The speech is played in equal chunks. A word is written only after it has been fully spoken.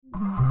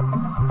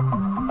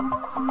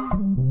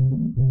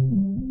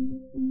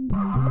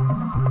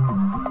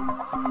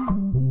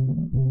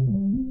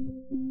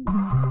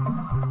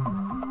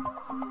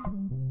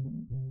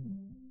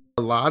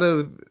lot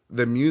of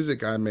the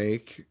music I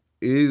make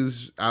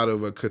is out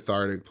of a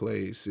cathartic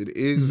place. It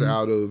is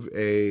out of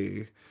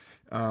a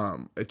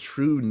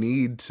true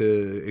need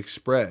to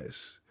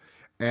express,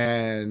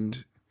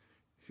 and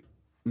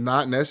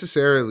not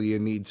necessarily a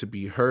need to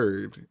be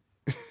heard.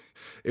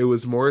 It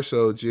was more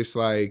so just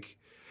like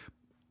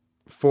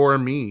for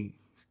me,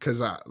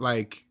 because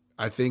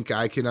I think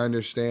I can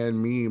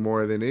understand me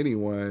more than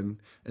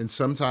anyone. And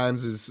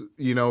sometimes it's,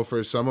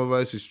 for some of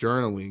us it's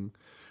journaling,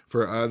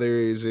 for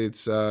others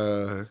it's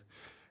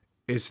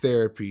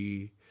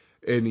therapy.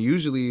 And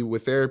usually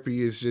with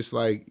therapy, it's just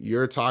like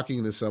you're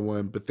talking to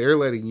someone, but they're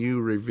letting you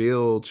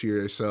reveal to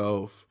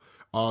yourself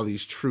all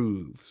these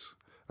truths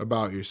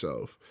about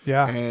yourself.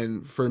 Yeah.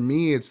 And for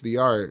me, it's the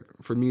art.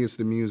 For me, it's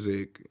the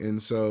music. And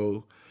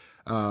so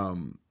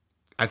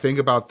I think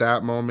about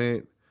that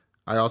moment.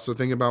 I also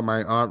think about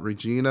my Aunt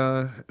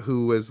Regina,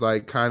 who was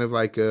like kind of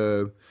like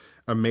a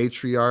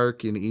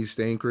matriarch in East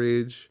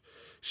Anchorage.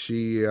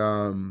 She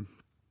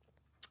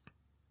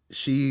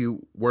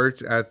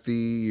worked at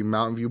the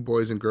Mountain View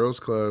Boys and Girls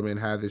Club and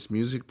had this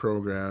music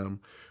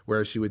program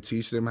where she would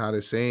teach them how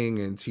to sing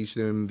and teach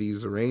them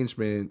these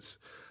arrangements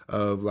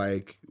of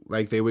like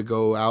they would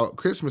go out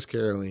Christmas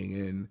caroling,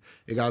 and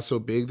it got so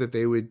big that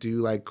they would do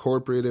like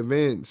corporate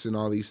events and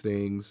all these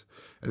things.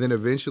 And then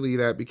eventually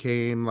that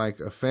became like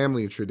a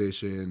family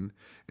tradition,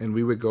 and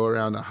we would go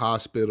around to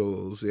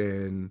hospitals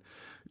and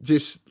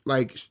just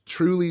like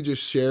truly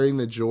just sharing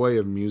the joy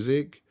of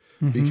music,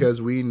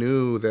 because we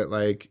knew that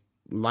like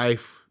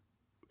life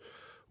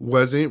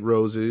wasn't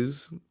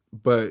roses,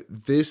 but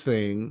this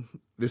thing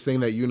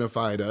that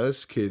unified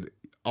us could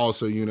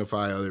also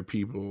unify other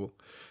people.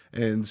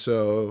 And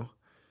so,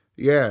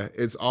 yeah,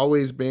 it's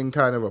always been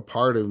kind of a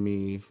part of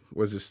me,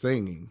 was this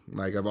singing.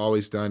 Like I've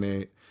always done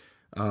it.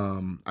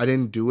 I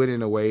didn't do it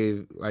in a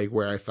way like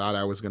where I thought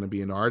I was going to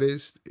be an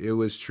artist. It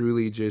was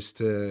truly just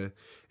to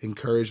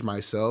encourage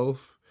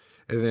myself,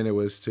 and then it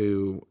was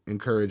to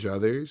encourage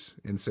others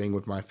and sing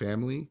with my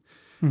family.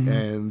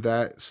 And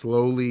that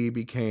slowly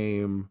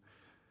became,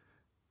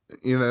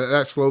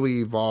 that slowly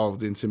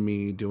evolved into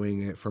me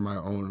doing it for my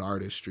own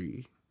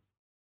artistry.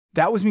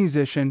 That was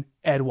musician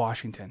Ed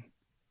Washington.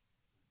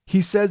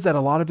 He says that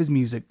a lot of his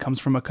music comes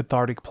from a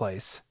cathartic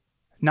place,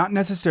 not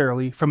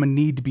necessarily from a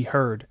need to be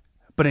heard,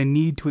 but a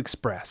need to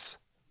express.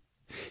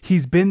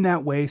 He's been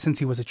that way since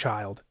he was a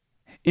child.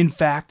 In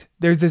fact,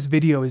 there's this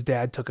video his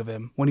dad took of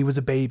him when he was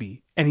a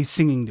baby, and he's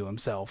singing to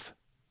himself.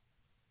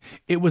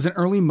 It was an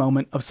early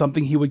moment of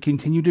something he would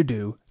continue to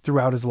do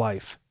throughout his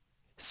life: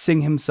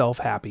 sing himself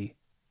happy.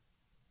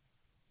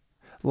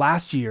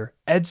 Last year,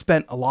 Ed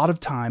spent a lot of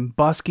time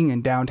busking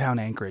in downtown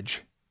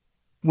Anchorage.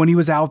 When he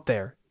was out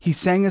there, he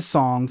sang his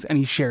songs and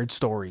he shared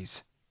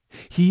stories.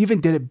 He even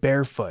did it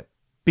barefoot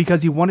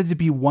because he wanted to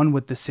be one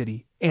with the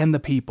city and the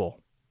people.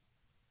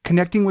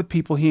 Connecting with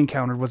people he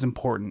encountered was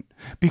important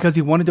because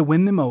he wanted to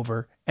win them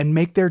over and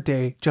make their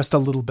day just a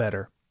little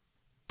better.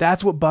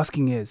 That's what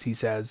busking is, he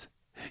says.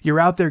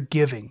 You're out there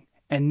giving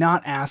and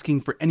not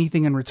asking for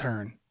anything in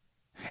return.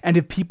 And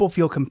if people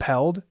feel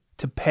compelled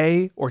to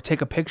pay or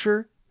take a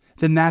picture,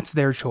 then that's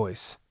their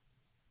choice.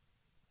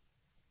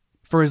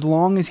 For as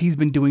long as he's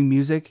been doing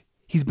music,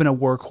 he's been a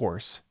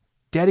workhorse,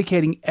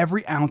 dedicating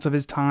every ounce of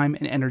his time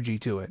and energy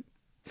to it.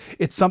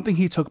 It's something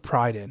he took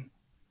pride in,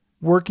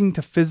 working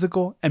to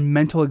physical and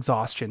mental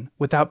exhaustion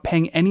without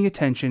paying any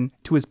attention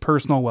to his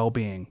personal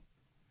well-being.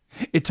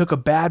 It took a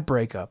bad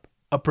breakup,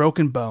 a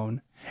broken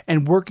bone,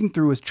 and working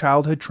through his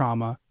childhood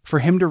trauma for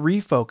him to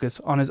refocus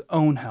on his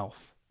own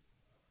health.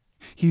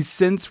 He's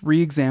since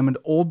re-examined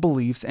old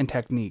beliefs and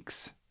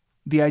techniques.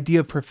 The idea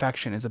of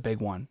perfection is a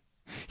big one.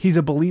 He's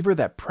a believer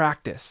that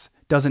practice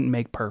doesn't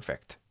make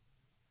perfect.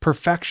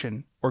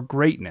 Perfection, or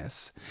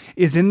greatness,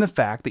 is in the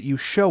fact that you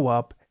show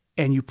up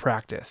and you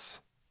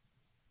practice.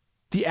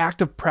 The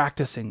act of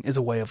practicing is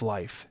a way of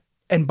life,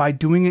 and by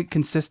doing it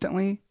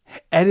consistently,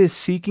 Ed is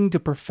seeking to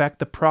perfect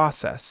the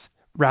process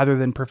rather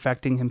than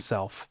perfecting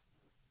himself.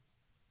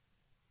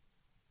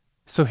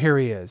 So here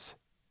he is,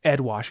 Ed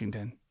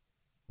Washington.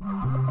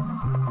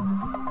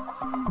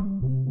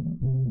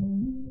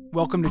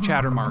 Welcome to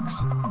Chattermarks,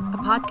 a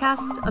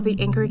podcast of the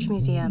Anchorage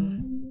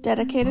Museum,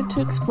 dedicated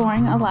to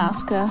exploring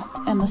Alaska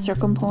and the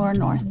circumpolar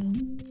north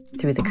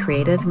through the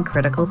creative and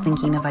critical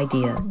thinking of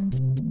ideas,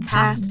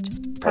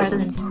 past,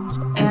 present,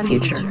 and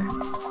future.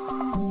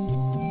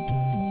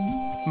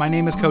 My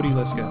name is Cody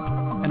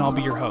Liska, and I'll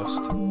be your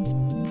host.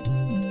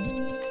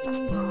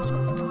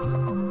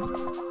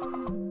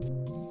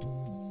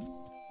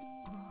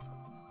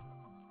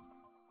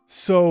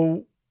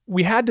 So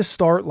we had to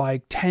start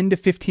like 10 to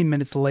 15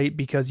 minutes late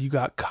because you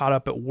got caught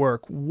up at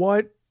work.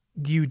 What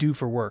do you do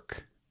for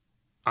work?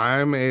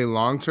 I'm a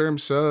long-term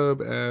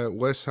sub at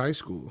West High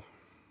School.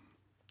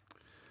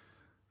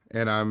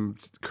 And I'm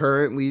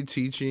currently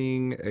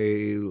teaching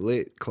a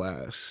lit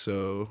class.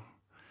 So,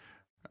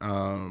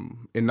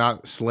 and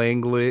not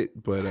slang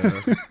lit, but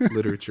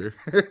literature.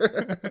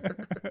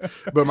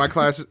 But my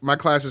class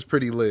is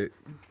pretty lit.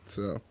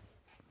 So,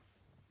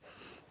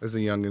 as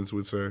the youngins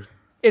would say.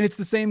 And it's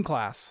the same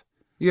class.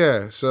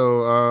 Yeah.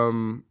 So,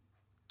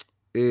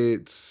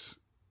 it's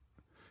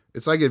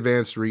like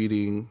advanced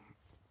reading,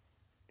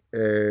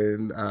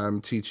 and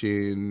I'm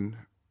teaching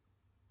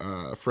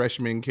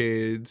freshman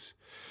kids,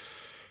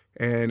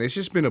 and it's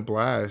just been a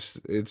blast.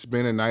 It's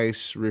been a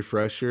nice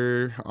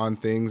refresher on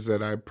things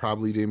that I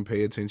probably didn't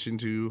pay attention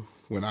to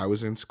when I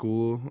was in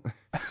school,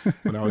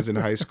 when I was in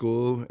high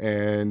school,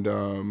 and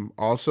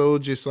also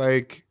just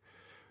like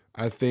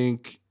I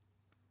think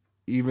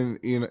even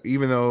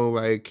though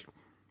like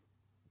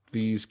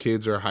these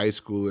kids are high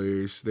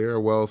schoolers, they're a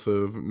wealth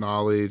of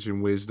knowledge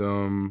and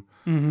wisdom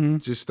Mm-hmm.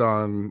 just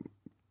on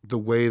the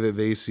way that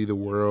they see the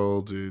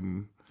world,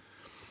 and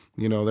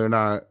they're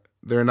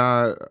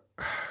not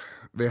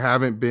they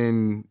haven't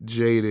been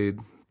jaded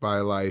by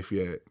life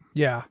yet,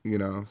 Yeah.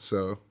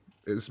 so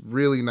it's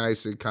really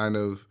nice to kind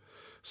of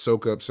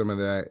soak up some of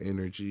that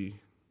energy.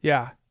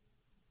 Yeah.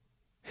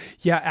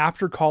 Yeah.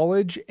 After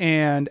college,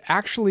 and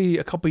actually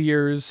a couple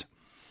years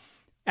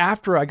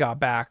after I got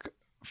back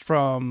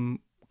from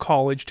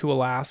college to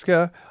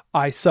Alaska,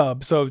 I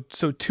subbed.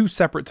 So two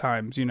separate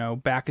times,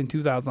 back in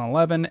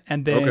 2011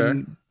 and then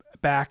Okay.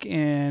 back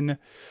in,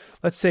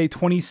 let's say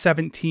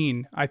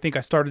 2017, I think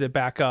I started it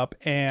back up.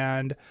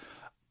 And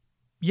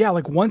yeah,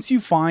 like once you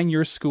find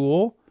your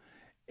school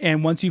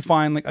and once you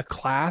find like a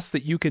class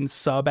that you can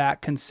sub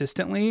at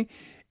consistently,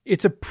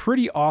 it's a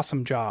pretty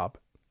awesome job.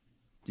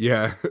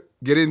 Yeah.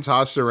 Getting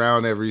tossed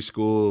around every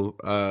school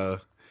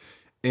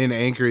in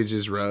Anchorage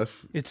is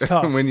rough. It's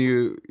tough. When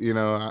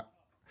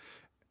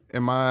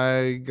am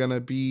I gonna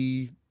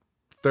be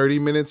 30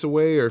 minutes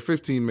away or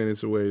 15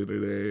 minutes away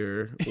today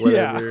or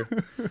whatever?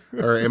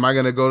 Or am I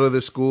gonna go to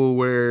the school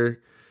where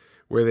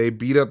they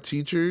beat up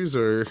teachers,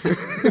 or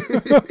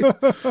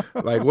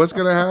like what's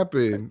gonna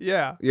happen?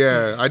 Yeah.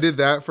 Yeah, I did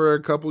that for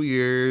a couple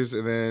years,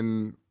 and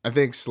then I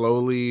think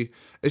slowly,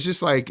 it's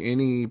just like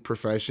any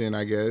profession,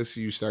 I guess,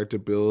 you start to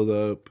build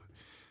up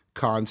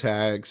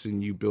contacts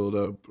and you build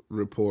up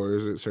rapport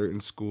at certain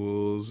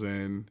schools,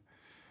 and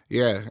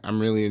yeah, I'm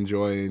really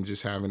enjoying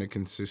just having a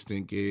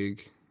consistent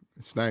gig.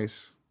 It's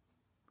nice.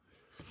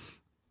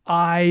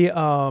 I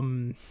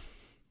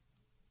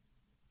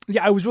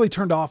was really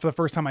turned off the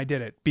first time I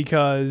did it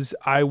because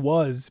I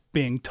was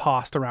being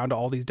tossed around to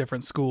all these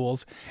different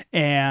schools,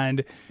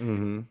 and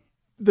Mm-hmm.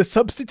 the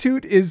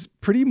substitute is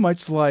pretty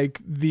much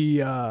like the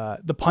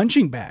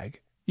punching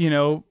bag,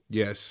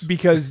 Yes.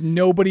 because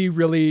nobody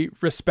really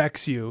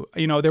respects you.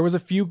 There was a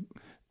few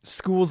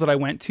schools that I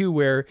went to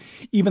where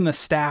even the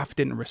staff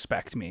didn't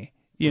respect me.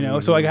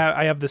 So like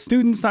I have the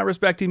students not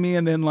respecting me,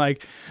 and then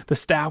like the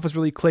staff was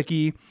really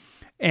cliquey,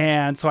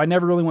 and so I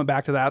never really went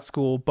back to that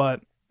school.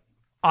 But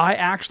I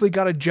actually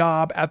got a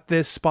job at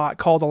this spot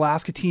called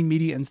Alaska Teen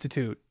Media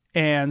Institute.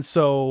 And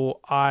so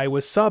I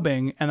was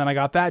subbing, and then I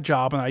got that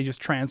job, and I just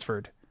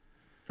transferred.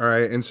 All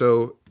right. And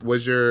so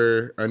was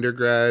your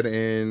undergrad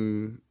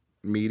in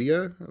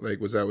media? Like,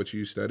 was that what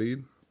you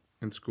studied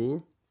in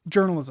school?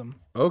 Journalism.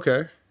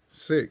 Okay.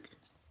 Sick.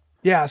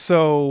 Yeah.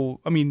 So,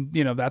 I mean,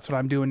 that's what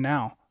I'm doing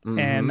now. Mm-hmm.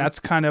 And that's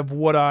kind of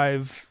what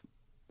I've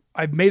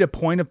made a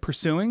point of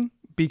pursuing,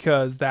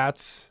 because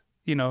that's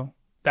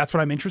what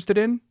I'm interested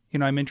in.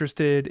 I'm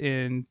interested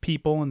in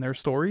people and their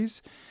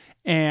stories,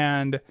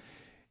 and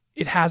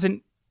it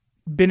hasn't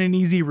been an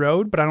easy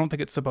road, but I don't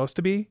think it's supposed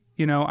to be.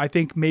 I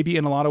think maybe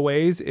in a lot of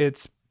ways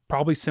it's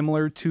probably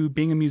similar to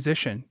being a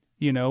musician,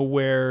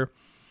 where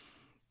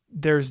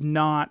there's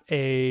not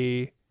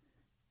a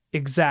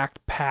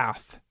exact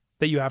path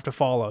that you have to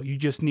follow. You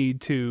just need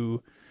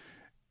to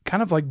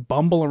kind of like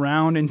bumble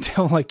around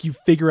until like you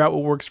figure out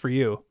what works for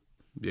you.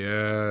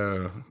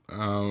 Yeah.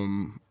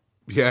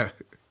 Yeah.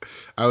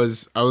 I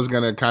was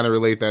gonna kind of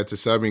relate that to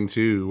subbing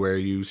too, where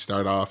you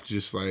start off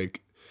just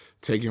like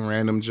taking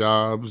random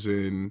jobs,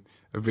 and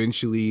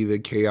eventually the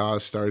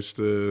chaos starts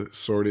to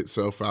sort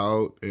itself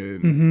out,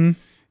 and Mm-hmm.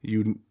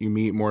 you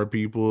meet more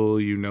people,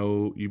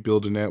 you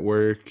build a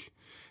network,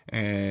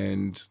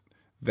 and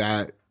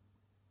that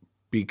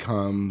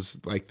becomes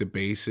like the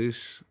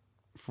basis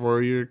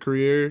for your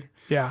career.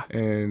 Yeah.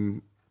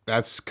 And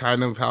that's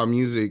kind of how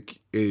music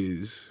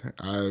is.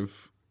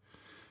 I've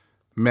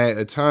met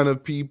a ton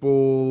of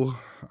people.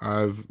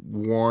 I've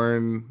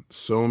worn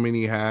so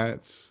many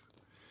hats.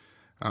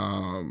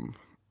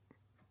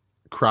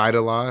 Cried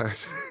a lot.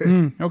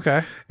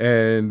 Okay.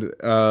 And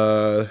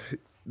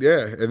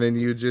yeah, and then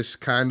you just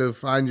kind of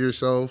find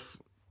yourself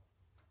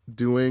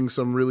doing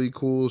some really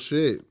cool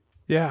shit.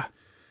 Yeah.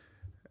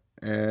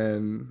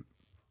 And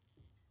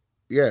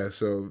yeah,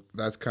 so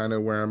that's kind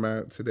of where I'm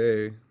at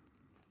today.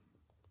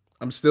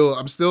 I'm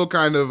still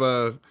kind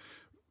of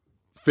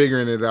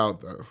figuring it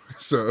out though.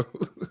 So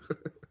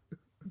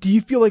Do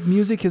you feel like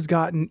music has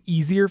gotten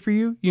easier for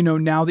you,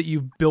 now that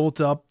you've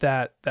built up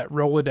that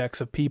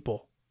Rolodex of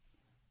people?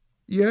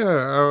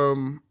 yeah,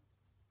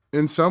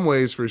 in some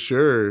ways for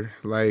sure.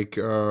 Like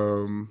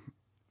when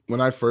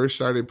I first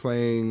started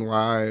playing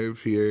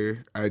live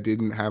here, I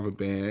didn't have a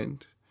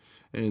band.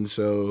 And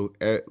so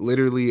at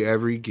literally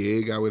every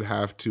gig I would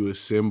have to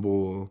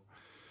assemble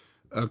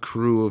a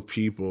crew of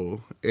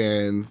people.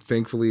 And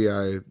thankfully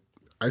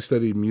I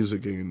studied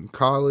music in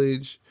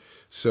college,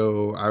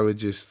 so I would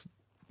just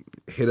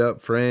hit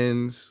up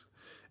friends,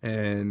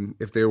 and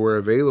if they were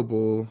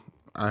available,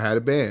 I had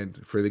a band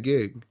for the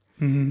gig.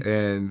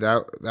 And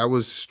that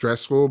was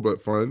stressful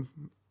but fun.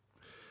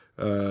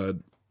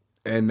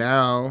 And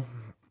now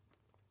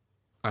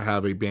I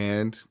have a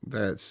band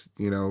that's,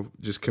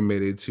 just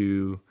committed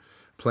to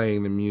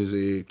playing the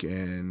music,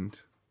 and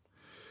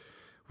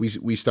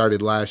we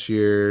started last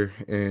year,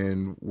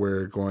 and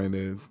we're going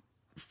to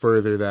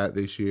further that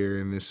this year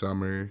and this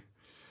summer.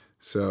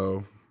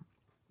 So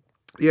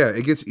yeah,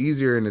 it gets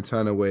easier in a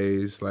ton of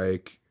ways.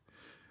 Like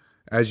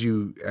as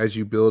you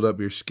build up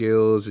your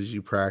skills, as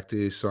you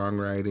practice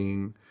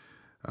songwriting,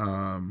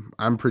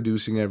 I'm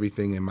producing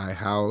everything in my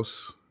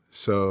house.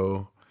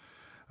 So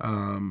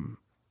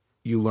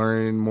you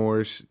learn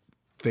more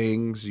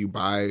things, you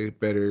buy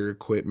better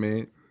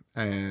equipment,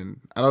 and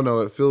I don't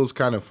know, it feels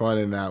kind of fun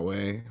in that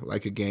way,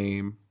 like a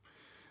game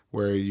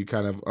where you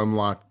kind of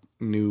unlock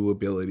new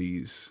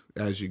abilities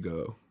as you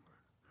go.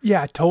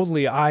 Yeah,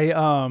 totally. I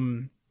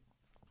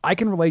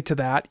can relate to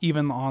that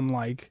even on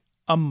like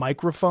a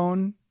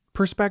microphone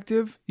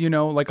perspective.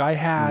 Like I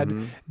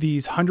had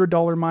these $100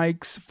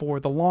 mics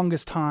for the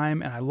longest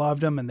time, and I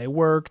loved them and they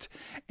worked.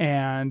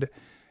 And,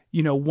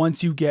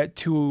 once you get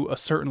to a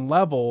certain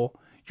level,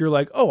 you're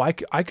like, oh, I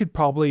could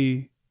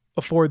probably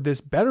afford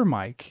this better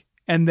mic.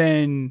 And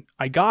then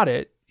I got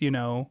it,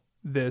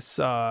 this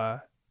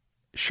Shure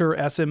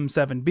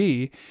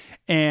SM7B.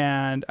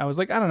 And I was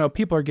like, I don't know,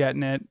 people are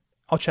getting it.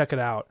 I'll check it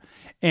out.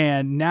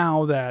 And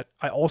now that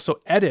I also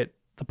edit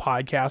the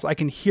podcast, I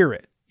can hear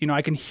it.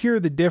 I can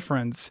hear the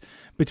difference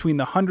between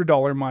the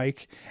 $100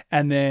 mic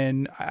and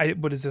then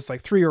what is this,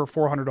 like $300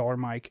 or $400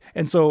 mic?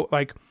 And so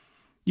like,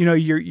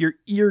 your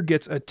ear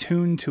gets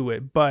attuned to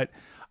it, but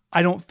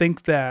I don't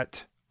think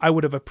that I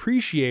would have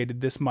appreciated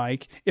this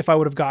mic if I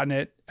would have gotten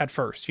it at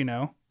first,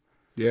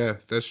 Yeah,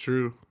 that's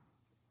true.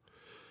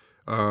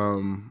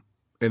 And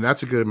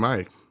that's a good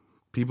mic.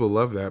 People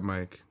love that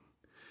mic.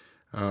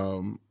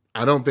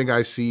 I don't think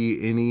I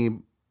see any,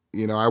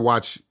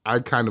 I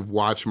kind of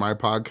watch my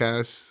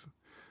podcasts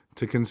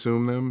to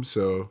consume them.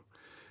 So,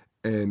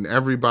 and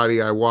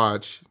everybody I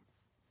watch,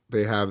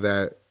 they have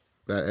that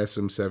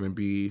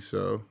SM7B.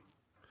 So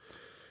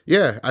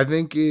yeah, I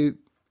think the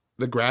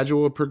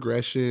gradual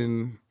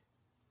progression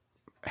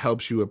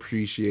helps you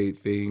appreciate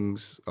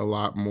things a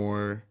lot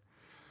more.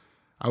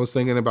 I was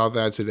thinking about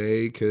that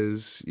today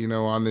because,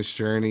 on this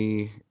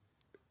journey,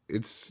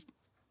 it's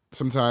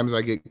sometimes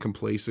I get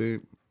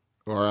complacent,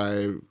 or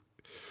I,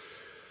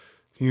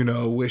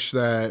 wish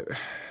that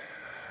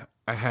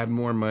I had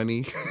more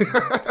money.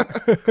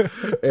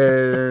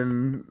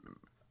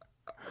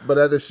 But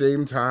at the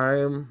same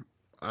time,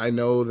 I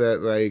know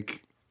that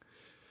like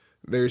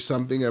there's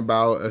something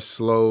about a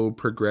slow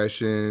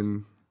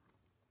progression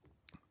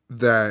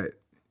that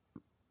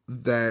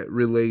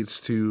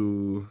relates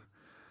to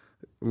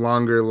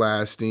longer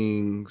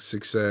lasting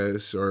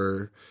success,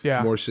 or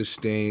more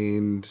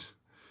sustained.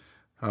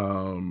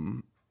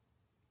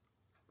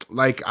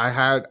 Like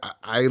I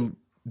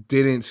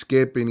didn't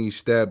skip any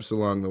steps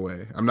along the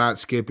way. I'm not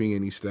skipping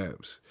any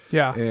steps.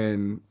 Yeah.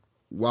 And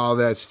while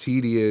that's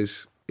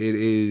tedious, it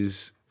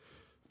is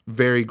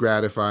very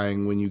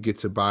gratifying when you get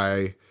to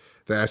buy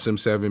the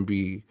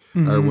SM7B,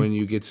 or when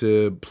you get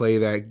to play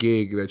that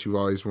gig that you've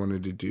always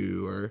wanted to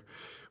do, or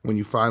when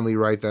you finally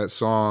write that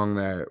song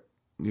that,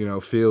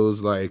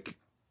 feels like,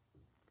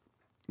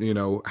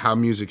 how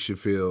music should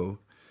feel.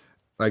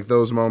 Like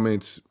those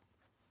moments,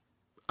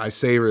 I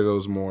savor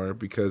those more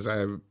because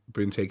I've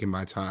been taking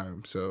my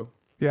time. So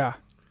yeah.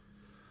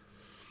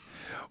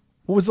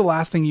 What was the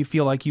last thing you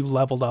feel like you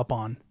leveled up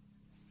on?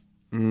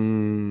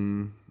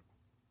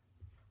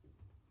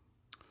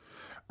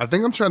 I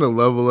think I'm trying to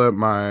level up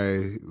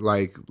my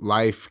like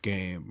life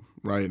game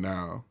right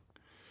now.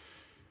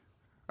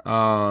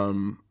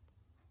 I'm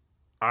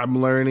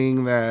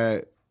learning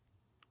that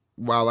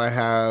while I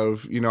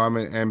have, I'm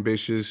an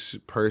ambitious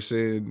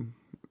person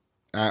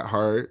at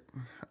heart,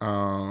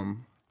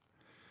 none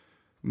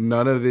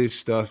of this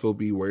stuff will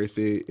be worth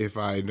it if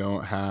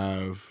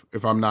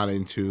I'm not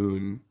in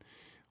tune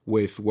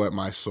with what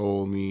my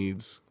soul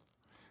needs,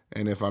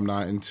 and if I'm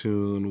not in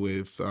tune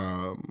with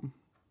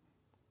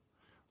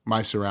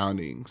my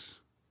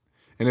surroundings,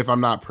 and if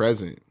I'm not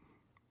present.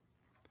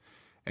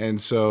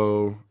 And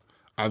so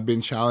I've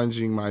been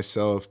challenging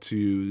myself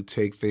to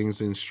take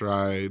things in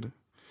stride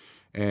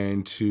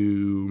and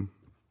to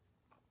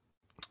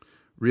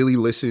really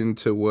listen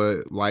to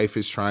what life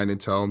is trying to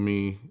tell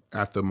me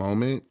at the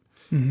moment,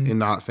 and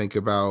not think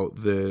about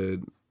the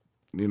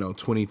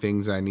 20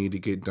 things I need to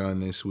get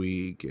done this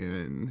week,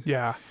 and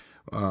are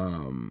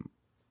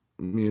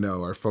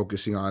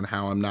focusing on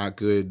how I'm not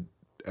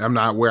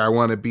where I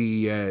want to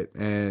be yet,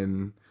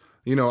 and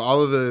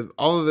all of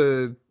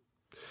the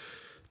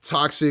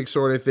toxic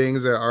sort of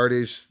things that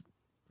artists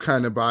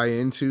kind of buy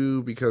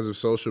into because of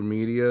social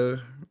media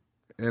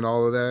and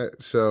all of that.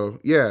 So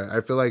yeah,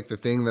 I feel like the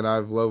thing that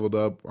I've leveled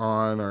up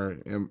on, or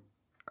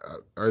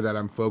that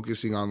I'm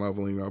focusing on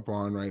leveling up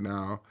on right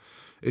now,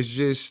 is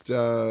just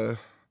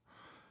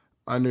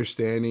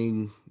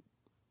understanding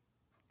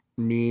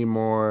me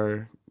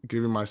more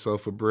giving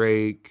myself a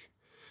break,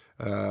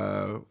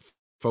 uh,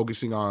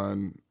 focusing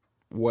on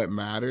what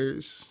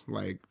matters,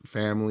 like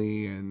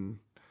family and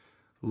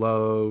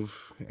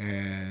love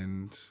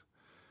and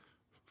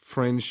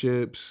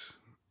friendships,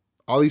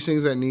 all these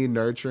things that need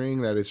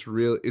nurturing, that it's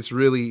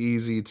really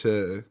easy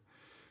to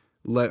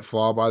let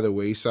fall by the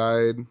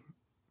wayside,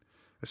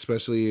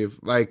 especially if,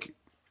 like,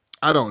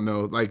 I don't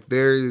know, like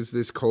there is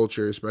this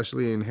culture,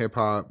 especially in hip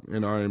hop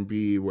and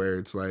R&B, where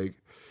it's like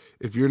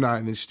if you're not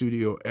in the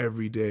studio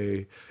every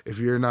day, if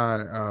you're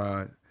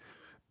not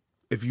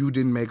if you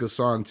didn't make a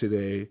song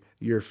today,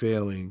 you're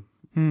failing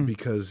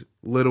because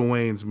Lil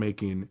Wayne's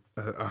making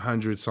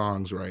 100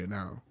 songs right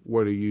now.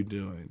 What are you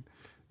doing?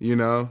 You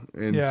know?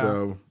 And Yeah.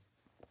 so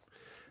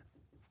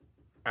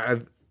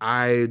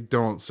I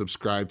don't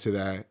subscribe to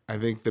that. I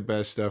think the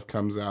best stuff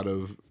comes out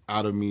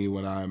of me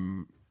when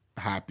I'm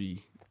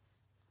happy.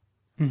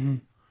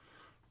 And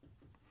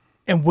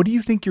what do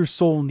you think your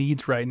soul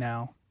needs right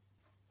now?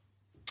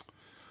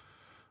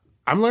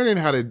 I'm learning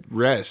how to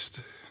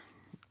rest.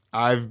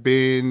 I've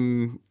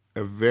been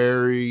a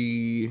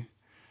very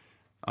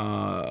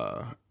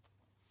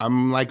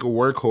I'm like a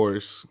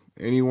workhorse.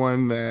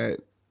 Anyone that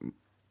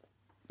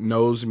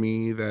knows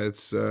me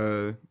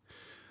and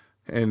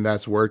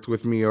that's worked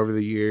with me over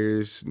the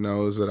years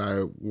knows that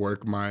I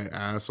work my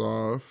ass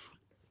off,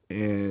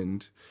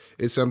 and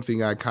it's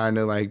something I kind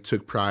of like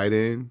took pride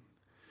in,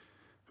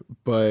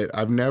 but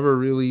I've never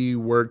really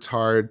worked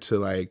hard to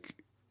like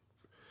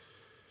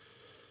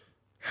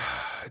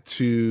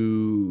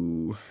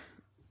to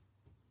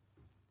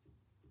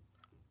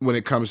when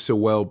it comes to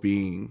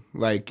well-being.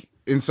 Like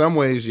in some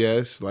ways,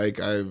 yes,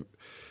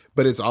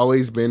 but it's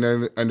always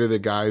been under the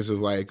guise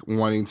of like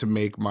wanting to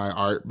make my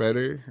art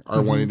better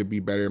or wanting to be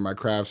better in my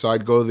craft. So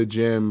I'd go to the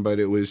gym, but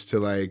it was to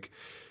like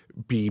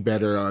be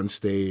better on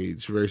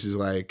stage versus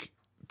like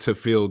to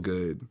feel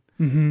good.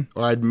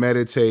 Or I'd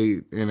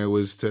meditate, and it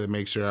was to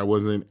make sure I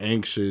wasn't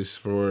anxious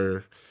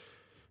for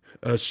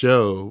a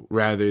show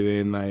rather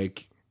than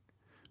like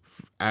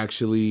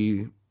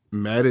actually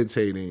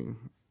meditating,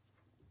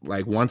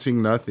 like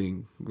wanting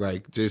nothing,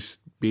 like just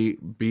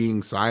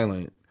being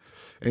silent.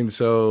 And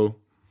so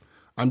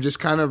I'm just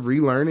kind of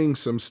relearning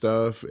some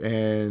stuff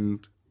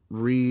and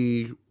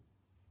reframing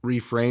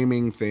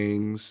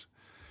things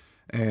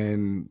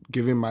and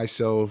giving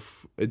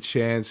myself a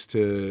chance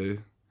to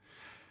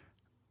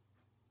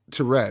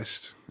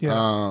rest.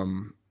 Yeah.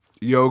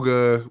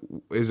 Yoga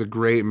is a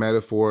great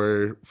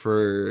metaphor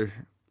for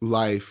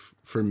life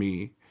for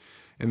me,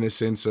 in the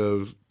sense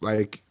of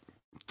like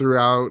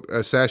throughout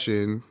a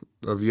session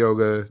of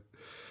yoga,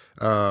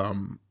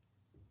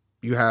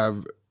 you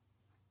have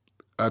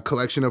a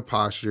collection of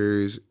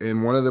postures,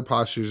 and one of the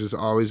postures is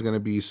always going to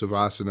be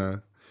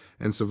Savasana.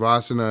 And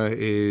Savasana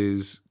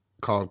is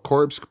called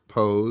corpse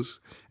pose,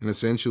 and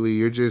essentially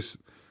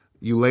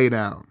you lay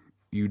down,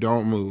 you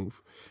don't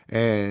move,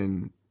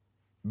 and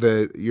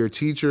your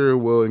teacher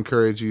will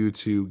encourage you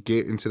to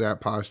get into that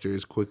posture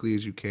as quickly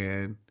as you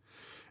can,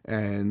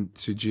 and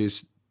to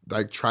just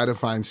like try to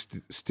find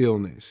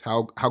stillness.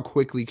 How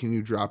quickly can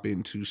you drop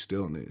into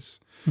stillness?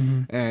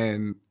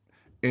 And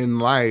in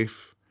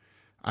life,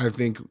 I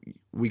think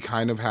we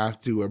kind of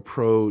have to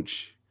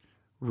approach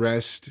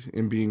rest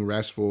and being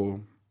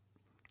restful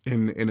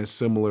in a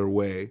similar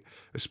way,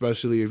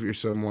 especially if you're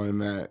someone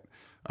that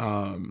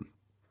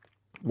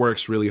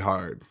works really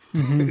hard.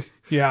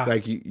 Yeah.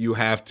 Like you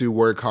have to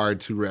work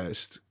hard to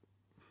rest.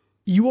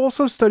 You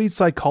also studied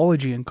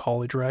psychology in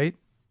college, right?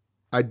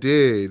 I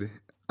did.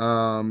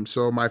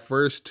 So my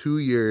first 2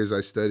 years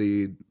I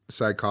studied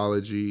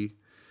psychology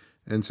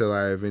until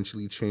I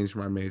eventually changed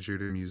my major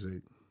to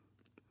music.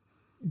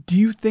 Do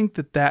you think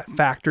that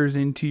factors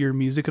into your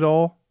music at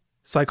all?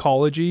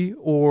 Psychology,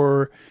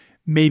 or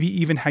maybe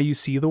even how you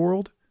see the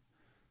world?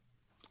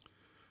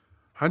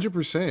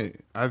 100%.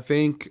 I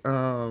think,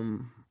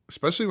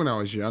 especially when I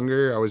was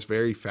younger, I was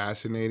very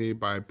fascinated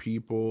by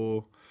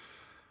people.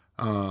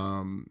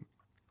 And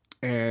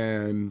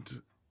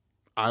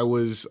I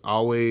was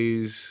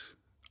always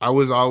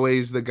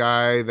the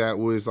guy that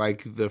was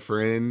like the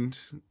friend.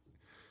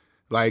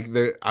 Like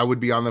I would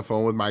be on the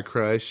phone with my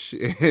crush,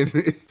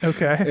 and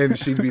Okay. and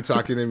she'd be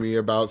talking to me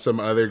about some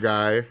other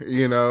guy, or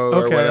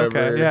Okay,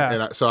 whatever. yeah.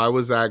 And so I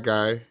was that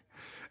guy,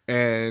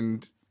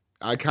 and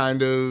I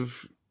kind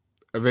of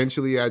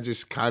eventually I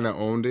just kind of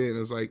owned it, and it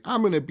was like,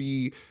 I'm gonna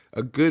be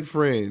a good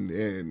friend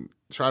and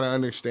try to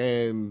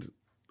understand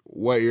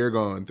what you're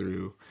going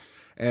through.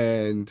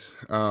 And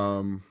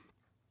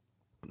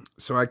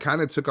so I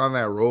kind of took on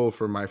that role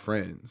for my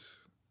friends.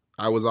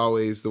 I was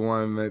always the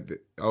one that,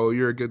 oh,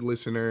 you're a good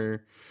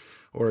listener,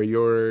 or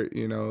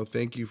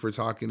thank you for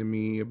talking to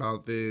me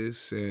about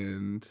this.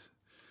 And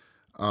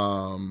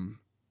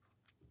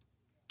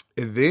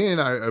then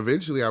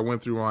I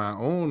went through my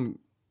own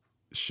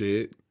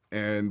shit,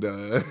 and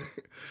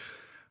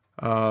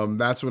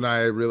that's when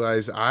I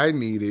realized I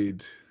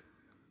needed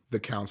the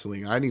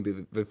counseling. I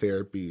needed the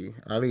therapy.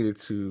 I needed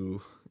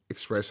to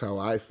express how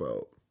I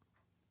felt.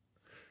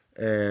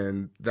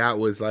 And that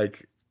was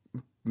like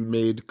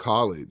mid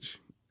college.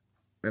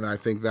 And I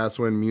think that's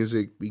when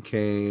music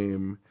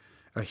became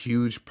a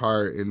huge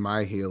part in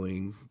my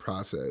healing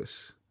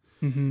process.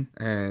 Mm-hmm.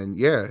 And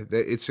yeah,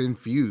 that it's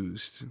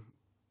infused.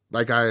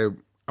 Like I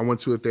went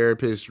to a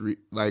therapist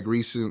like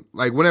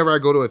whenever I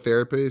go to a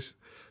therapist,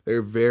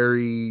 they're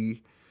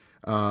very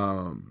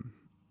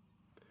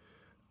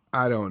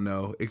I don't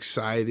know,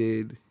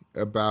 excited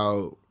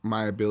about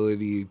my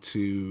ability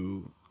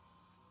to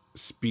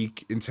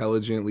speak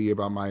intelligently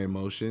about my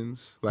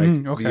emotions,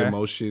 like the Okay.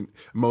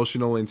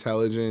 emotional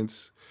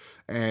intelligence,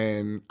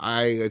 and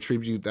I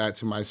attribute that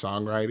to my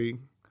songwriting,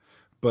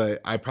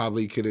 but I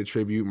probably could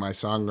attribute my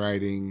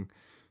songwriting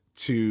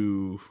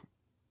to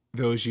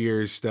those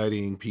years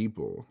studying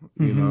people,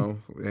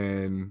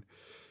 Mm-hmm.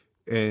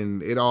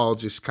 and it all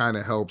just kind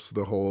of helps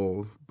the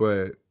whole.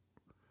 But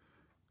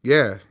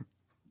yeah,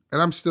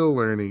 and I'm still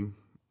learning.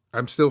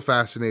 I'm still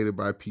fascinated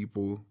by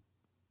people.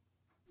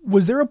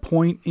 Was there a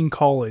point in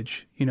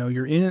college,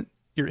 you're in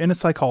a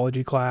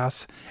psychology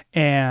class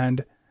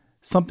and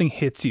something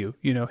hits you,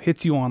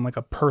 hits you on like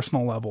a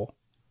personal level?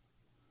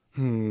 I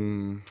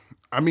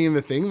mean,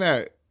 the thing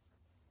that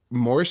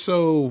more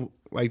so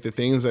like the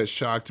things that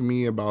shocked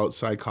me about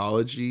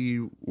psychology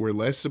were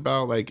less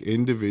about like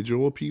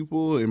individual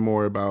people and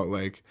more about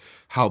like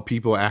how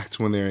people act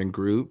when they're in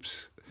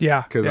groups.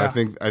 Yeah. Because Yeah.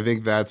 I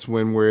think that's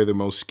when we're the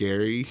most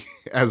scary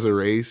as a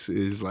race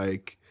is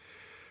like,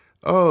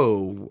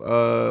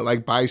 oh,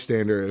 like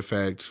bystander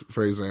effect,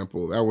 for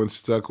example. That one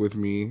stuck with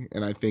me,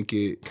 and I think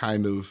it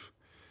kind of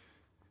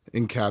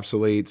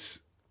encapsulates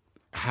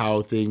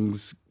how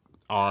things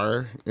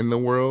are in the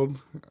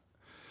world.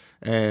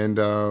 And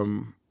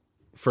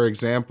for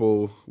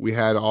example, we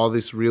had all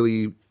this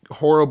really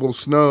horrible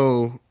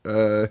snow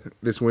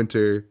this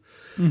winter,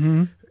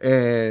 Mm-hmm.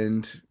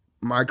 and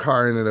my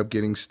car ended up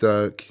getting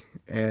stuck.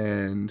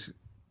 And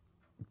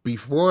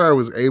before I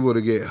was able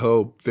to get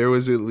help, there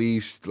was at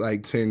least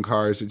like 10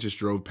 cars that just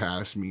drove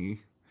past me.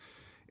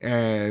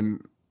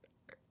 And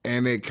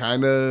it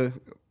kind of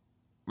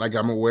like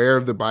I'm aware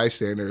of the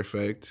bystander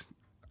effect.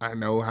 I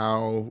know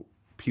how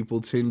people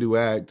tend to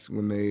act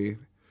when they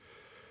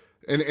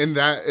and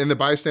the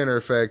bystander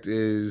effect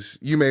is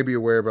you may be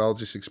aware, but I'll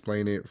just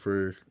explain it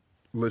for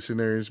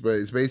listeners. But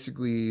it's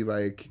basically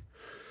like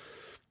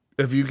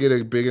if you get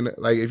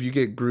if you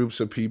get groups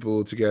of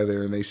people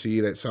together and they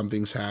see that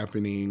something's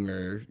happening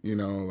or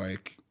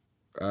like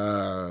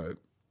uh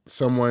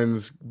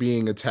someone's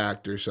being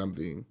attacked or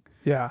something,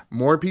 Yeah.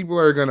 more people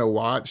are gonna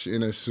watch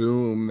and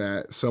assume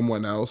that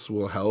someone else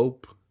will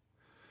help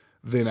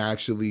than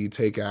actually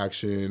take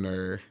action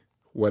or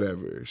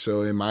whatever.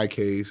 So in my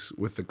case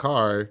with the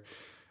car,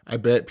 I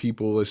bet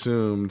people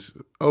assumed,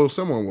 oh,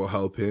 someone will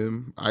help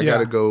him. Yeah. I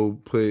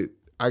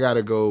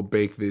gotta go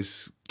bake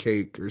this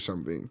cake or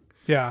something.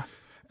 Yeah.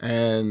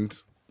 And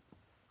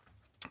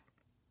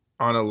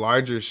on a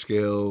larger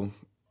scale,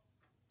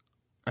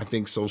 I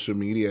think social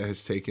media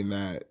has taken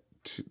that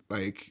to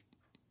like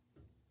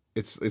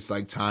it's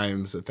like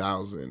times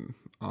 1,000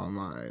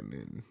 online.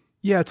 And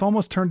Yeah. It's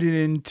almost turned it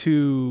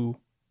into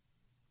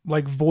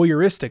like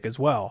voyeuristic as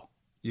well.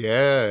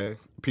 yeah,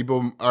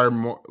 people are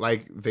more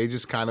like they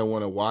just kind of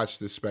want to watch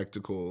the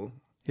spectacle.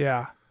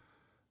 Yeah.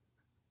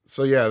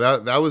 So yeah,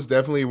 that was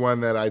definitely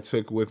one that I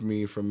took with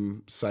me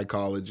from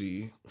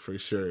psychology for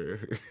sure.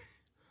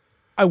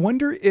 I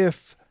wonder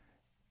if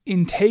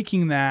in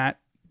taking that,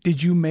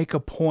 did you make a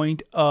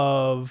point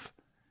of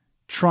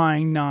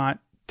trying not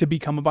to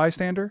become a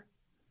bystander?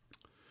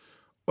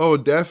 Oh,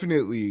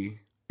 definitely.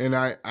 And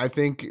I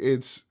think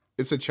it's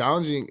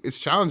challenging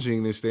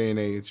this day and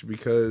age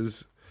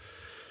because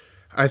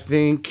I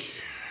think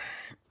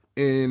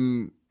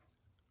in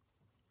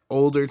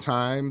older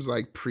times,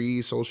 like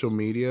pre-social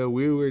media,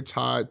 we were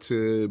taught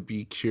to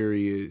be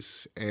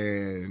curious,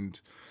 and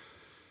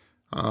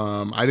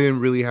I didn't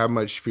really have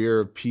much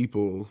fear of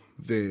people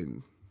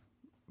then.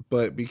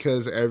 But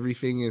because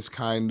everything is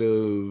kind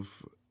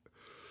of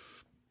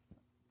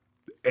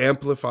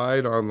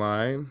amplified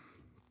online,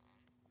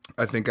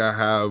 I think I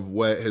have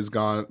what has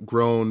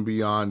grown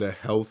beyond a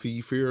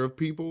healthy fear of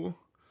people.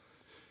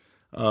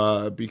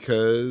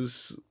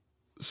 Because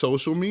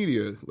social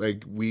media,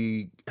 like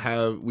we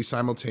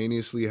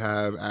simultaneously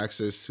have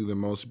access to the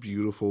most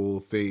beautiful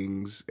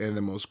things and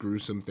the most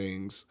gruesome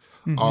things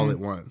all Mm-hmm. at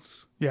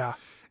once. Yeah.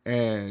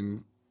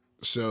 And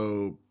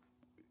so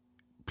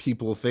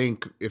people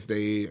think if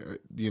they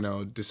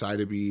decide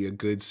to be a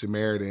good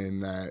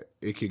Samaritan that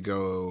it could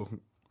go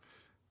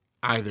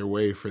either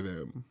way for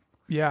them.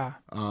 Yeah.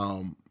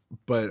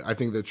 But I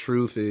think the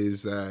truth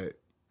is that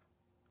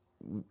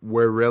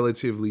we're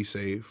relatively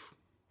safe,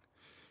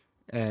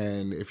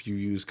 and if you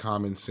use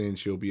common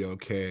sense, you'll be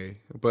okay.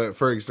 But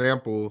for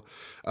example,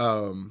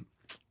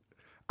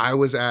 I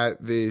was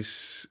at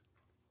this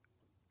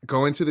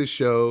going to this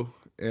show,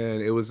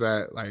 and it was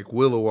at like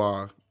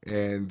Willowa,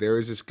 and there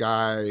was this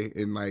guy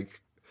in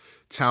like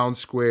town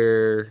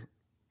square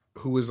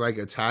who was like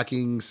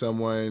attacking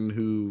someone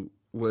who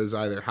was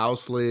either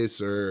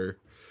houseless or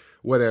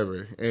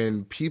whatever,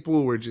 and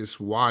people were just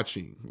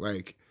watching,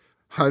 like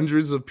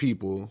hundreds of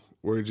people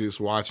were just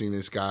watching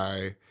this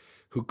guy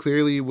who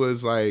clearly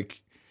was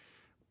like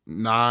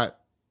not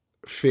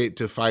fit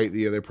to fight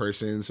the other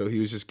person, so he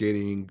was just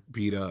getting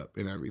beat up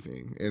and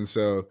everything. And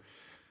so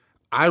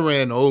I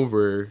ran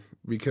over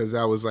because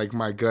that was like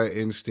my gut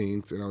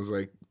instinct, and I was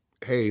like,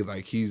 hey,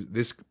 like he's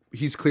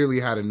clearly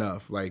had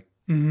enough, like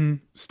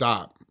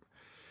stop.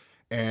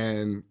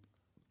 And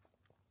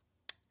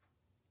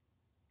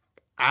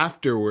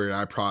afterward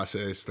I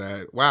processed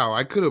that, wow,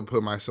 I could have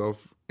put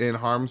myself in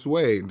harm's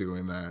way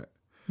doing that.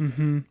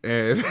 And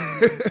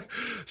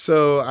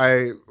so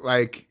I'm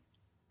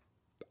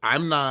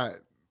not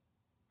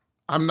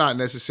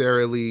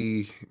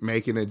necessarily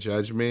making a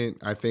judgment.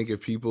 I think if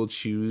people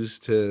choose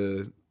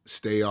to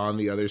stay on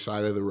the other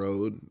side of the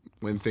road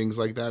when things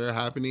like that are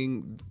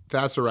happening,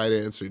 that's the right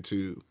answer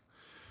too.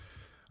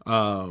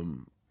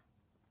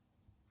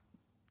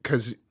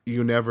 'Cause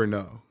you never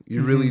know.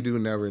 You really do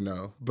never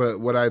know. But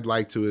what I'd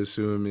like to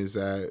assume is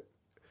that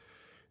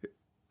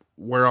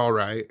we're all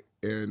right.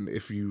 And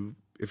if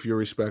you're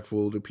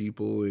respectful to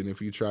people and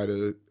if you try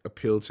to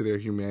appeal to their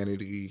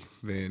humanity,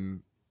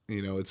 then,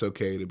 you know, it's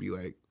okay to be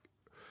like,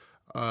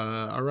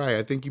 all right,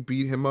 I think you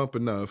beat him up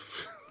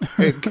enough.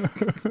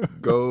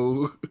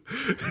 Go.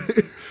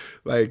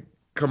 Like,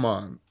 come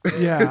on.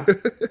 Yeah.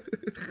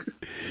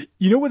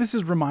 You know what this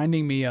is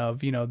reminding me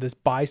of, you know, this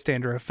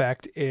bystander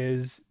effect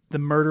is the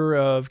murder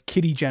of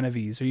Kitty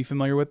Genovese. Are you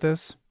familiar with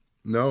this?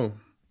 No.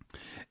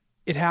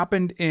 It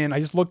happened I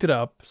just looked it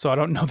up, so I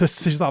don't know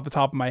this just off the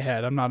top of my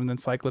head. I'm not an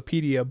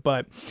encyclopedia,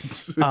 but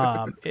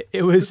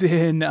it was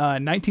in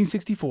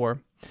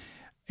 1964.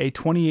 A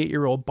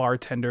 28-year-old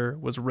bartender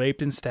was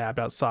raped and stabbed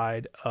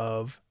outside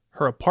of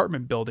her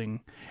apartment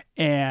building.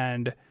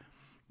 And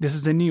this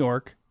is in New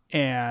York,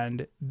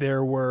 and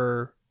there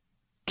were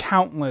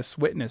countless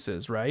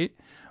witnesses, right?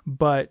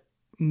 But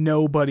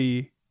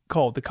nobody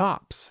called the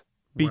cops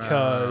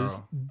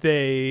because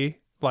they,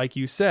 like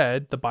you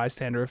said, the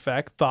bystander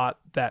effect, thought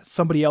that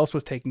somebody else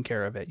was taking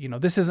care of it. You know,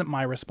 this isn't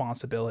my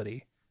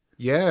responsibility.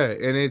 Yeah,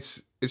 and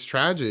it's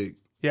tragic.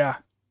 Yeah.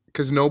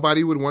 Because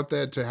nobody would want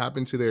that to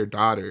happen to their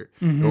daughter.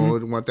 No one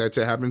would want that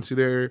to happen to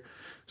their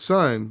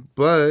son.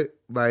 But,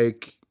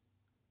 like,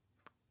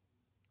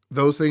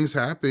 those things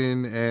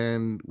happen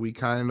and we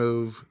kind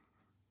of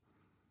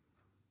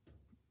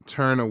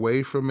turn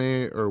away from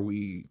it, or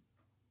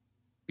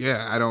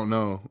I don't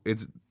know.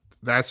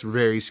 That's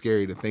very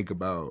scary to think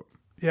about.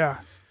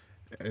 Yeah.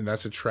 And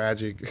that's a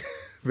tragic,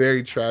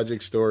 very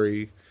tragic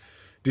story.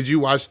 Did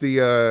you watch the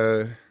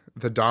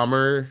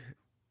Dahmer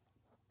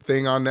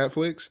thing on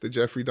Netflix, the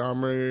Jeffrey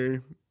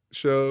Dahmer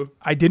show?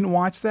 I didn't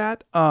watch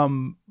that,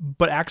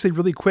 but actually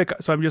really quick.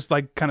 So I'm just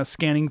like kind of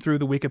scanning through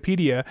the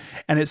Wikipedia,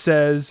 and it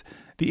says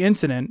the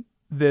incident,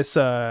 this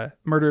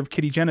murder of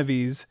Kitty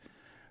Genovese,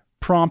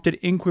 prompted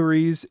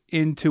inquiries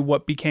into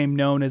what became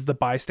known as the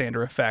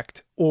bystander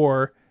effect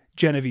or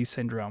Genovese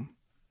syndrome.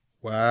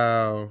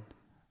 Wow.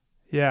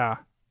 Yeah.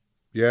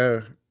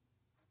 Yeah.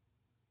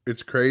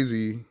 It's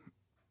crazy.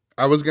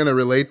 I was going to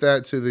relate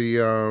that to the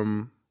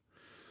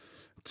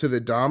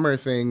Dahmer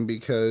thing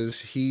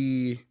because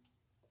he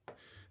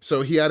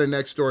had a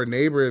next door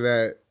neighbor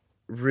that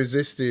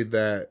resisted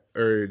that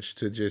urge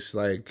to just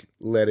like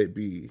let it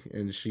be.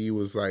 And she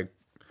was like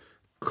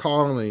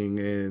calling,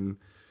 and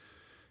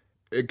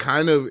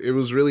it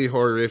was really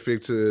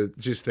horrific to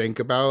just think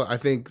about. I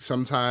think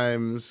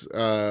sometimes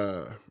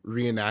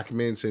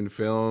reenactments in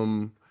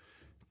film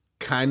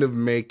kind of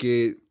make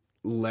it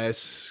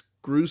less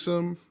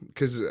gruesome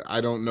because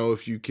I don't know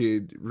if you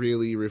could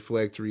really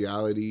reflect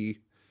reality.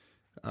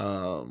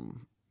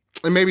 And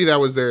maybe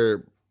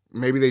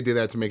maybe they did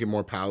that to make it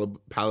more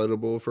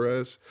palatable for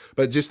us.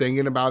 But just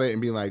thinking about it and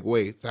being like,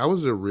 wait, that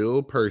was a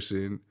real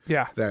person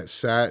that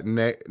sat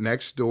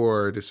next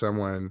door to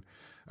someone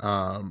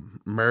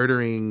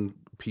murdering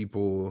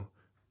people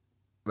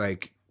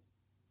like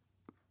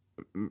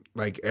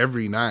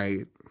every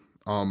night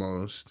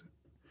almost,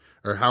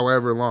 or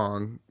however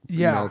long,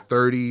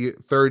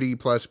 30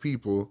 plus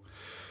people.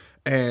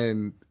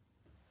 And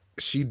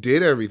she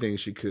did everything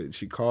she could.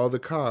 She called the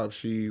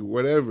cops,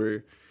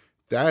 whatever.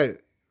 That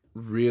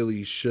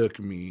really shook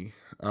me.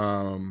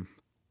 And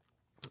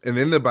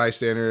then the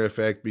bystander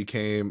effect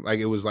became like,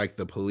 it was like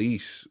the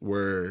police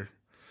were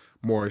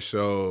more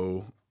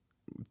so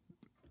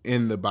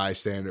in the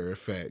bystander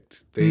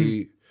effect.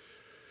 They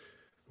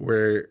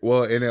were,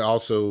 and it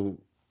also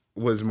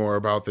was more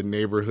about the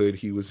neighborhood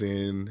he was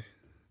in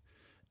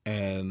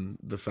and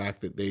the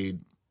fact that they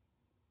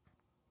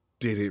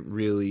didn't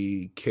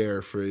really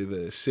care for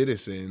the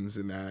citizens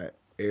in that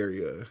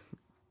area.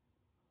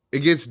 It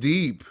gets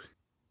deep.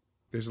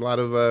 There's a lot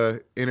of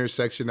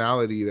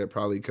intersectionality that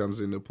probably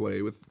comes into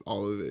play with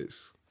all of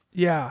this.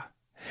 Yeah.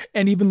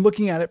 And even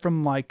looking at it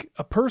from like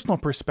a personal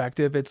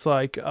perspective, it's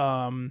like,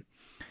 am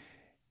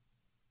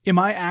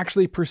I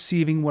actually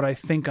perceiving what I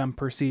think I'm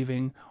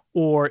perceiving,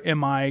 or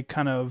am I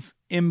kind of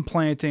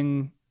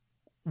implanting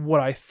what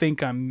I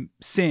think I'm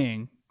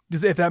seeing?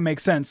 If that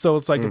makes sense. So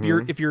it's like,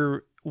 if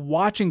you're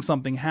watching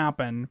something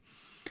happen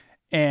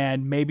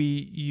and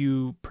maybe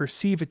you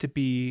perceive it to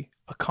be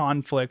a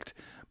conflict,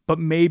 but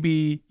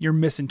maybe you're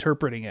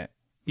misinterpreting it.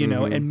 you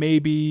know, and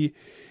maybe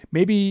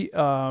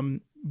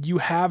you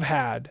have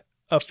had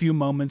a few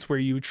moments where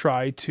you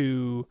try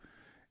to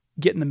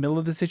get in the middle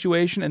of the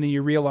situation and then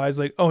you realize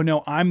like, oh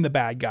no, I'm the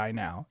bad guy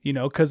now, you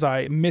know, because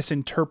I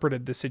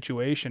misinterpreted the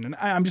situation. And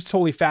I'm just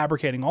totally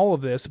fabricating all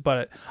of this,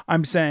 but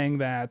I'm saying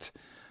that,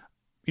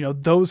 you know,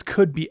 those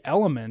could be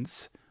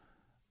elements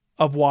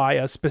of why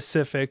a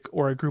specific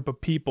or a group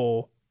of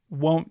people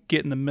won't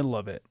get in the middle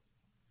of it.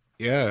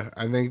 Yeah,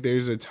 I think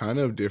there's a ton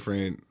of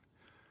different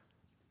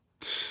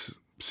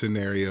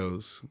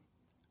scenarios.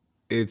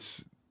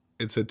 It's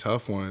a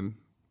tough one.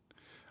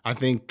 I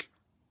think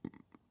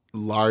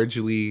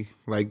largely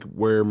like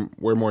we're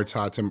more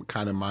taught to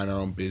kind of mind our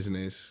own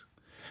business,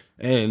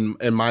 and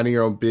minding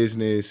your own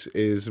business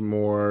is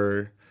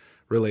more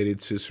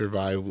related to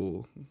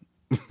survival.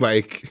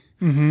 Like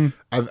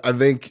I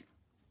think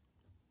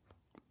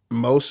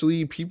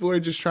mostly people are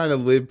just trying to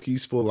live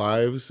peaceful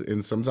lives,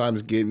 and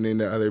sometimes getting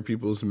into other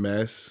people's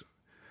mess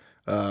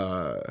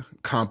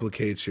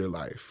complicates your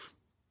life.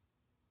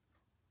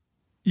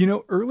 You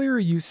know, earlier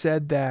you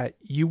said that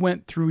you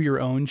went through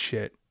your own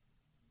shit.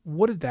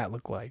 What did that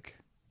look like?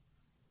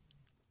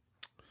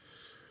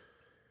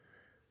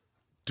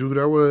 Dude,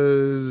 I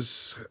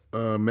was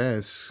a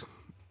mess.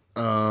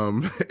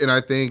 And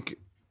I think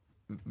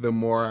the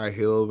more I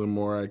heal, the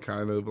more I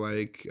kind of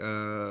like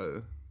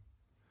can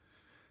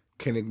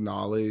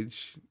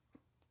acknowledge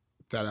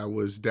that I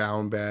was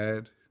down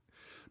bad.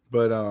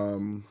 But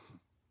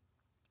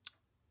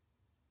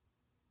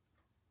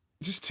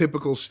just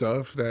typical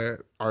stuff that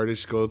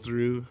artists go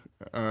through.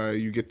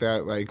 You get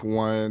that like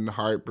one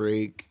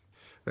heartbreak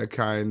that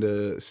kind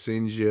of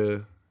sends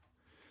you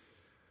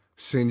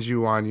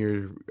on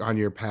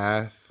your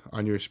path,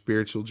 on your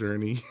spiritual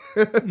journey.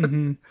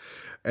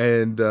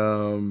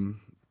 And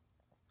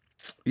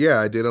yeah,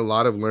 I did a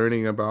lot of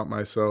learning about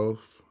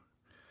myself.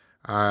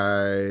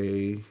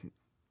 I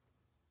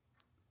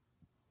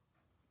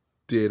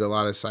did a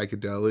lot of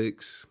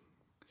psychedelics.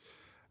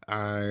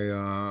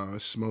 I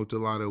smoked a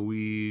lot of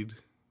weed.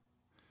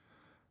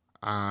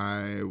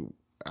 I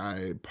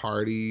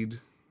partied,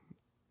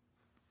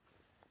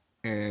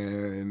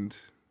 and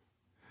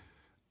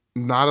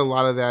not a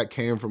lot of that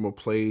came from a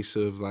place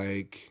of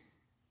like,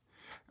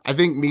 I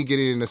think me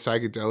getting into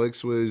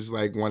psychedelics was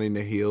like wanting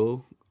to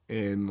heal,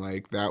 and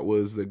like that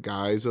was the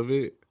guise of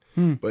it.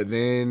 But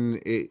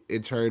then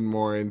it turned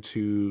more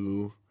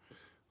into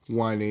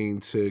wanting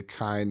to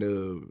kind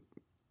of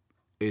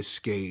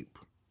escape,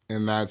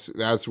 and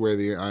that's where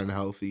the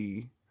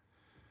unhealthy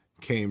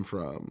came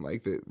from.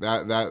 Like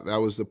that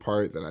was the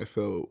part that I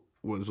felt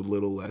was a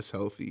little less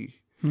healthy.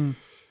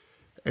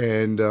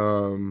 And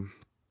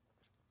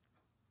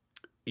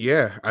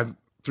yeah,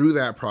 through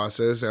that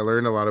process I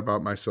learned a lot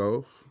about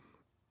myself,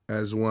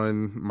 as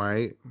one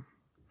might.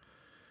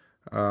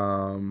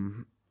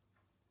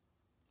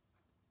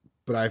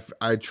 But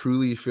I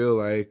truly feel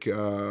like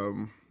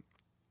a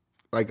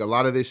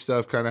lot of this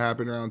stuff kind of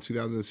happened around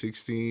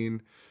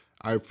 2016.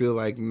 I feel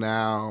like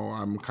now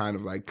I'm kind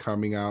of like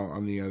coming out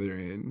on the other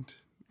end,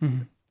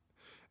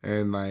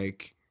 and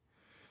like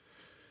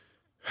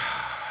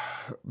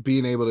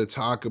being able to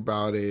talk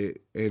about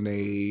it in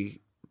a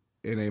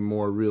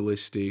more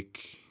realistic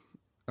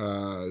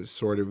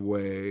sort of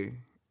way,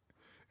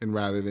 and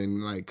rather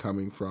than like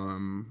coming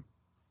from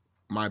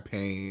my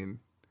pain.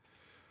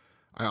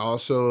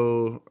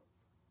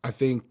 I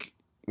think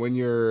when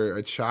you're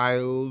a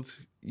child,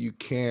 you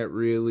can't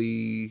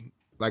really,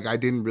 like, I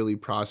didn't really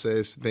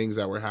process things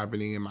that were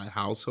happening in my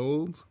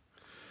household.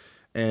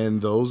 And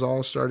those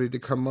all started to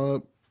come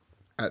up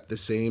at the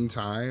same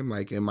time,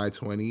 like in my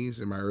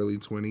early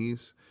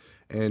 20s,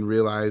 and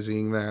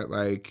realizing that,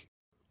 like,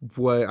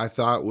 what I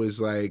thought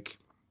was, like,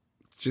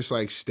 just,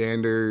 like,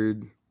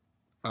 standard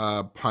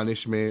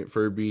punishment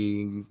for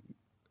being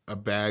a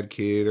bad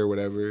kid or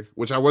whatever,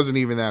 which I wasn't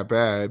even that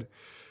bad,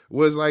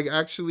 was, like,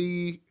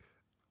 actually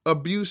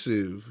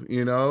abusive,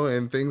 you know,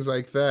 and things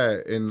like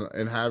that,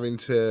 and having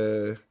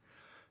to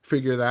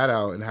figure that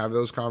out and have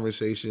those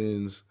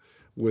conversations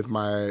with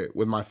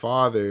my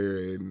father.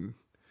 And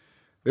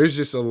there's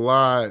just a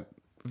lot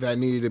that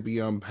needed to be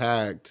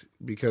unpacked,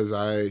 because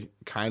I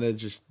kind of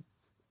just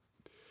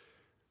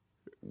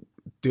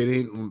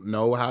didn't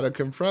know how to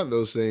confront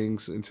those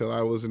things until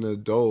I was an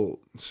adult.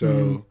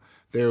 So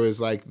there was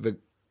like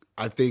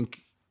I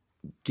think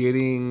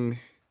getting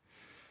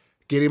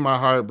my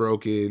heart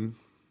broken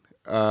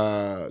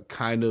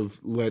kind of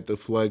let the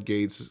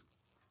floodgates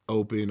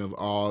open of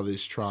all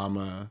this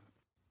trauma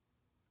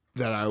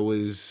that I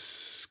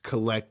was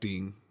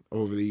collecting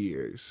over the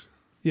years.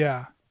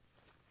 Yeah.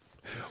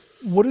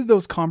 What did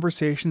those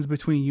conversations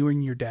between you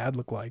and your dad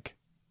look like?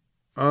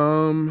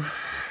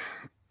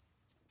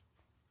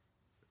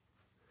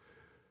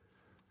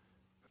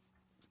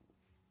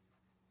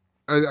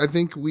 I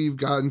think we've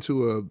gotten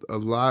to a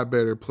lot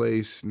better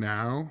place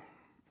now.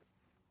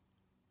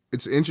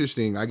 It's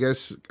interesting. I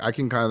guess I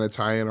can kind of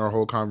tie in our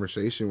whole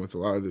conversation with a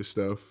lot of this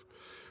stuff.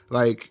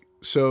 Like,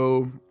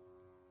 so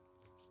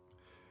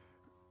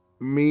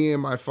me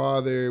and my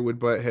father would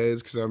butt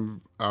heads because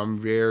I'm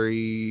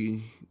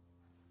very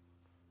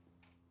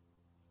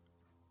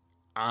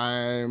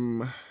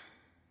I'm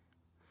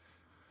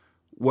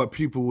what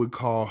people would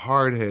call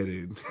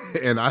hard-headed,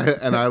 and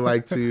I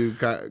like to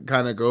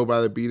kind of go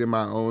by the beat of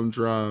my own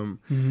drum.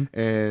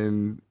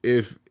 And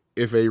if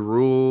a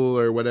rule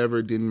or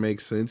whatever didn't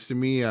make sense to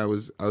me, I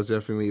was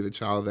definitely the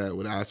child that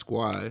would ask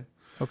why.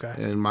 Okay.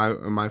 And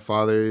my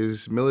father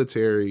is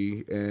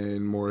military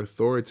and more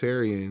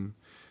authoritarian,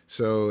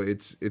 so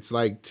it's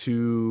like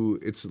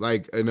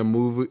an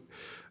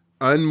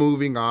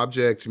unmoving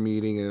object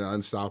meeting an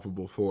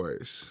unstoppable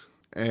force.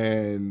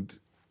 And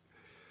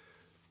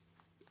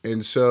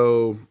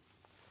so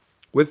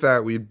with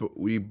that, we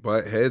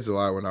butt heads a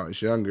lot when I was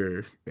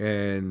younger,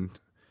 and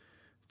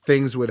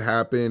things would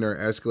happen or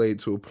escalate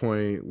to a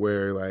point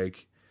where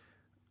like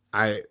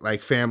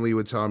family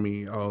would tell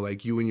me, oh,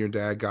 like you and your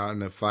dad got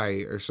in a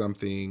fight or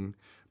something,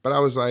 but I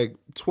was like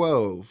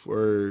 12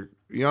 or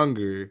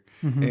younger.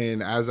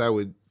 And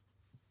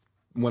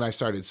when I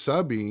started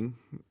subbing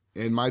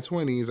in my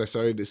 20s, I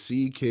started to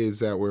see kids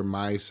that were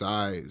my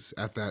size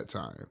at that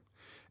time,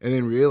 and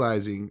then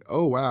realizing,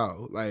 oh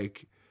wow,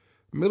 like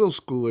middle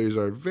schoolers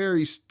are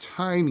very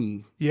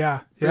tiny,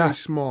 Yeah. very Yeah.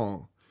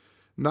 small,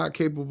 not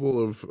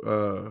capable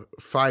of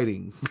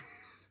fighting,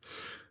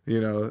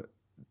 you know,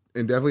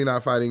 and definitely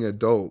not fighting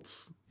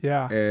adults.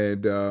 Yeah.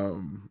 And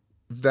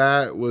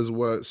that was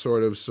what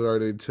sort of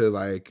started to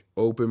like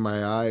open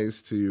my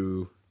eyes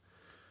to,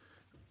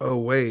 oh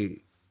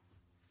wait,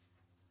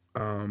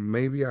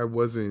 maybe I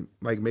wasn't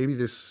like, maybe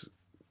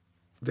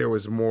there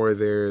was more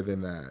there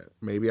than that.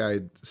 Maybe I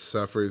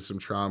suffered some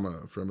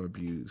trauma from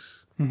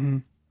abuse.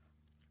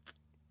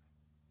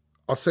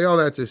 I'll say all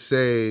that to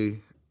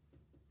say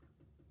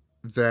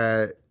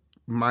that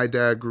my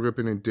dad grew up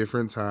in a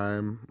different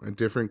time, a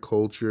different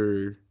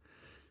culture,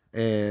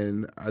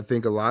 and I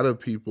think a lot of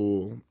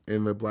people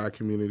in the Black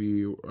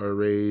community are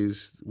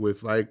raised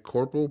with like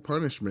corporal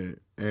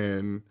punishment,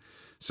 and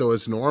so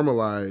it's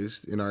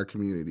normalized in our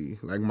community.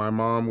 Like my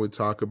mom would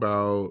talk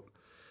about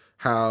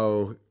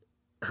how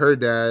her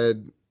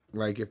dad,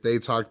 like if they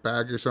talked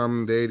back or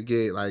something, they'd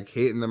get like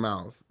hit in the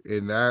mouth,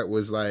 and that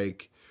was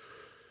like,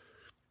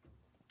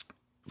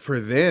 for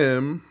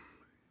them,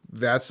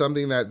 that's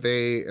something that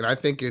and I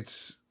think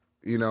it's,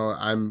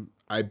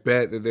 I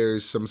bet that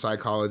there's some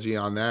psychology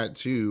on that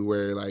too,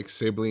 where like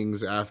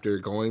siblings after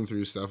going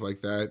through stuff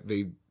like that,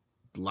 they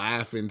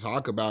laugh and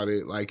talk about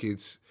it like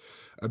it's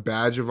a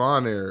badge of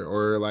honor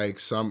or like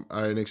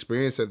an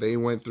experience that they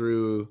went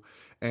through.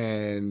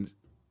 And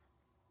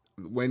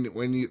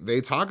they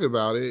talk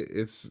about it,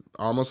 it's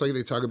almost like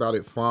they talk about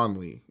it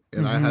fondly.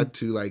 And I had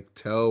to like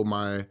tell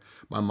my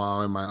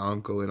mom and my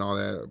uncle and all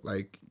that,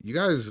 like, you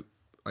guys,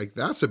 like,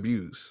 that's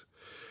abuse.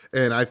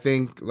 And I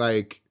think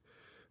like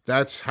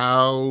that's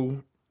how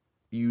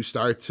you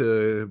start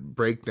to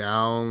break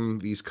down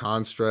these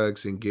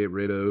constructs and get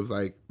rid of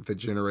like the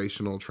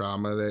generational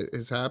trauma that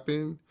has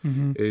happened,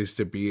 is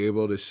to be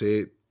able to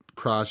sit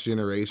cross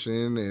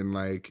generation and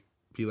like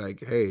be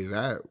like, hey,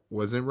 that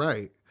wasn't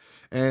right.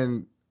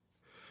 And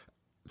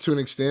to an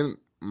extent,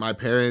 my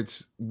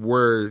parents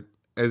were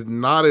as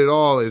not at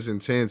all as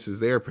intense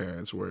as their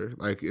parents were.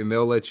 Like, and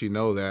they'll let you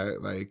know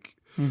that, like,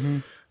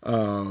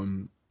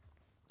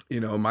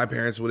 my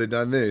parents would have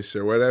done this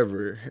or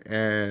whatever.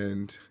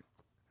 And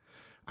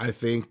I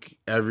think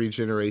every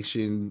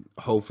generation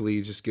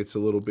hopefully just gets a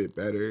little bit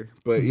better.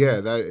 But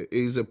yeah, that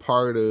is a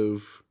part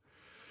of,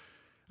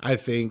 I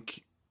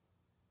think,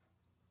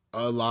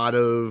 I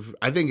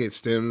think it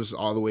stems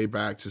all the way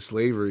back to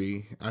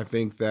slavery. I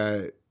think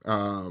that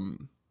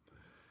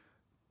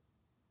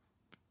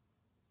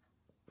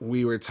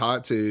we were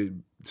taught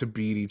to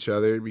beat each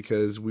other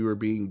because we were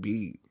being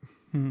beat.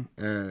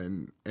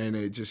 And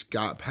it just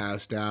got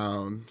passed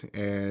down.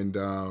 And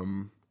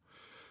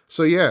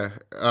so yeah,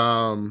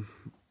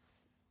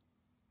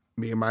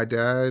 me and my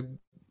dad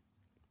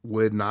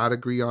would not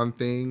agree on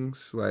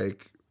things,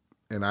 like,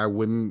 and I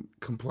wouldn't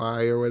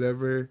comply or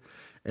whatever,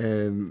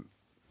 and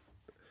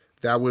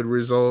that would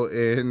result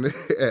in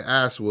an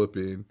ass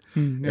whooping.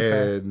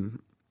 Okay.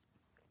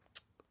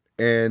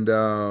 And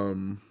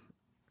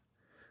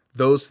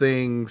those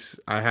things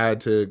I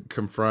had to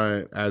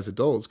confront as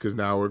adults, because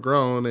now we're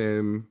grown,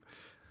 and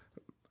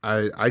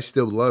I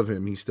still love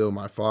him. He's still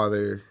my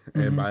father,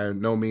 and by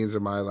no means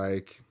am I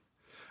like,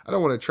 I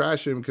don't want to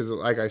trash him, because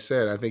like I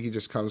said, I think he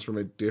just comes from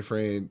a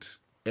different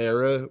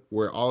era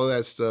where all of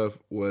that stuff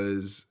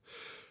was,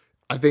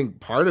 I think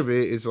part of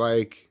it is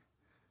like,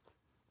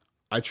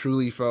 I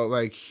truly felt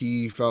like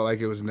he felt like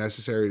it was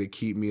necessary to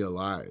keep me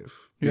alive,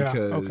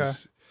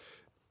 because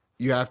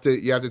you have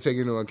to take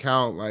into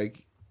account,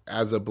 like,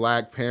 as a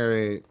Black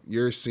parent,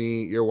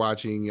 you're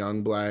watching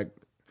young Black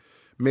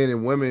men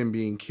and women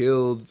being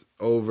killed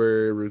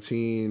over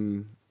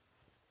routine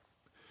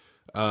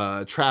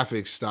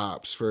traffic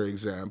stops, for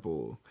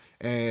example.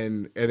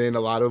 And then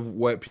a lot of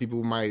what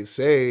people might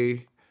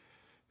say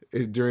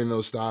during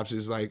those stops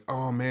is like,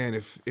 oh man,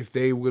 if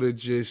they would have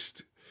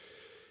just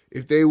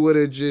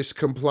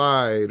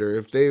complied, or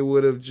if they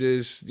would have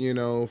just,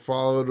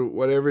 followed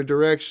whatever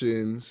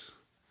directions,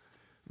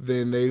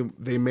 then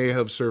they may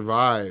have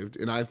survived.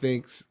 And I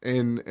think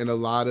in a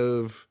lot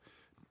of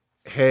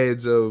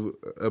heads of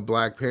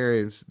black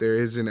parents, there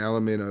is an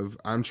element of,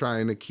 I'm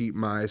trying to keep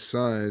my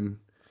son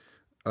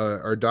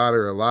or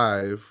daughter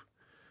alive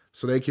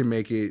so they can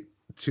make it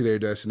to their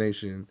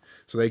destination,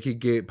 so they could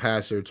get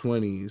past their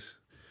 20s,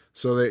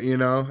 so that,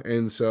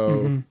 and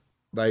so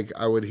like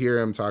I would hear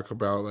him talk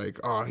about like,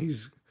 oh,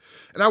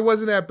 and I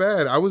wasn't that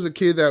bad. I was a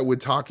kid that would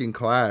talk in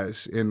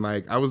class, and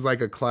like I was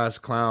like a class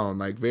clown,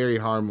 like very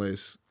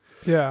harmless.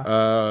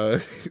 Yeah.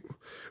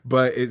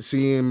 But it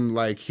seemed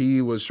like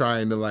he was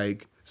trying to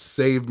like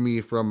save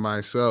me from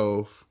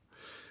myself.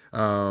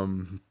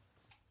 And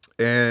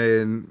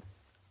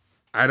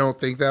I don't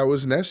think that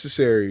was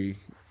necessary,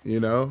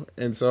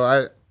 And so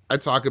I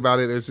talk about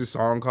it. There's this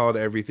song called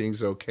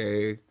Everything's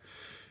Okay.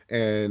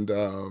 And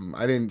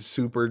I didn't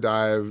super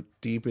dive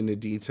deep into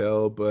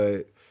detail,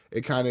 but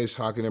it kind of is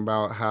talking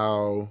about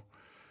how,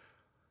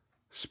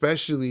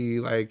 especially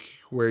like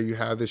where you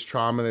have this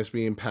trauma that's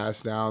being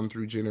passed down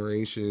through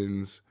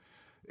generations,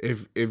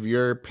 if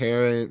your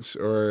parents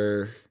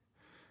or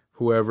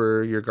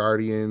whoever, your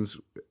guardians,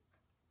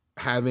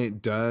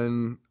 haven't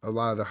done a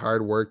lot of the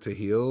hard work to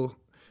heal,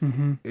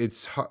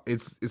 it's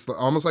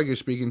almost like you're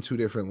speaking two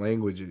different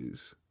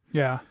languages.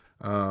 Yeah.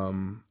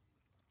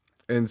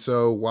 And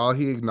so while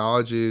he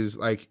acknowledges,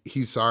 like,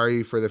 he's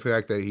sorry for the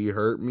fact that he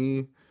hurt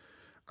me,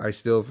 I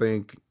still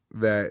think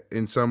that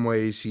in some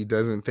ways he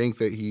doesn't think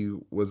that he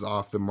was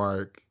off the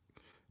mark,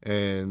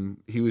 and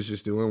he was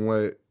just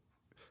doing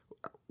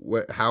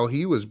how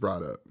he was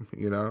brought up,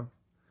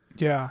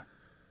 Yeah.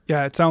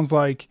 Yeah. It sounds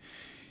like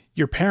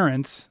your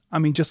parents, I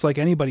mean, just like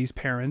anybody's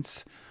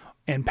parents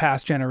and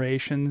past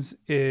generations,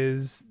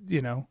 is,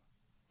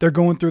 they're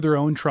going through their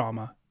own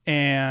trauma.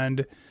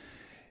 And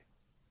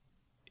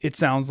it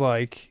sounds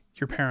like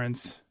your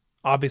parents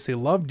obviously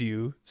loved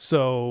you,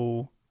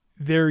 so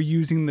they're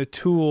using the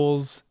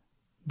tools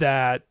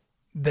that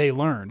they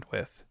learned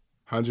with.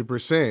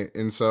 100%.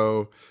 And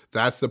so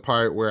that's the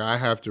part where I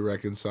have to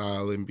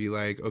reconcile and be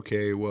like,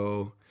 okay,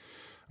 well,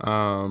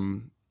 are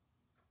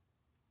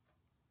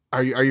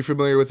you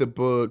familiar with the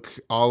book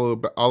All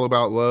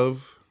About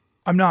Love?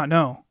 I'm not,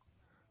 no.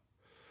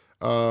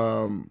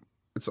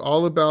 It's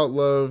All About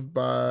Love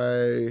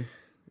by,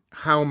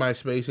 how am I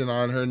spacing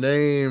on her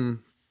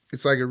name?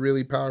 It's like a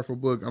really powerful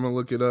book. I'm gonna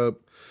look it up.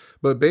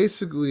 But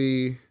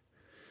basically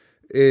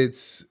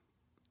it's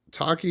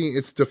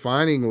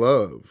defining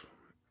love,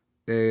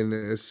 and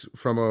it's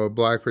from a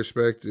black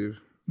perspective.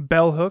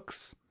 Bell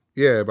Hooks?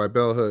 Yeah, by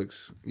Bell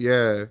Hooks.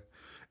 Yeah.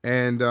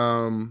 And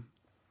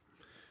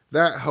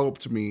that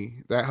helped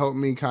me. That helped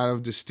me kind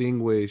of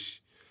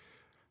distinguish,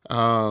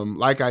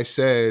 like I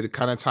said,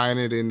 kind of tying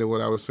it into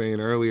what I was saying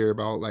earlier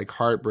about like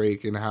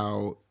heartbreak, and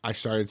how I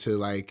started to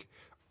like,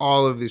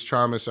 all of this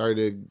trauma started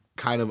to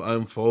kind of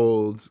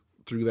unfold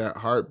through that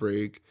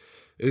heartbreak,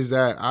 is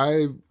that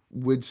I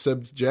would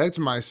subject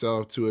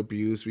myself to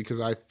abuse because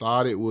I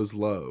thought it was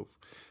love.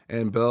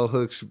 And Bell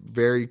Hooks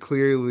very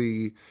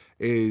clearly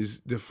is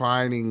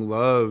defining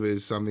love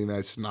as something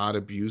that's not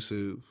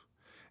abusive,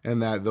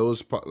 and that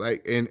those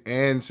like,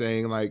 and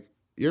saying like,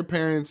 your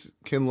parents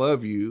can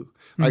love you.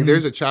 Like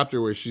there's a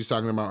chapter where she's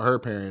talking about her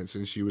parents,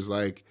 and she was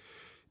like,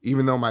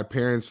 even though my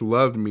parents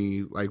loved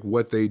me, like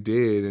what they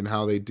did and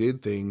how they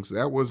did things,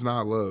 that was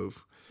not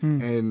love.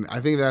 And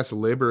I think that's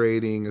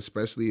liberating,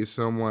 especially as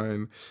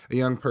a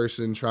young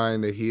person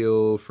trying to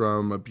heal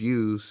from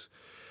abuse,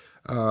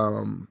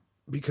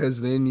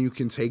 because then you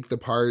can take the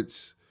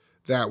parts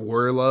that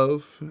were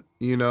love,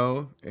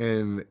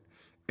 and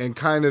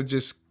kind of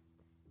just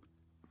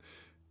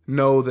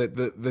know that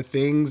the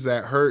things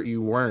that hurt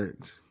you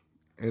weren't,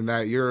 and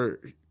that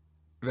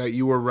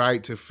you were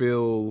right to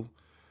feel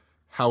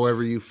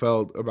however you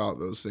felt about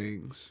those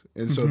things.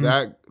 And so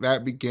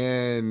that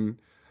began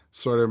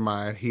sort of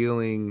my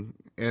healing.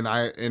 And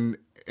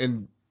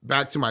and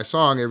back to my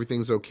song,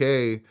 Everything's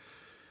Okay.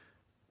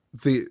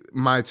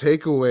 My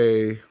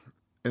takeaway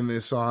in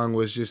this song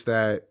was just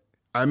that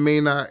I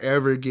may not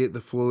ever get the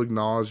full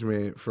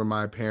acknowledgement from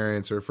my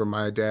parents or from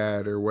my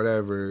dad or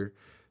whatever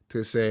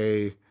to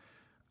say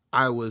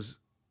I was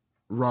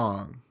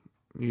wrong,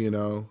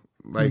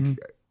 like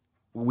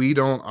we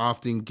don't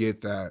often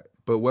get that.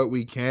 But what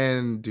we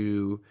can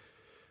do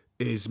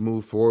is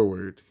move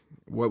forward.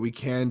 What we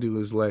can do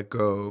is let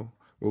go.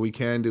 What we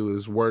can do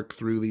is work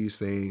through these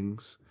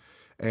things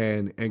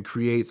and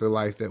create the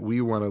life that we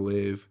want to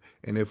live.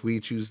 And if we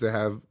choose to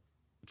have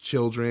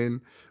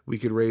children, we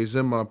could raise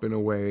them up in a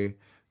way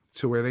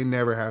to where they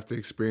never have to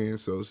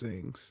experience those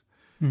things.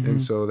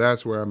 And so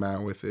that's where I'm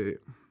at with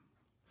it.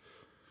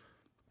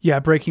 Yeah,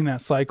 breaking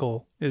that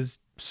cycle is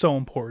so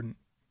important.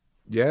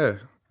 Yeah.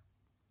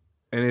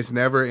 And it's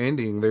never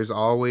ending. There's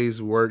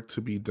always work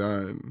to be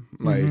done.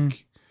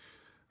 Like,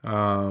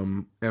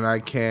 and I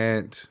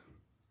can't,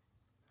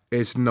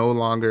 it's no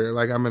longer,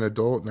 like I'm an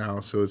adult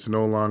now, so it's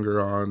no longer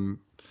on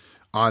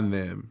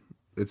them.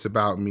 It's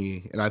about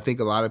me. And I think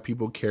a lot of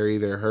people carry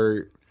their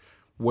hurt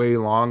way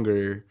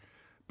longer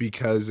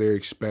because they're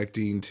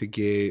expecting to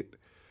get,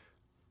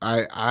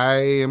 I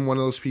am one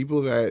of those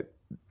people that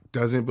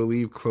doesn't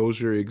believe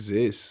closure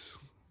exists.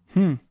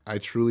 I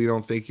truly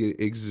don't think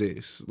it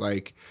exists.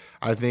 Like,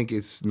 I think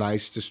it's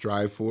nice to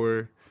strive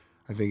for.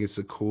 I think it's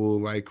a cool,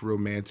 like,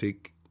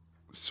 romantic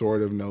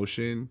sort of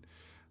notion.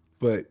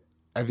 But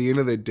at the end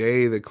of the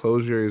day, the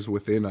closure is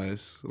within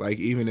us. Like,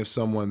 even if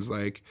someone's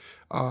like,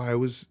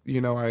 oh,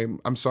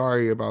 I'm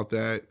sorry about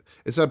that.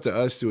 It's up to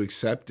us to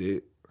accept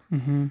it,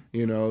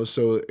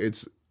 so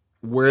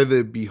we're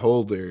the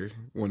beholder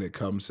when it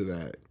comes to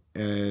that.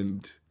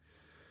 And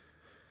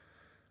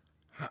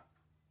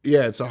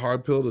yeah, it's a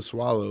hard pill to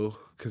swallow,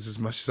 because as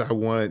much as I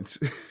want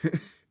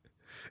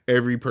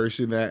every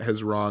person that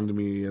has wronged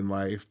me in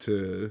life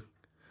to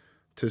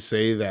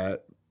say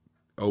that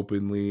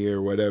openly or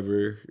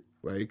whatever,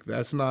 like,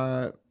 that's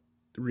not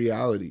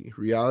reality.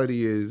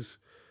 Reality is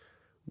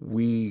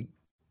we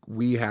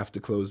have to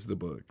close the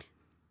book.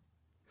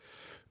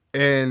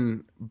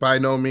 And by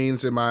no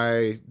means am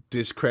I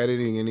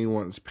discrediting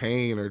anyone's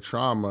pain or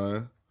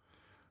trauma.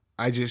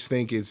 I just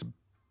think it's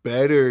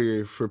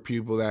better for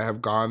people that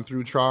have gone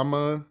through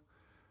trauma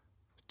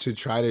to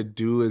try to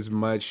do as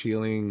much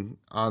healing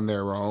on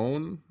their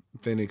own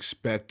than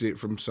expect it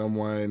from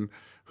someone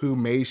who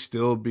may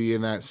still be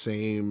in that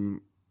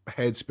same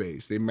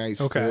headspace. They might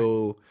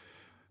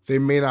they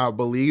may not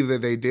believe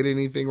that they did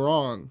anything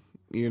wrong,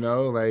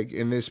 like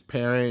in this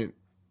parent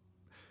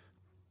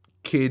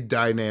kid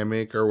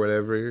dynamic or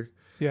whatever,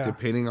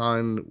 depending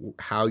on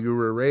how you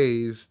were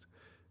raised,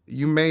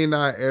 you may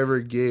not ever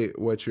get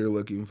what you're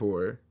looking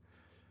for.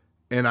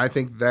 And I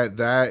think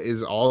that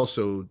is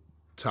also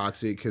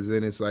toxic, because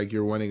then it's like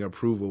you're wanting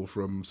approval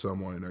from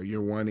someone, or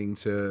you're wanting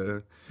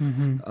to,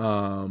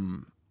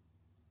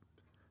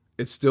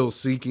 it's still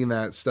seeking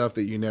that stuff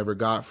that you never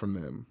got from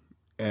them.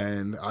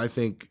 And I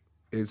think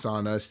it's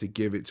on us to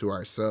give it to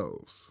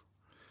ourselves.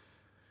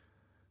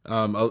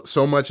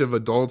 So much of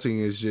adulting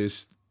is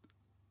just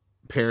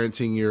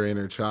parenting your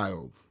inner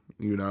child,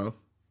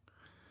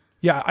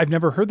 Yeah, I've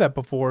never heard that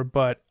before,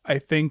 but I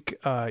think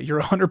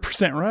you're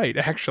 100% right,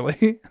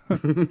 actually.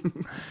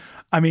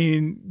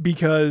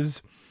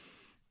 Because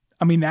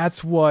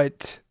that's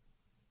what,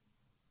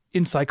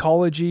 in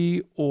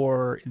psychology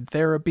or in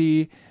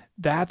therapy,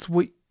 that's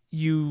what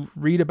you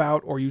read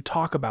about or you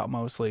talk about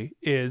mostly,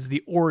 is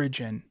the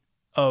origin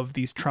of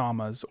these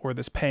traumas or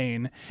this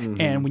pain.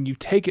 And when you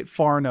take it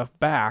far enough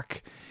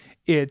back,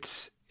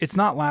 it's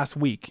not last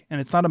week,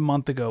 and it's not a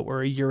month ago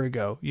or a year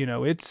ago.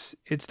 It's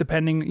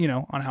depending,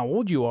 on how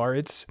old you are.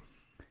 It's,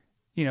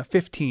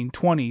 15,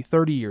 20,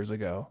 30 years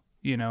ago,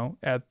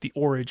 at the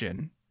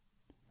origin.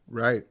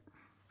 Right.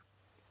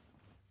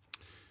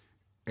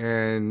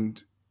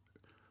 And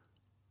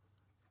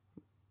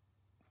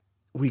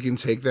we can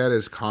take that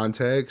as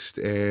context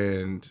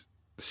and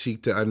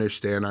seek to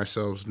understand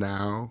ourselves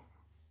now,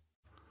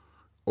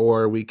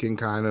 or we can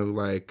kind of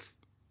like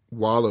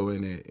wallow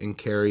in it and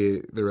carry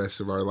it the rest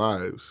of our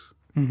lives.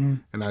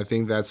 And I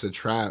think that's a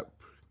trap.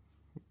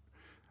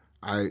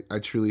 I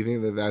truly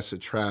think that that's a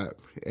trap,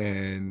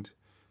 and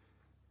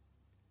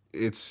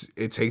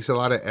it takes a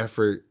lot of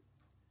effort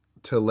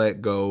to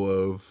let go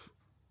of,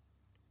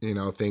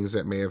 things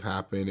that may have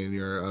happened in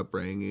your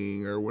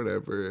upbringing or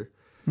whatever.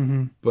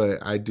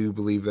 But I do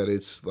believe that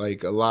it's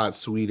like a lot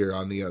sweeter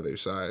on the other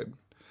side.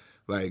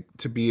 Like,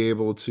 to be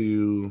able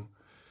to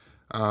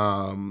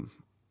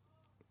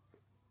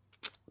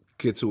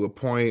get to a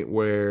point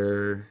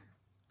where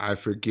I've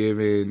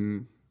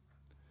forgiven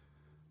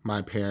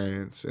my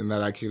parents, and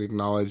that I can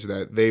acknowledge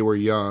that they were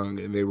young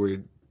and they were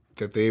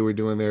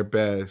doing their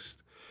best.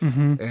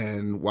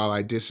 And while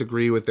I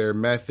disagree with their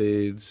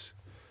methods,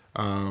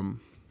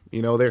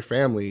 they're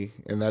family,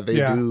 and that they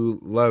do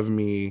love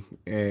me,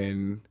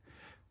 and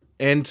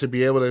to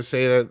be able to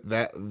say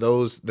that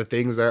the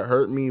things that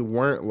hurt me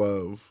weren't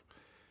love,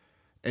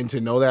 and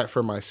to know that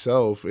for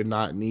myself and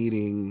not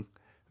needing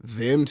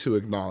them to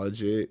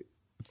acknowledge it,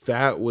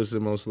 that was the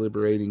most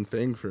liberating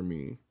thing for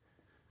me.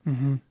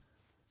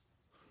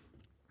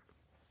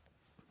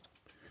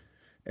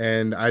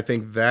 And I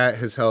think that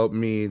has helped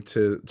me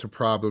to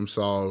problem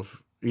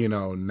solve,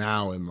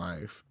 now in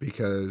life,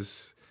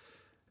 because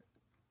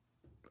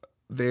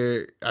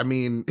that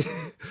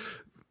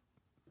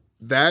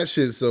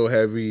shit's so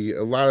heavy.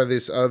 A lot of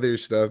this other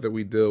stuff that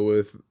we deal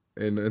with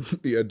in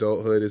the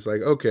adulthood is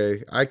like,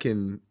 okay, I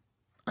can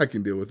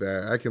deal with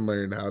that. I can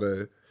learn how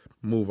to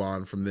move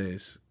on from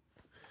this.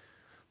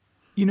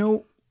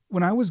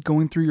 When I was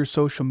going through your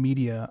social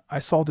media, I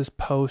saw this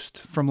post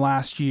from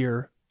last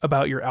year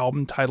about your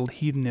album titled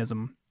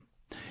Hedonism.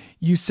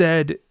 You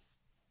said,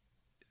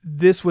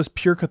 "This was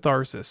pure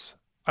catharsis.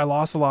 I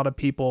lost a lot of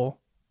people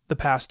the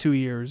past 2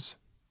 years.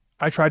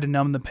 I tried to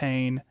numb the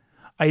pain.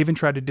 I even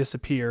tried to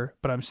disappear,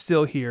 but I'm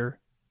still here.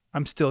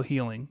 I'm still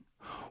healing."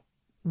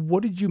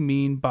 What did you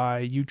mean by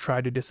you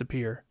tried to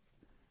disappear?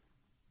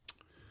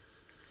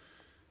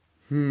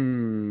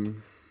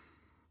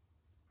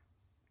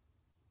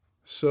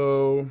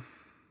 So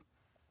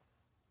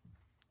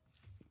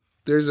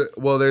there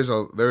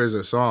is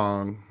a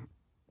song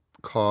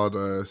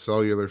called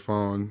Cellular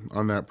Phone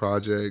on that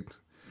project.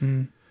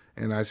 And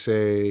I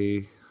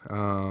say,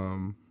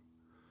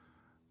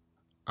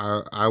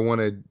 I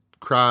want to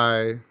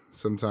cry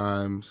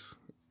sometimes,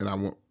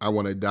 and I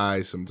want to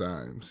die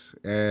sometimes,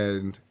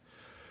 and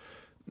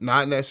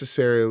not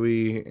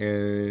necessarily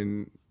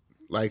in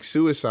like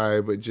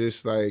suicide, but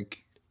just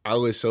like I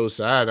was so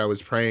sad. I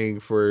was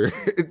praying for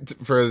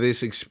for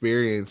this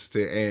experience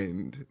to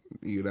end.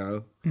 You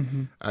know,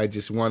 I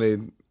just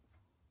wanted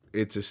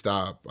it to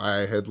stop.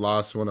 I had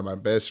lost one of my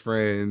best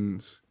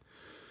friends,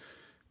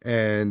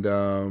 and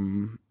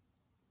that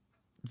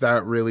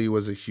really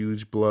was a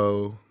huge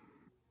blow.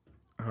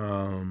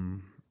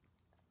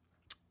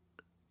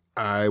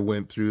 I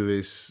went through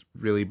this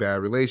really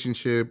bad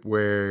relationship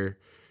where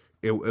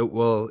it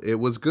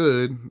was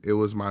good. It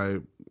was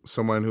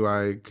someone who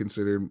I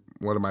considered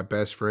one of my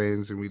best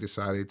friends, and we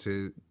decided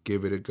to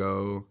give it a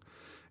go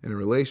in a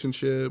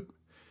relationship,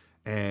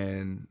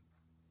 and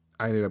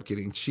I ended up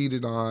getting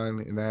cheated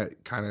on, and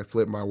that kind of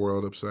flipped my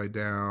world upside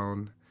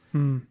down.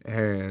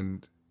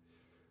 And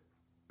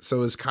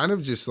so it's kind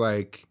of just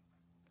like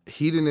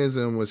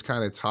hedonism was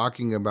kind of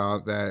talking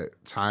about that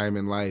time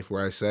in life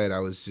where I said I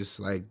was just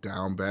like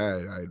down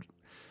bad.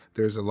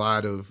 There was a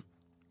lot of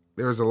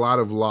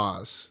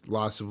loss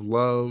of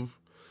love,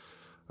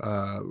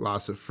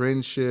 loss of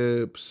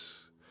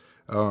friendships,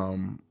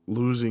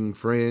 losing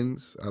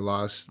friends. I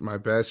lost my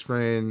best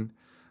friend.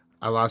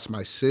 I lost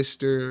my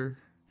sister,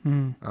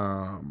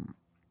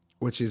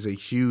 which is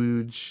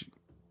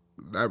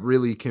that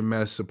really can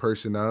mess a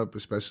person up,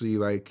 especially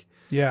like,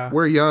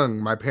 we're young.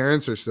 My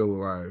parents are still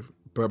alive,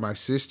 but my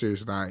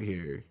sister's not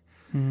here.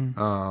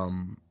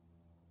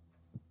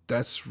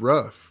 That's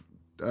rough.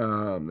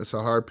 It's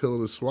a hard pill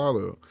to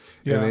swallow.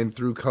 And then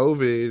through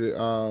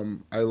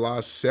COVID, I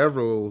lost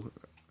several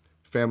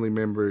family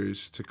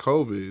members to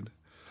COVID.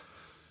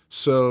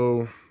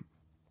 So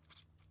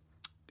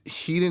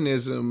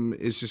hedonism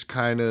is just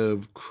kind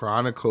of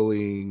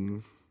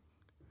chronicling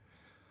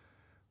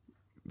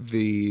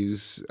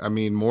these, I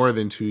mean, more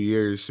than 2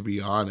 years to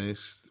be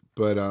honest,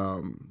 but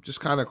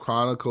just kind of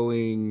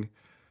chronicling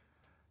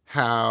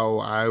how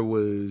I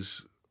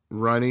was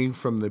running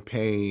from the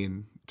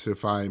pain to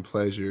find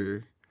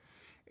pleasure,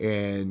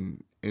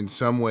 and in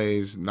some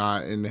ways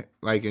not in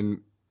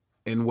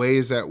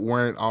ways that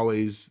weren't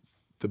always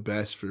the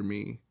best for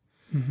me.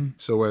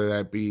 So whether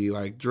that be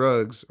like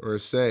drugs or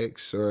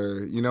sex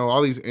or, you know,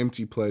 all these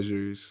empty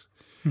pleasures.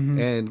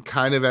 And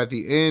kind of at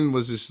the end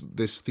was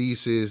this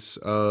thesis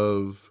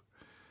of,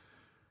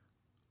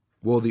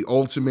 well, the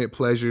ultimate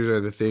pleasures are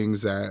the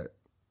things that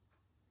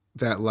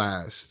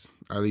last,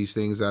 are these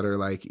things that are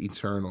like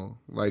eternal,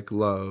 like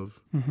love,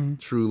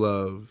 true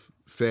love,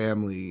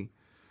 family,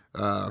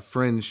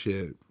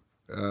 friendship,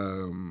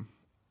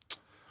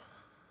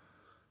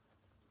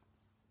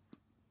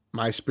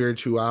 my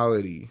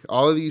spirituality,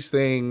 all of these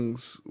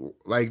things.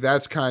 Like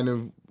that's kind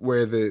of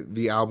where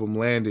the album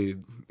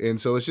landed. And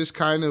so it's just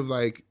kind of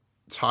like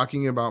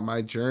talking about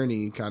my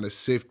journey, kind of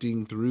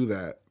sifting through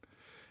that,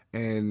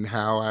 and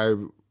how I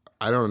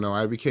don't know,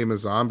 I became a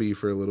zombie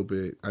for a little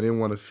bit. I didn't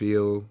want to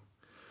feel.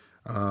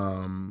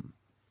 And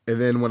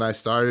then when I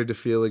started to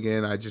feel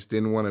again, I just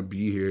didn't want to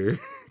be here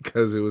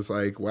because it was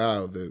like,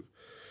 wow,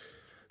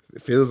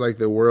 it feels like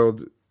the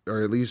world,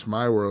 or at least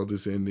my world,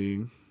 is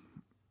ending.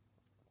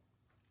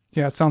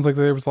 Yeah, it sounds like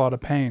there was a lot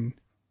of pain.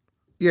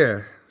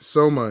 Yeah,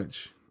 so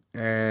much.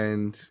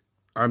 And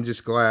I'm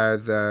just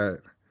glad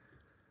that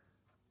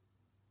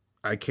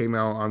I came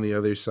out on the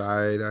other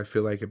side. I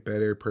feel like a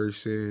better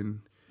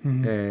person.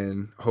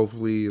 And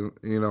hopefully, you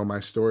know,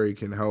 my story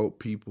can help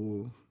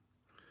people.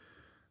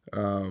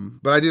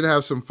 But I did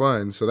have some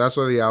fun. So that's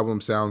why the album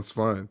sounds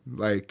fun.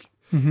 Like,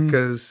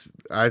 because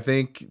I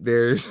think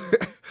there's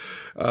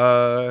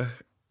a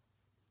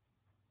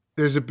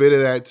bit of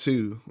that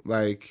too.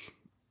 Like,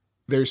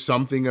 there's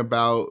something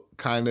about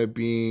kind of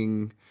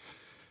being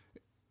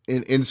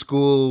in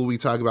school. We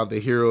talk about the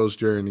hero's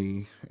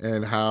journey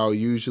and how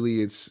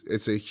usually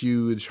it's a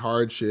huge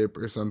hardship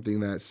or something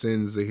that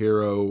sends the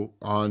hero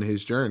on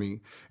his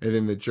journey, and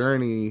then the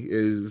journey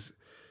is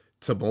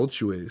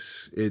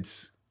tumultuous.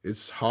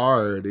 It's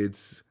hard.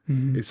 It's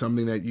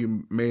something that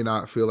you may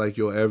not feel like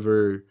you'll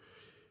ever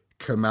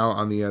come out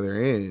on the other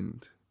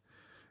end,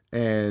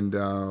 and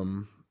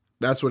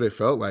that's what it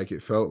felt like.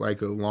 It felt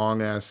like a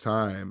long ass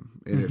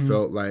time, and it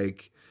felt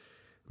like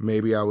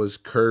maybe I was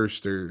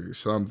cursed or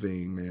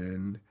something.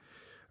 And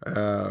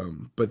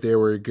but there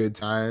were good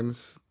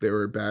times, there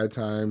were bad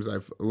times.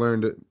 I've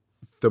learned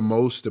the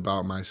most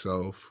about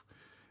myself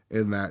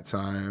in that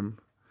time,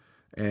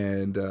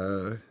 and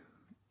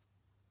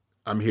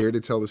I'm here to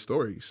tell the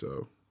story.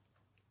 So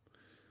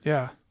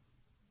yeah.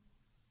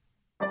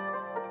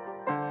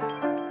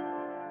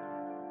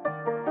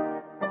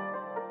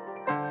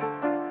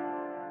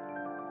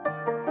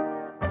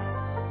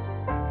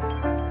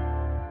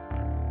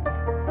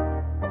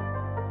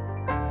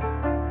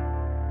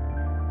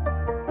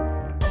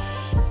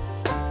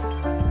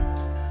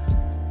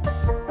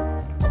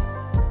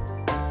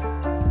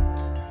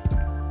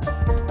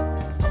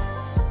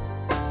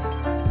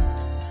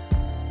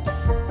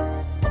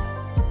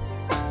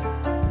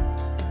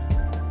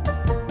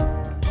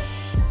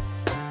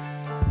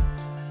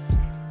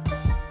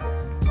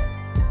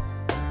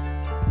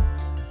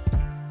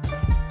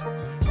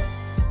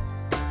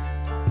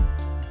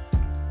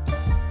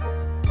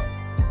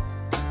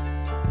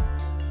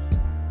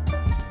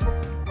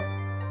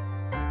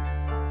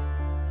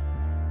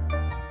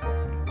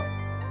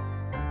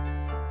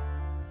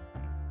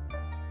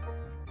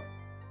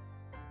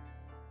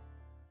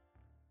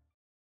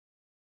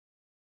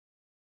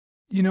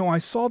 You know, I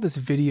saw this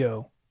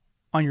video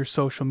on your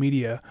social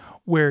media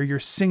where you're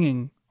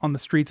singing on the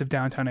streets of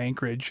downtown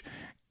Anchorage.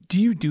 Do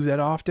you do that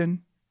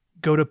often?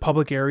 Go to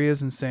public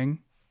areas and sing?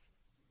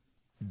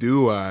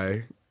 Do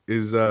I?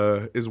 Is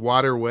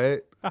water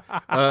wet?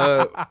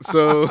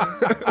 So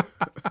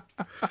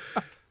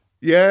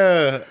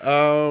yeah.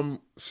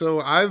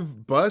 So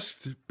I've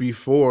busked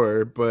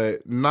before,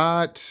 but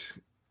not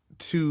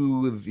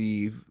to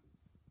the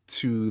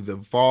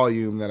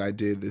volume that I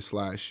did this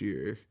last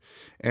year.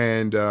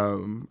 And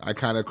I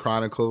kind of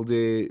chronicled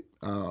it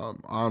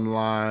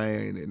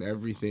online and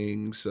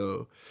everything.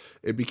 So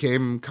it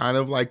became kind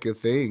of like a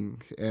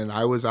thing. And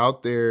I was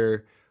out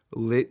there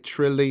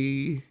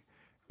literally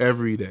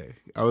every day.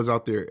 I was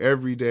out there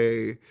every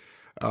day,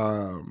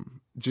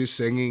 just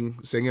singing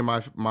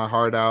my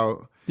heart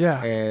out.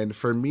 Yeah. And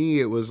for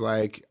me, it was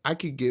like I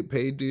could get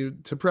paid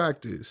to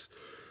practice.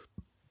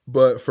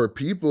 But for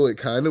people, it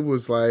kind of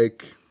was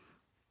like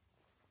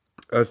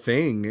a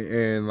thing,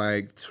 and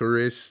like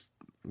tourists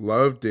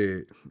loved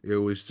it. It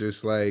was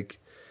just like,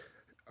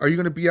 are you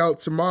going to be out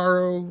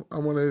tomorrow? I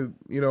want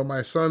to,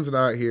 my son's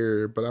not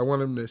here, but I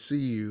want him to see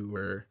you,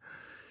 or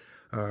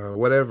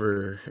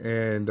whatever.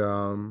 And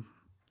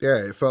yeah,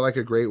 it felt like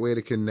a great way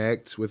to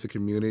connect with the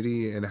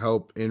community and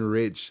help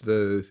enrich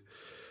the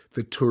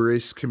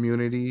tourist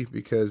community,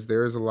 because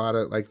there's a lot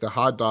of like the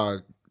hot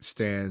dog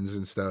stands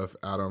and stuff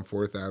out on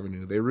 4th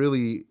Avenue. They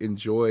really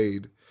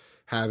enjoyed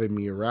having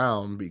me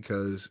around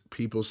because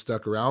people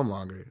stuck around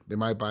longer. They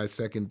might buy a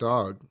second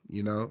dog,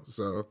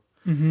 So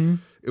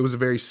It was a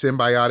very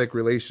symbiotic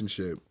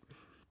relationship.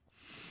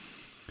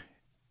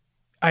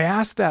 I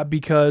ask that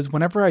because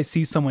whenever I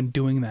see someone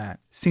doing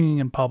that, singing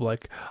in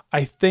public,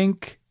 I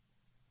think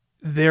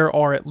there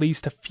are at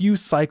least a few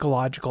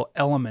psychological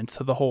elements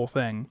to the whole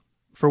thing.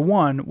 For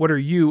one, what are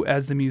you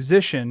as the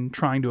musician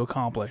trying to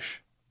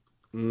accomplish?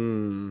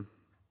 Yeah,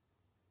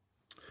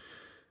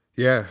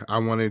 I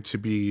wanted to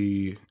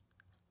be,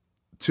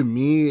 to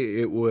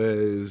me, it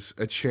was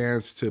a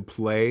chance to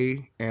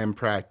play and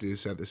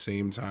practice at the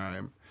same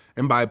time.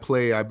 And by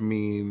play, I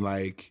mean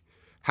like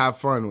have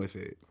fun with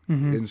it.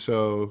 And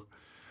so,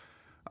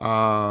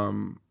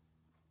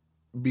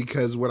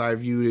 because what I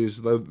viewed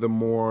is the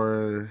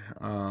more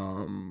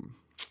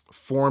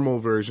formal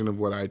version of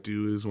what I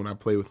do is when I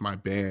play with my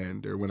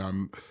band, or when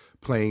I'm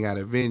playing at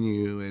a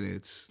venue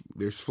and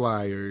there's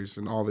flyers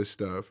and all this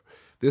stuff.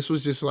 This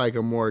was just like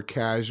a more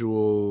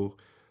casual,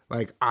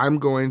 like I'm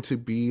going to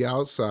be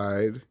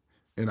outside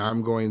and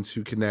I'm going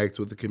to connect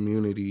with the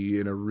community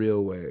in a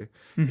real way.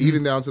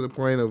 Even down to the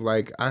point of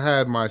like, I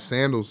had my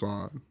sandals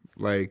on.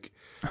 Like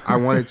I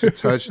wanted to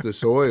touch the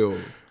soil.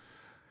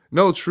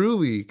 No,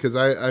 truly, because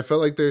I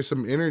felt like there's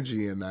some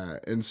energy in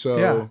that. And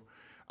so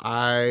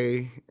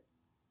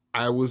I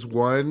was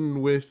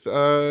one with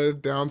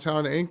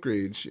downtown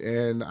Anchorage,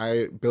 and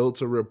I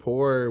built a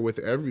rapport with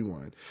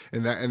everyone.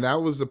 And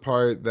that was the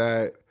part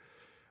that,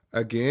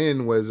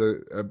 again, was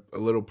a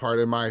little part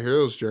of my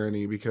hero's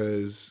journey,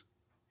 because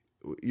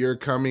you're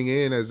coming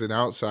in as an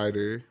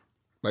outsider.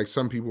 Like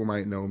some people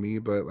might know me,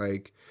 but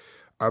like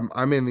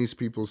I'm in these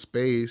people's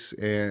space,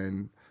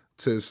 and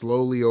to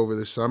slowly over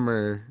the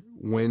summer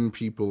win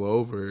people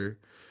over,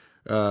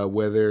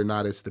 whether or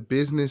not it's the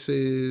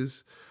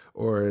businesses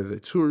or the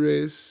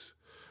tourists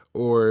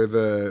or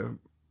the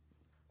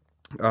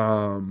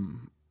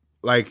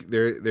like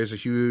there's a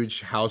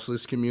huge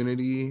houseless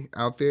community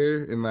out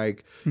there, and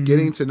like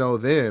getting to know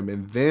them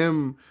and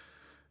them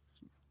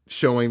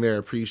showing their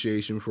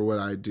appreciation for what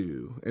I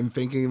do and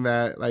thinking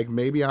that like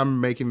maybe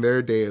I'm making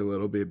their day a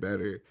little bit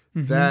better.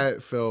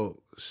 That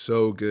felt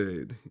so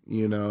good,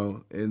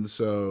 And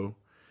so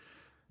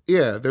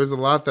yeah, there's a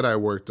lot that I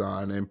worked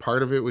on, and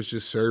part of it was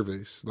just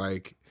service.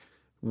 Like,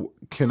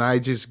 can I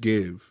just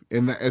give?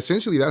 And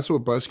essentially, that's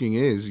what busking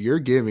is. You're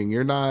giving.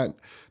 You're not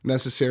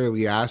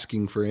necessarily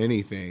asking for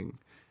anything,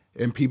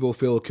 and people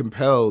feel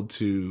compelled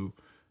to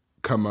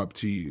come up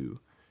to you,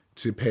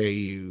 to pay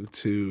you,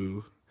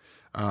 to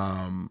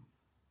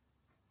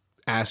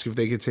ask if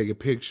they could take a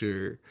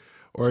picture,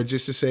 or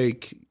just to say,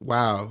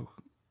 "Wow,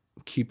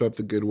 keep up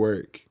the good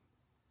work,"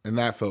 and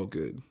that felt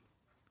good.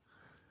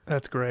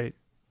 That's great.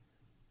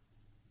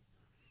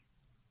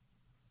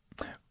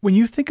 When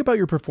you think about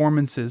your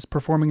performances,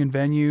 performing in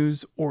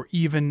venues or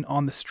even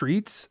on the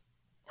streets,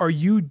 are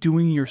you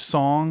doing your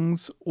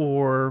songs,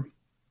 or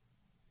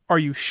are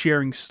you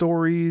sharing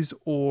stories,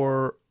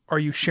 or are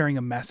you sharing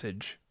a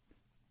message?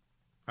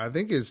 I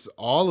think it's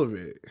all of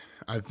it.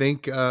 I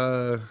think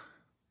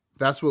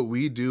that's what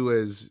we do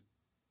as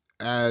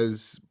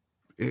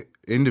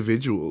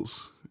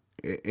individuals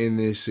in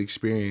this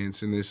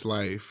experience, in this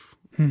life,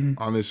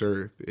 on this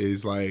earth,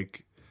 is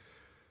like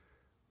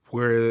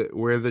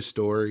we're the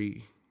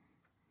story.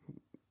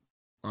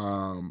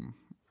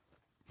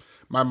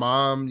 My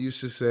mom used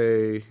to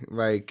say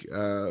like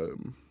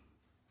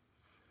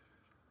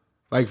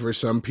for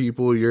some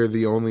people you're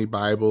the only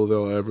Bible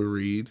they'll ever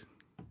read.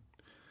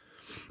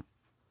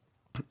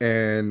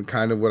 And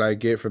kind of what I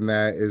get from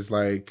that is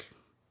like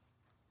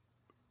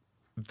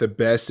the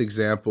best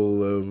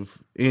example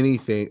of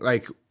anything.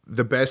 Like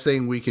the best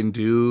thing we can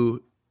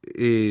do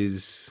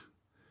is,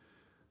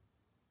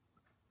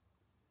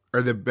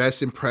 or the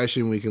best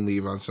impression we can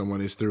leave on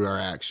someone is through our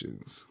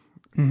actions.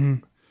 Mm-hmm.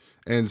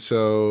 And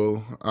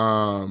so,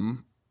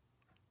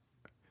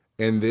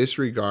 in this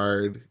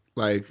regard,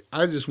 like,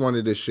 I just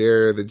wanted to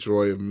share the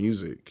joy of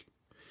music.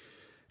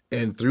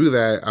 And through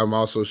that, I'm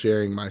also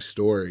sharing my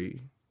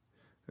story.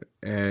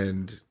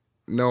 And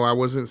no, I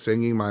wasn't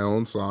singing my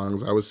own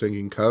songs. I was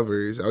singing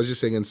covers. I was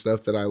just singing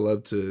stuff that I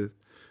love to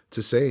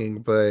sing.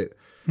 But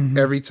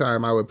every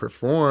time I would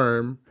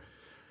perform,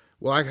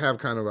 well, I have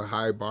kind of a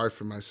high bar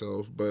for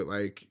myself, but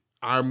like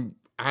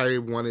I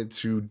wanted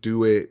to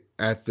do it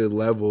at the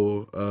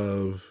level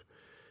of,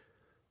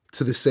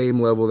 to the same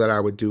level that I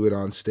would do it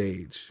on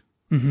stage.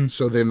 Mm-hmm.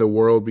 So then the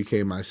world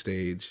became my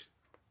stage,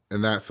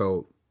 and that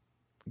felt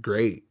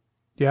great.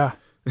 Yeah.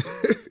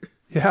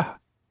 Yeah.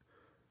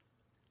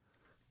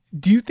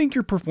 Do you think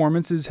your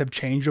performances have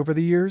changed over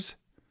the years?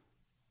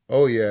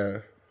 Oh yeah.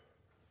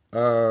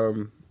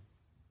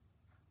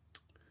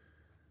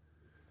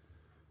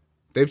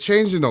 They've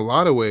changed in a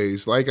lot of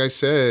ways. Like I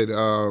said,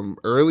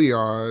 early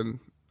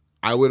on,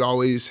 I would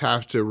always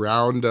have to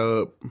round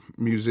up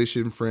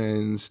musician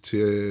friends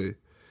to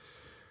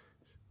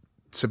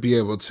be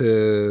able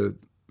to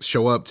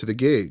show up to the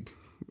gig.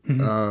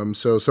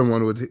 So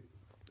someone would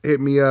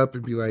hit me up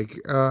and be like,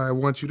 I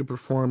want you to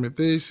perform at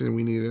this, and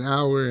we need an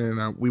hour,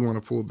 and we want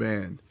a full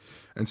band.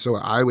 And so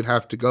I would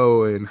have to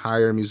go and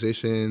hire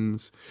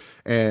musicians.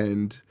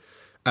 And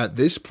at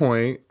this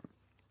point,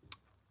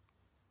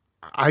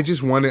 I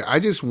just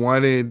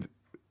wanted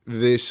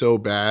this so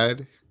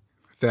bad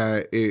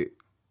that it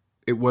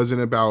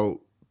wasn't about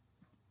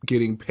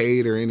getting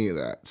paid or any of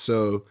that.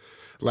 So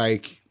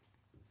like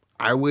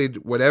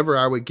whatever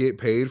I would get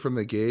paid from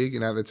the gig,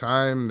 and at the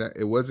time that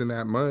it wasn't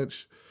that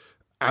much,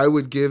 I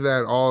would give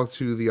that all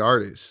to the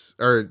artists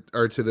or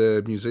to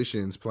the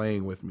musicians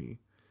playing with me.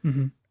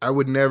 Mm-hmm. I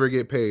would never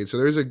get paid. So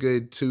there's a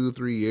good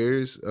 2-3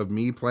 years of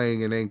me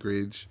playing in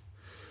Anchorage,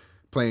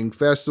 playing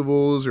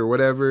festivals or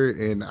whatever,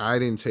 and I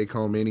didn't take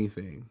home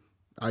anything.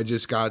 I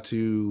just got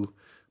to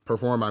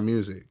perform my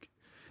music.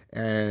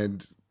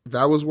 And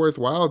that was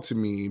worthwhile to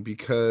me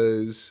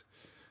because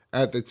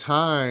at the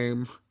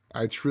time,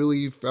 I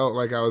truly felt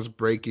like I was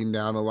breaking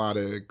down a lot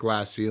of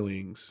glass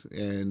ceilings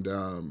and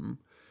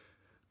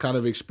kind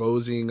of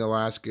exposing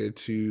Alaska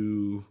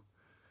to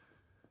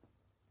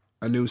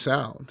a new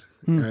sound.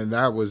 And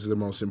that was the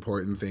most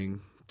important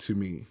thing to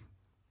me.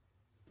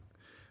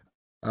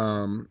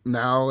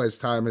 Now, as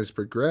time has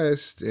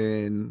progressed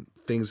and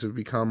things have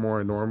become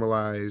more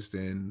normalized,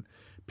 and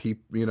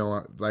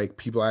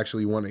people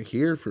actually want to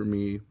hear from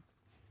me,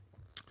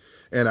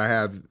 and I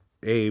have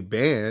a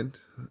band,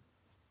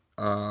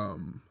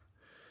 the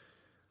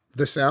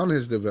sound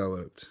has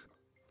developed.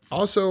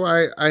 Also,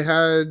 I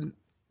had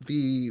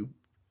the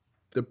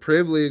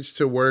privilege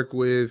to work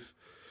with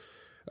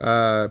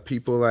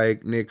people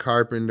like Nick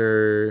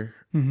Carpenter,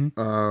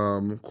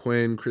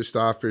 Quinn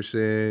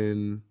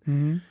Christopherson,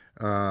 and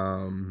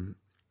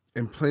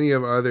plenty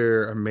of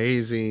other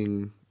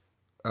amazing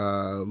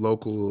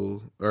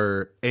local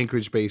or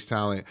Anchorage-based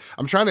talent.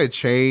 I'm trying to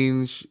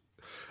change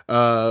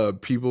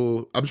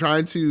people. I'm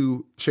trying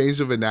to change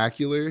the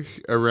vernacular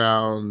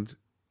around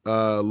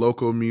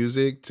local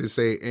music to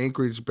say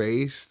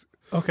Anchorage-based,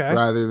 Okay.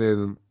 rather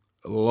than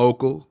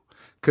local,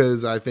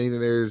 because I think that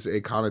there's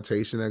a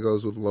connotation that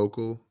goes with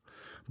local.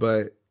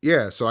 But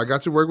yeah, so I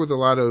got to work with a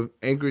lot of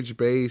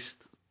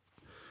Anchorage-based.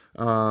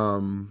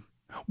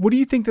 What do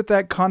you think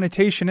that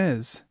connotation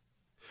is?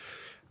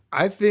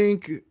 I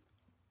think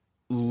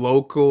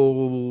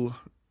local,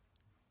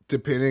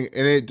 depending,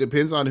 and it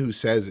depends on who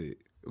says it.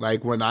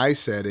 Like when I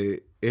said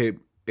it,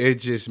 it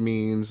just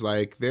means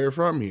like they're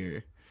from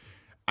here.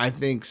 I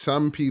think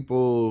some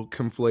people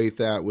conflate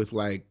that with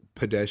like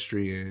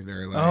pedestrian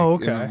or like, Oh,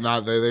 okay.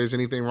 not that there's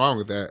anything wrong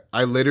with that.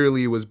 I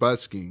literally was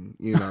busking,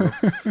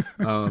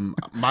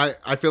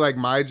 I feel like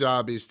my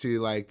job is to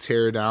like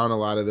tear down a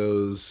lot of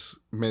those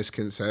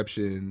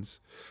misconceptions.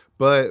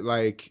 But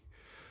like,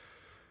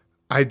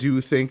 I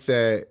do think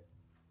that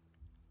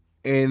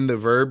in the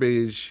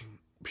verbiage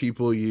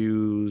people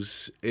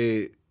use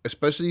it,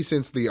 especially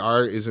since the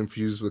art is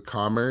infused with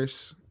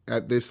commerce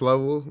at this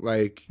level,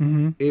 like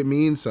it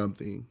means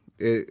something.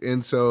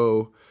 And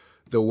so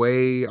the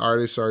way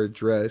artists are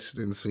dressed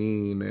and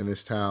seen in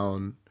this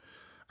town,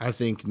 I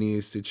think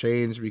needs to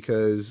change,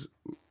 because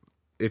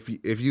if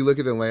you look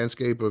at the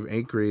landscape of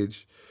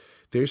Anchorage,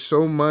 there's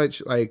so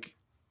much, like,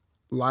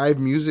 live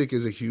music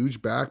is a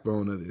huge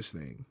backbone of this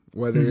thing,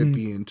 whether it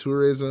be in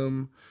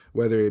tourism,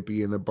 whether it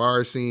be in the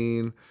bar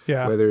scene,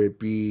 whether it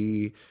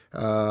be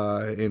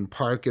in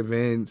park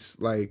events.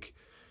 Like,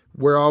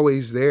 we're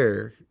always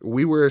there.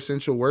 We were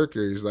essential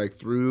workers. Like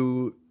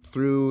through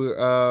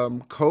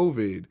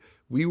COVID,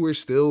 we were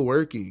still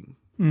working.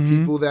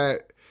 People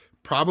that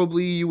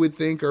probably you would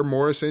think are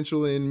more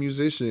essential than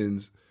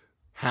musicians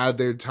had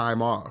their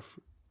time off.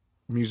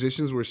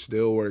 Musicians were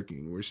still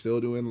working. We're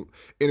still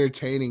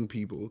entertaining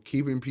people,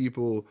 keeping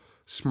people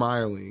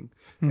smiling.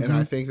 And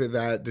I think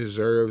that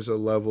deserves a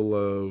level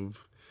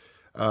of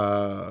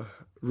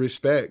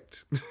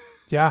respect.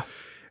 Yeah.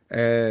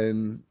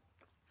 And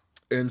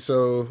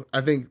so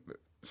I think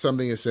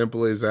something as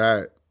simple as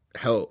that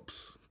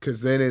helps,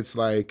 because then it's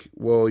like,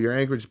 well, you're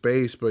Anchorage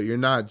based, but you're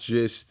not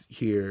just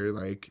here.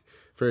 Like,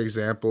 for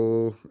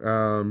example,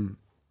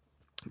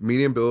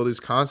 Medium Build is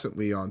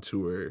constantly on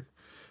tour,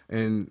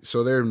 and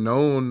so they're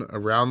known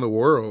around the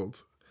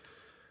world,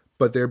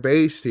 but they're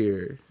based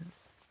here.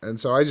 And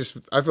so I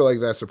feel like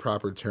that's a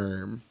proper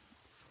term.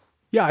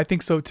 Yeah, I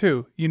think so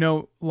too. You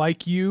know,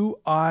 like you,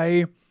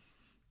 I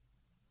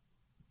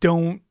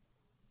don't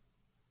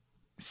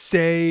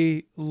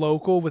say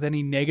local with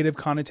any negative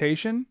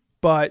connotation,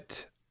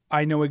 but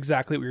I know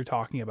exactly what you're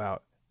talking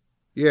about.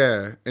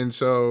 Yeah. And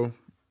so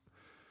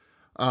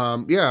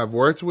yeah, I've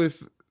worked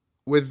with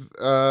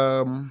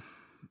a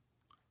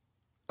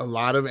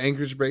lot of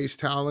Anchorage based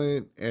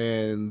talent,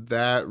 and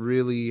that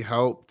really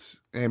helped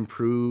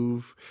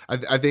improve.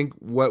 I think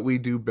what we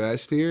do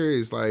best here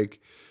is like,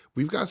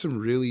 we've got some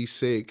really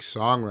sick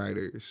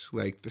songwriters.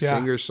 Like, the Yeah.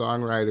 singer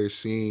songwriter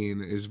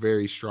scene is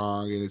very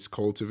strong and it's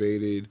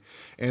cultivated.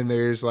 And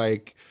there's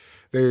like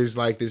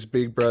this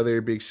big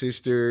brother, big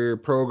sister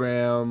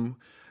program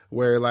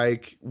where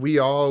like we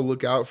all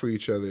look out for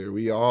each other.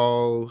 We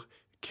all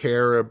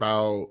care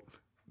about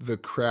the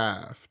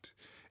craft.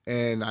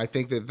 And I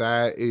think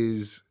that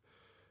is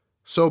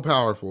so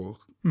powerful.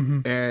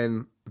 Mm-hmm.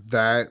 And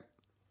that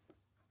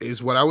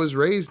is what I was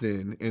raised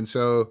in. And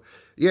so,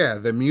 yeah,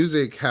 the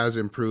music has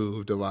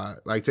improved a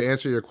lot. Like, to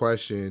answer your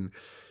question,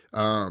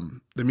 the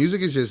music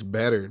is just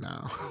better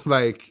now.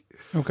 Like,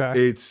 Okay.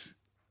 it's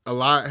a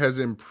lot has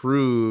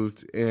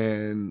improved,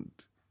 and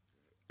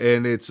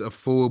it's a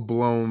full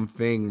blown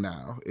thing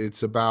now.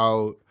 It's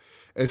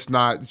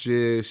not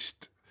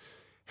just,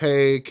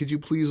 hey, could you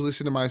please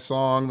listen to my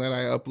song that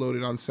I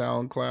uploaded on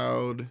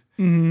SoundCloud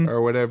Mm-hmm.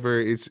 or whatever.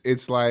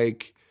 It's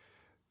like,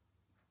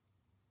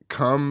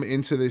 come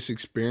into this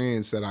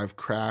experience that I've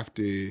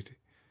crafted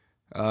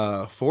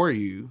for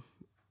you.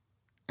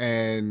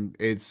 And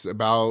it's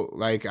about,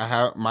 like, I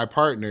have my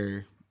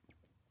partner,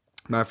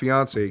 my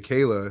fiance,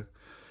 Kayla.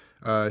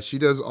 She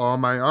does all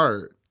my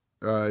art.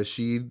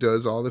 She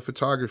does all the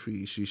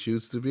photography. She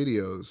shoots the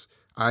videos.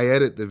 I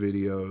edit the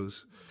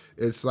videos.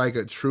 It's like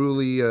a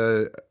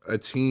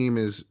team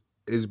is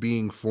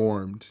being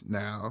formed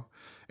now.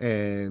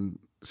 And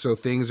so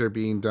things are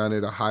being done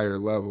at a higher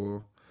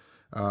level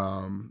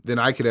than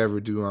I could ever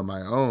do on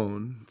my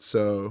own.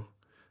 So,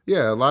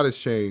 yeah, a lot has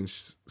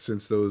changed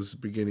since those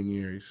beginning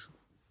years.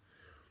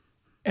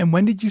 And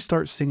when did you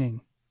start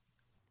singing?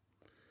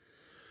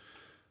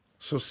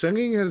 So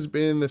singing has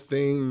been the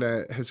thing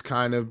that has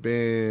kind of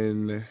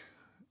been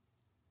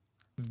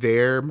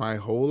there my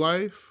whole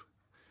life.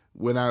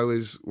 When I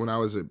was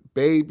a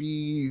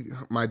baby,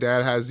 my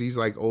dad has these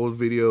like old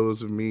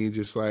videos of me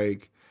just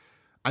like,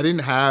 I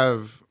didn't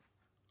have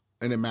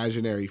an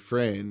imaginary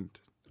friend.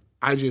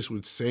 I just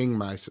would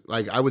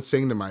I would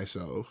sing to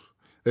myself.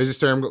 There's this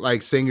term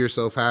like, sing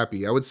yourself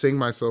happy. I would sing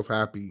myself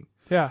happy.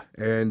 Yeah.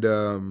 And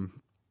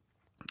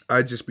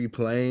I'd just be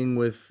playing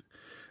with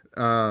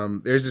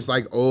there's this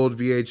like old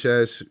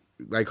VHS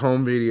like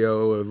home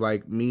video of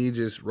like me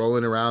just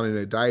rolling around in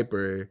a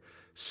diaper,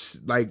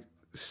 like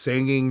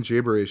singing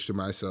gibberish to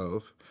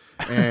myself.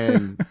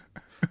 And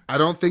I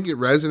don't think it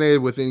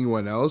resonated with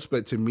anyone else,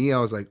 but to me, I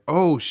was like,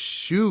 oh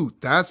shoot,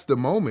 that's the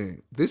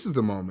moment. This is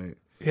the moment.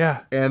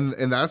 Yeah. And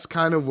that's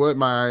kind of what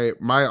my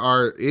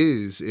art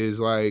is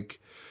like,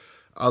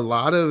 a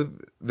lot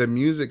of the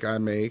music I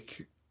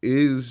make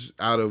is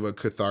out of a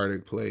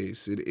cathartic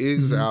place. It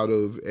is out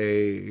of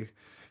a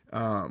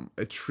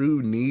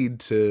true need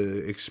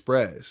to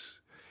express,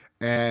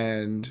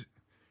 and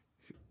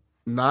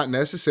not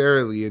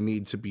necessarily a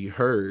need to be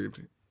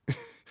heard.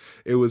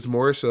 It was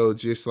more so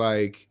just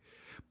like,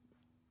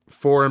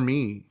 for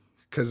me,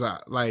 because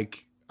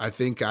I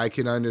think I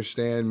can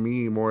understand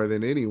me more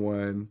than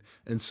anyone.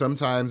 And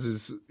sometimes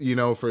it's,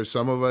 for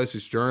some of us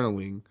it's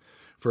journaling,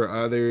 for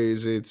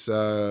others it's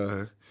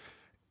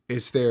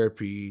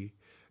therapy.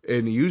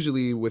 And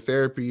usually with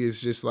therapy,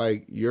 it's just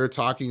like you're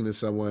talking to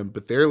someone,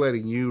 but they're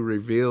letting you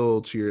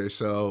reveal to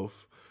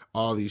yourself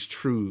all these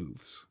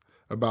truths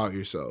about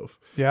yourself.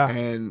 Yeah.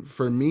 And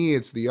for me,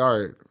 it's the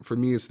art. For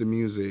me, it's the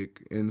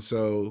music. And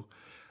so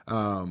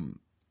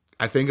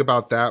I think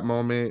about that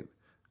moment.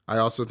 I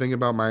also think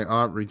about my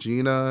Aunt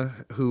Regina,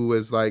 who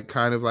was like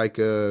kind of like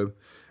a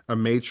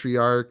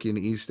matriarch in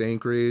East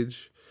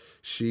Anchorage.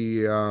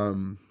 She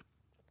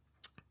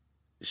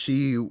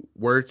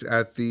worked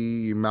at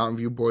the Mountain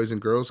View Boys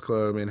and Girls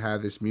Club and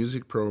had this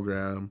music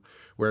program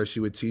where she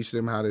would teach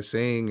them how to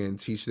sing and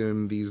teach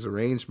them these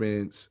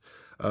arrangements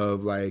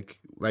of like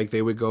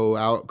they would go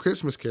out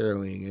Christmas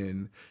caroling,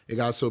 and it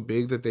got so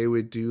big that they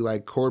would do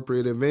like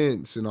corporate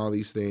events and all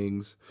these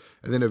things.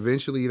 And then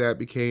eventually that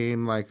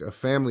became like a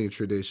family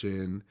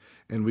tradition,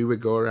 and we would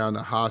go around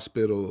to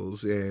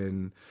hospitals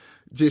and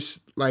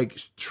just like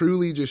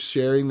truly just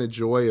sharing the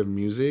joy of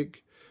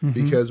music,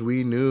 because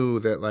we knew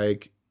that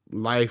like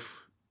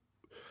life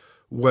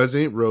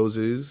wasn't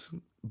roses,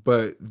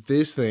 but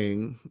this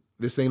thing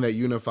that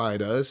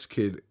unified us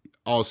could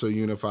also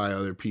unify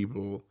other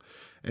people.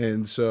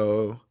 And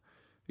so,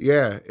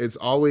 yeah, it's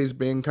always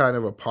been kind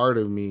of a part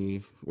of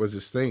me was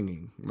this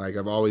singing. Like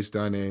I've always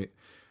done it.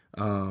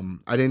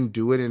 I didn't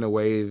do it in a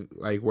way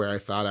like where I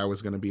thought I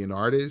was going to be an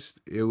artist.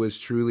 It was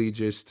truly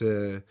just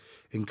to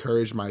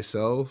encourage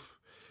myself,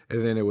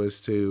 and then it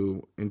was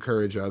to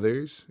encourage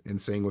others and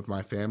sing with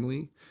my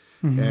family.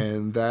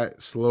 And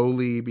that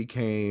slowly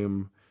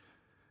became,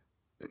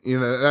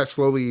 that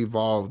slowly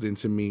evolved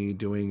into me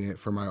doing it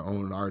for my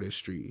own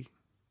artistry.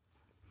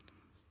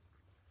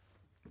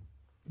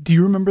 Do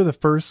you remember the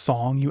first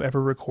song you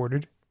ever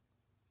recorded?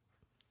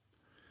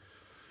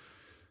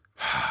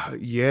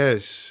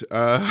 Yes.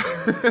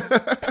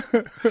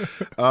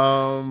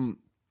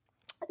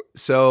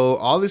 So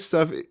all this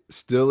stuff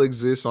still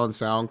exists on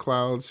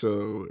SoundCloud.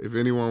 So if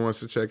anyone wants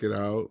to check it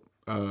out,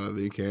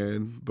 they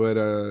can.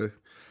 But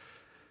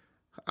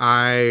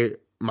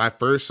my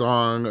first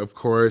song, of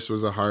course,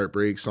 was a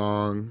heartbreak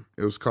song.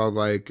 It was called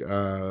like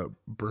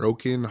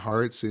Broken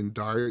Hearts and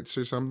Darts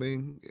or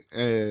something.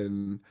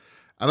 And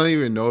I don't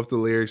even know if the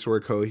lyrics were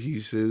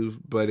cohesive,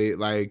 but it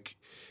like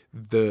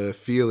the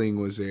feeling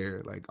was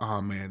there. Like,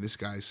 oh man, this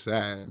guy's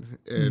sad.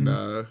 And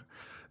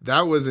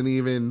that wasn't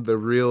even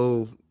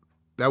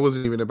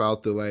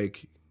about the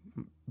like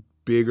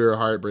bigger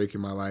heartbreak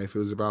in my life. It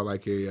was about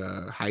like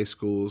a high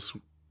school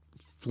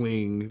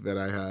fling that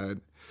I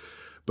had.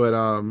 But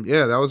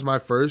yeah, that was my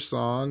first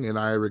song, and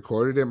I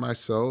recorded it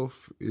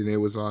myself, and it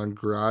was on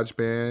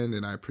GarageBand,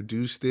 and I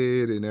produced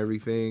it and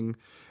everything,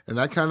 and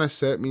that kind of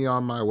set me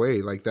on my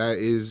way. Like that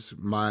is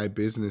my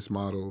business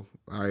model.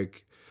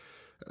 Like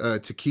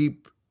to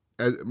keep,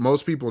 as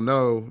most people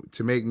know,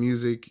 to make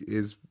music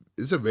is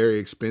a very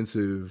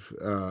expensive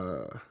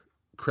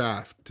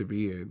craft to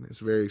be in. It's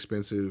a very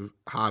expensive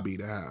hobby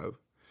to have,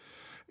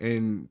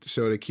 and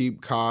so to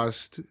keep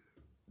cost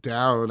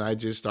down, I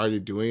just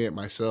started doing it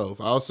myself.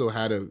 I also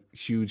had a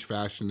huge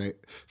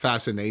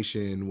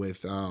fascination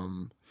with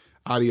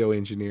audio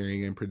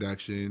engineering and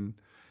production.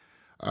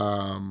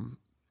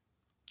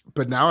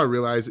 But now I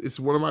realize it's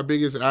one of my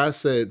biggest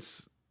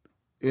assets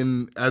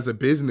as a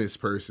business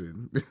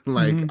person.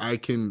 Like I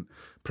can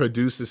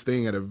produce this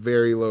thing at a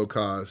very low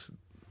cost.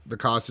 The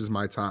cost is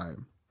my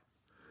time.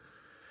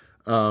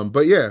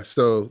 But yeah,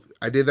 so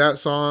I did that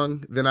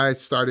song. Then I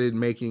started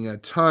making a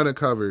ton of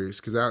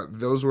covers because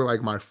those were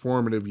like my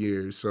formative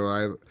years.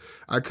 So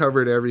I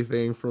covered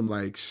everything from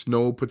like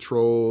Snow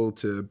Patrol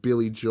to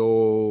Billy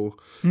Joel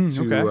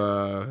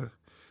to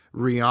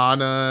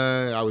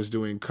Rihanna. I was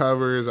doing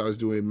covers. I was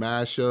doing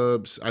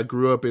mashups. I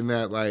grew up in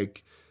that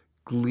like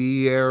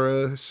Glee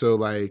era. So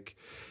like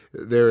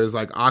there is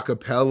like a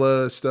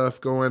cappella stuff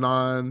going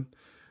on.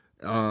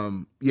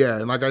 Yeah,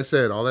 and like I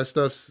said, all that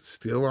stuff's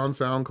still on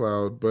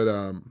SoundCloud,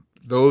 but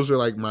those are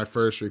like my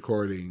first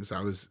recordings. I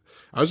was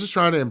just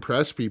trying to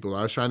impress people.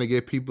 I was trying to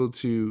get people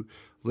to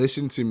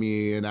listen to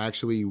me and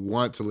actually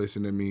want to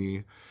listen to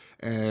me.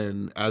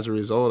 And as a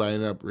result, I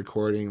ended up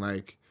recording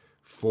like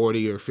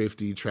 40 or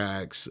 50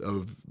 tracks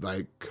of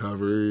like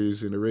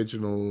covers and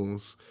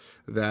originals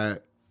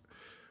that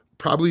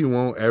probably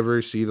won't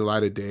ever see the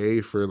light of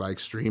day for like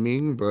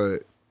streaming,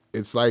 but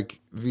it's like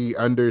the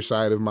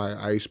underside of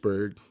my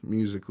iceberg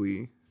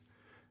musically.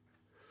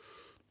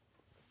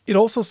 It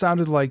also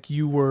sounded like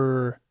you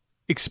were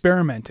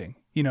experimenting,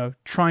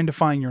 trying to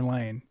find your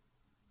lane.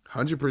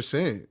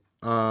 100%.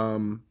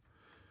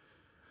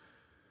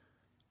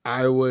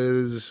 I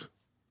was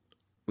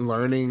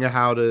learning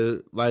how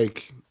to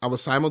I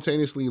was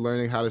simultaneously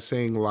learning how to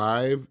sing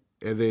live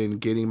and then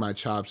getting my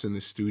chops in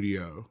the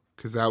studio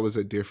because that was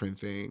a different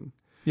thing.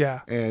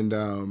 Yeah. And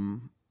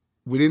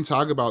we didn't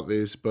talk about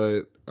this,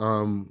 but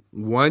 1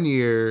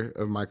 year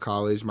of my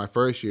college, my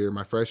first year,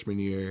 my freshman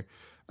year,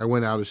 I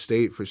went out of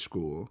state for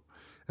school.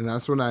 And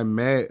that's when I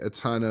met a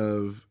ton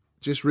of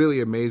just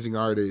really amazing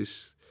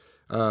artists.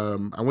 I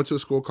went to a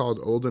school called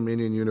Old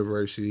Dominion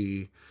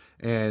University.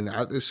 And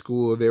at this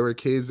school, there were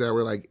kids that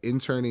were like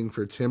interning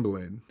for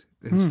Timbaland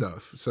and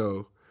stuff.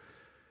 So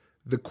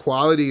the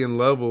quality and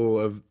level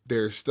of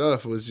their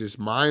stuff was just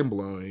mind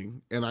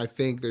blowing. And I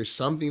think there's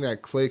something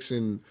that clicks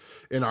in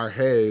our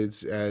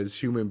heads as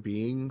human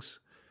beings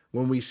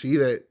when we see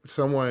that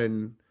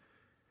someone,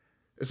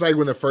 it's like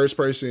when the first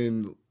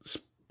person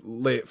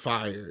lit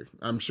fire,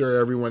 I'm sure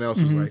everyone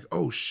else was like,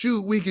 oh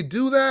shoot, we could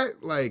do that?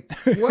 Like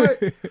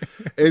what?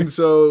 And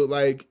so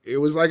like, it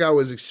was like I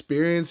was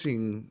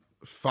experiencing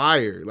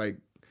fire, like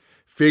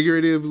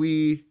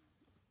figuratively.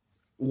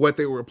 What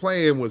they were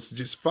playing was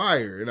just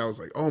fire. And I was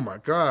like, oh my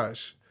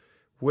gosh,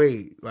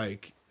 wait,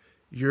 like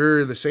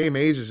you're the same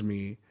age as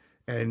me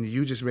and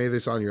you just made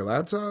this on your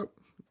laptop?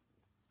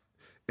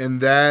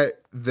 And that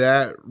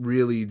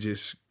really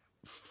just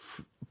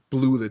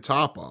blew the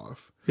top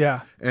off.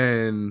 Yeah.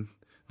 And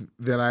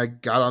then I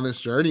got on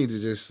this journey to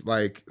just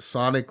like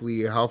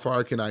sonically, how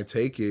far can I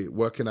take it?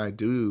 What can I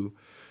do?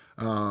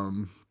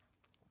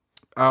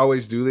 I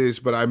always do this,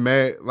 but I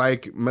met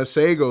like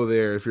Masego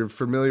there, if you're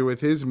familiar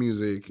with his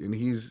music, and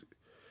he's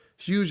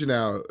huge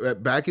now.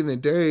 Back in the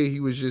day, he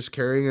was just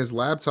carrying his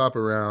laptop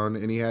around,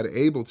 and he had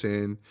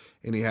Ableton,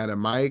 and he had a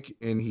mic,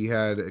 and he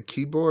had a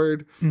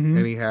keyboard,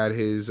 and he had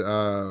his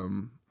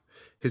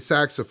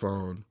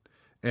saxophone,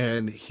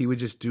 and he would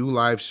just do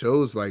live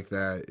shows like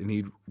that, and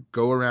he'd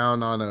go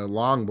around on a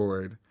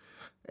longboard,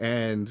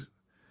 and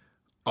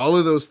all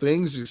of those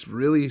things just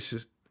really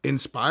just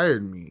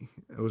inspired me.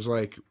 It was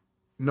like,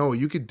 no,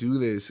 you could do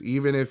this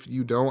even if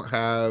you don't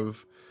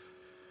have,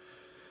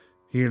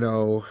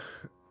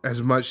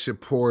 as much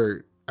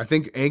support. I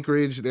think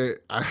Anchorage,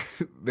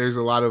 there's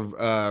a lot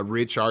of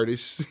rich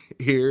artists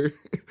here.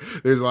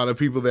 There's a lot of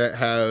people that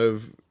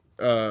have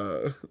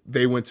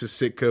they went to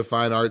Sitka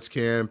Fine Arts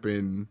Camp,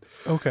 and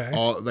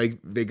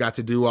they got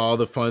to do all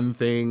the fun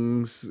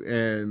things.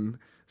 And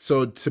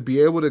so to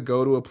be able to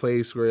go to a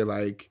place where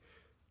like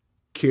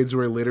kids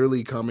were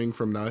literally coming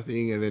from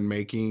nothing and then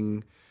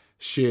making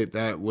shit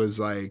that was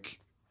like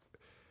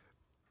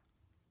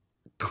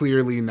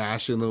clearly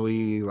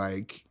nationally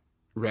like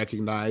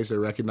recognized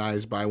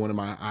by one of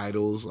my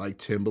idols like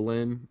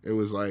Timbaland, it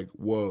was like,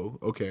 whoa,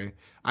 okay,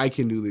 I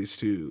can do this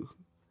too.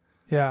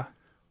 Yeah,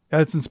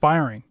 that's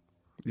inspiring.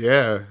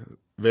 Yeah,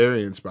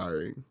 very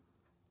inspiring.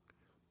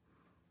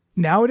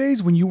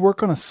 Nowadays, when you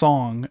work on a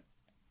song,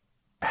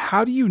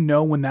 how do you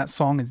know when that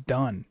song is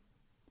done?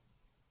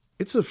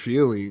 It's a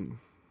feeling.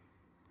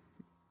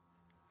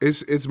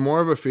 It's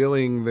more of a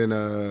feeling than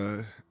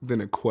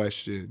a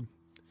question.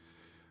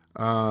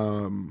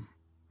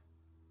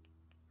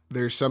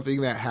 There's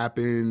something that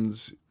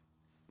happens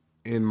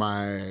in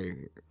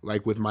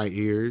with my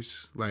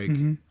ears. Like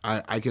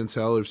I can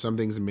tell if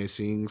something's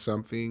missing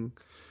something,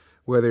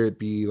 whether it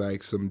be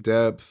like some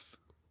depth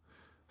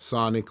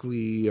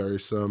sonically or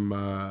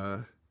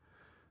some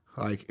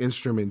like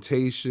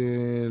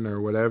instrumentation or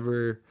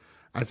whatever.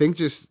 I think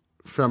just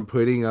from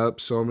putting up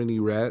so many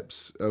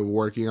reps of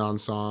working on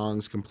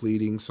songs,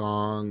 completing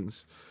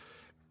songs,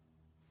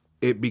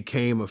 it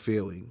became a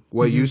feeling.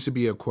 What used to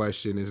be a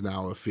question is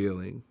now a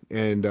feeling.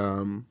 And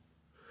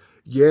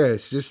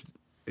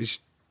it's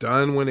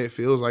done when it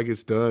feels like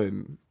it's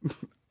done.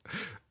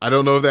 I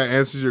don't know if that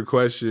answers your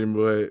question,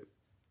 but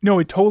no,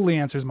 it totally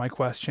answers my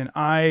question.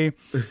 I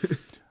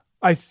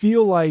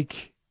feel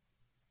like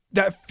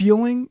that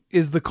feeling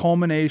is the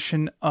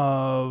culmination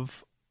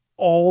of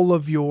all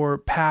of your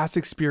past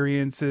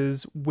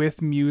experiences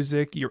with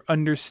music, your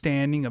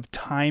understanding of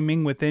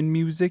timing within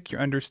music, your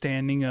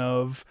understanding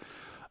of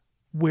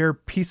where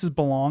pieces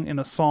belong in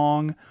a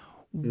song,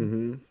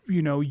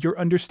 your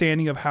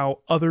understanding of how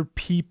other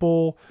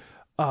people,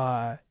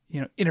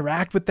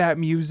 interact with that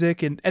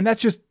music. And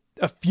that's just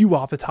a few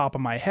off the top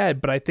of my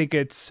head, but I think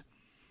it's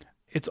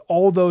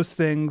all those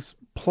things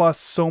plus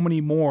so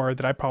many more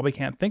that I probably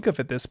can't think of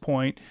at this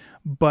point,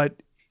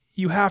 but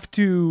you have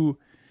to,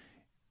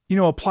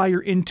 apply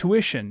your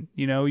intuition,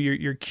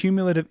 your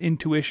cumulative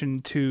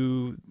intuition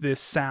to this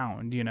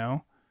sound,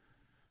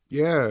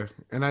 Yeah.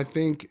 And I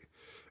think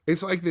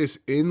it's like this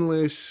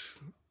endless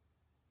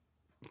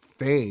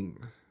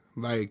thing.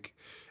 Like,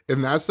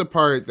 and that's the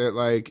part that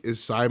like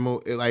is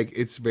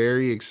it's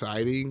very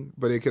exciting,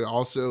 but it could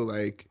also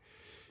like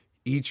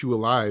eat you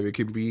alive. It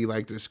can be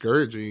like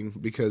discouraging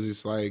because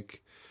it's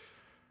like,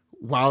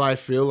 while I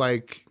feel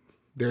like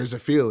there's a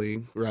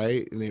feeling,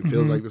 right? And it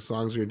feels like the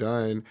songs are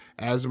done.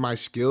 As my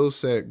skill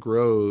set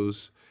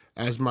grows,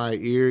 as my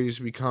ears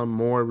become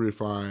more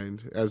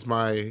refined, as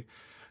my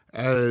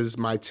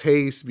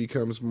taste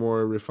becomes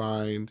more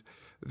refined,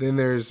 then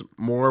there's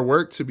more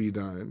work to be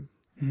done.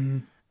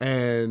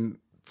 And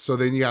so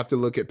then you have to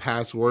look at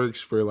past works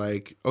for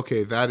like,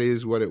 okay, that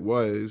is what it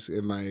was,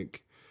 and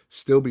like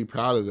still be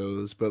proud of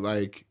those. But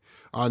like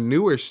on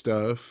newer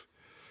stuff,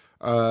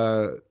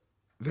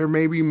 there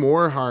may be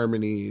more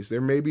harmonies, there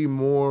may be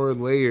more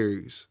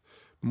layers,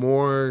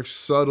 more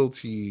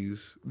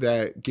subtleties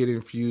that get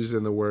infused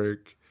in the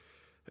work.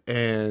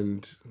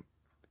 And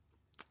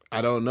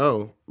I don't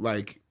know,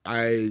 like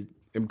I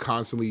am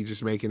constantly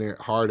just making it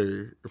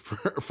harder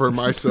for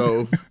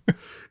myself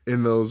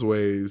in those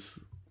ways.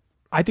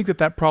 I think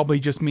that probably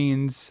just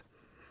means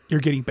you're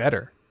getting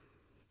better.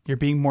 You're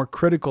being more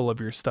critical of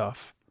your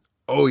stuff.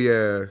 Oh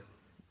yeah.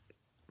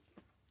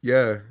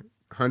 Yeah,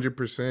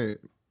 100%.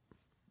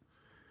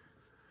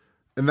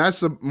 And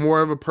that's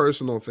more of a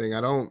personal thing.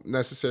 I don't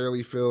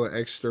necessarily feel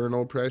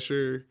external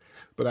pressure,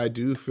 but I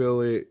do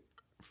feel it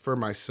for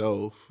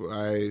myself.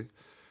 I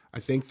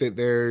think that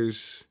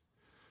there's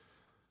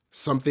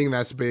something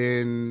that's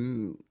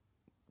been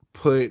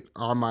put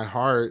on my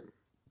heart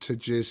to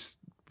just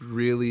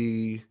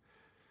really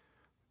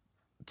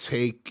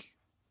take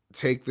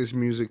this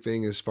music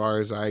thing as far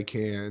as I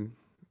can,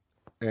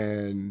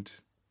 and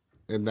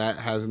that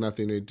has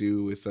nothing to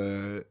do with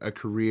a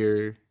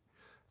career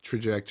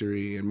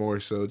trajectory, and more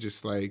so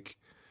just like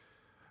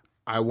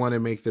I want to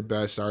make the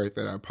best art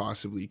that I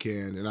possibly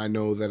can, and I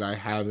know that I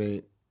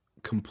haven't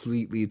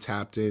completely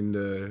tapped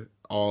into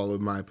all of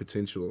my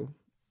potential.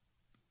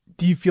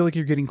 Do you feel like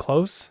you're getting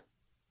close?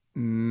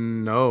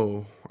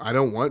 No, I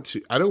don't want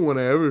to. I don't want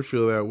to ever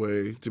feel that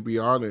way, to be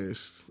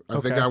honest. I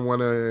think I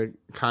want to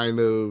kind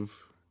of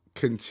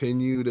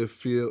continue to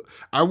feel.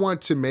 I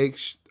want to make.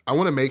 I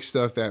want to make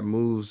stuff that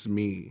moves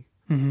me,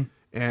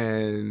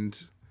 and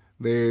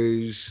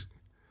there's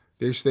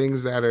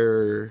things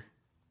that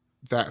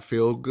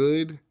feel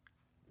good.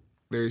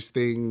 There's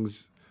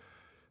things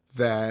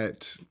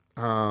that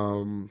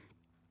I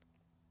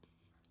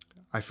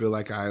feel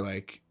like I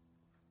like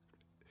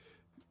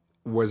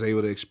was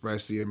able to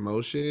express the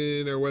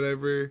emotion or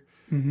whatever.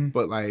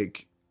 But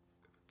like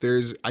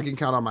I can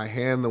count on my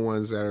hand the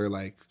ones that are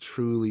like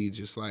truly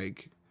just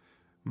like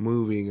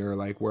moving, or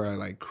like where I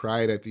like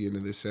cried at the end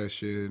of the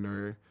session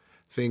or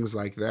things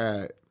like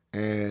that.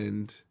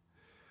 And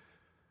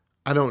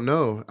I don't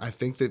know. I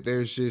think that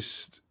there's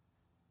just,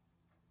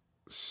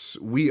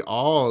 we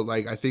all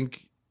like, I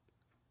think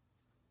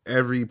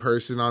every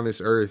person on this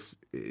earth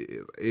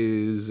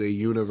is a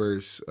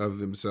universe of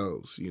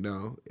themselves, you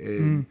know,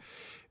 and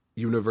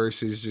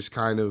universes just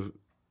kind of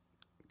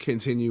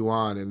continue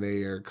on, and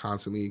they are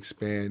constantly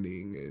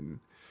expanding. And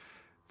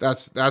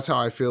that's how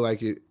I feel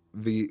like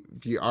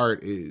the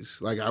art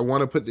is. Like, I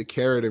want to put the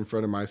carrot in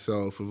front of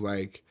myself of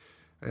like,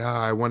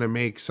 I want to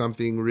make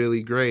something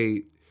really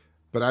great,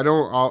 but I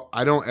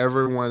don't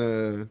ever want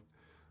to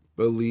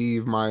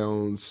believe my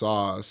own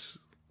sauce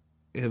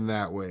in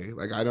that way.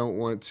 Like, I don't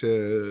want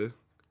to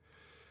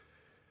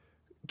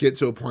get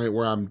to a point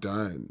where I'm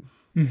done.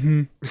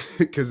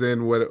 Because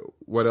then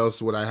what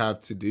else would I have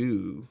to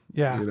do?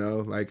 Yeah. You know,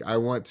 like, I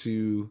want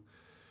to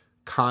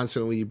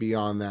constantly be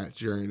on that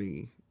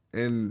journey.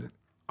 And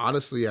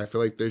honestly, I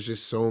feel like there's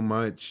just so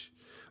much.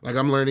 Like,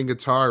 I'm learning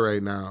guitar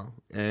right now,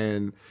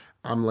 and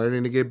I'm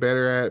learning to get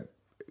better at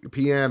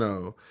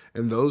piano.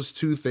 And those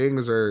two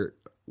things are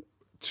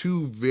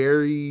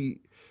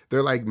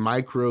they're like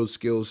micro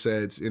skill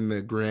sets in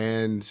the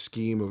grand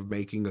scheme of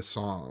making a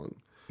song.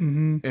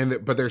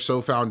 But they're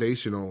so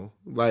foundational.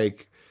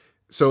 Like,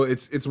 so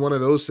it's one of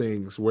those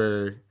things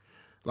where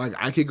like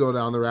I could go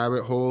down the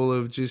rabbit hole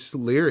of just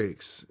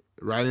lyrics,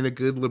 writing a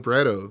good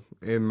libretto,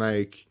 and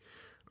like,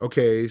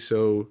 okay,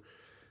 so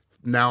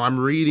now I'm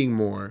reading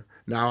more.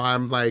 Now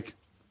I'm like,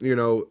 you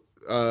know,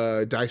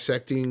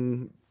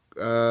 dissecting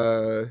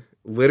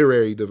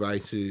literary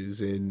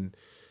devices and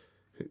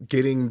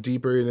getting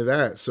deeper into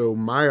that. So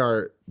my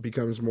art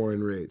becomes more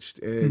enriched,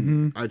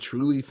 and I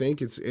truly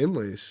think it's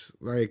endless.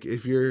 Like,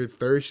 if you're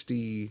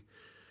thirsty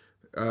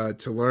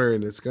to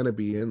learn, it's gonna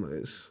be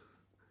endless.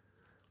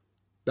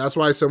 That's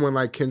why someone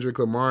like Kendrick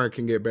Lamar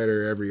can get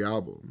better every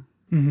album.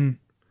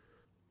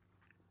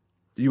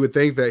 You would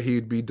think that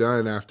he'd be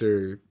done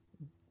after,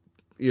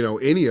 you know,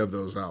 any of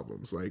those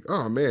albums. Like,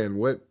 oh man,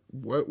 what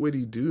would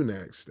he do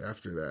next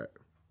after that?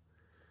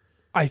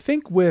 I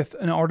think with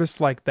an artist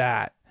like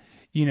that,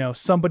 you know,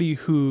 somebody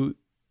who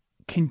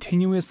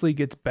continuously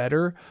gets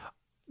better,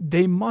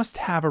 they must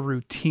have a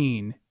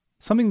routine,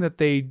 something that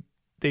they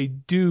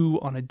do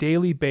on a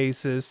daily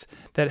basis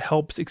that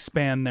helps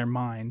expand their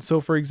mind.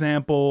 So for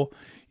example,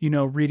 you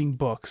know, reading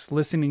books,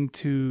 listening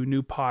to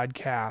new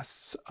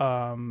podcasts,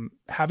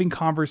 having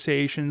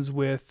conversations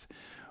with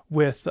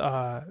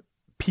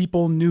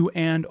people new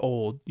and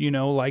old, you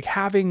know, like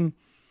having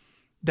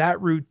that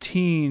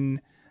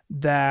routine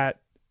that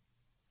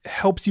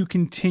helps you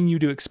continue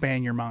to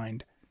expand your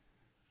mind.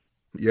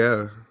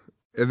 Yeah.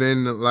 And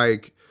then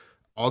like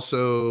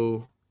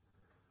also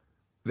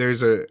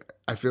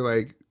I feel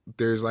like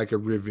there's like a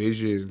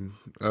revision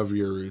of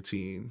your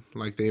routine.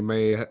 Like, they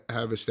may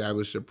have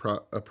established a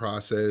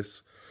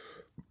process,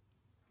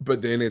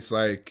 but then it's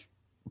like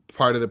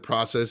part of the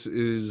process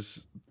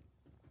is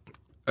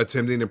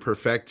attempting to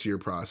perfect your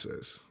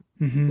process.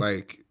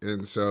 Like,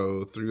 and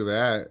so through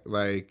that,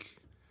 like,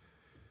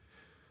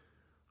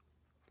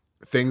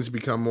 things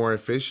become more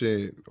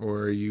efficient,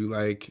 or you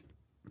like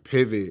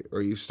pivot,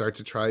 or you start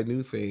to try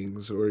new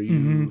things, or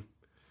you,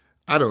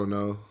 I don't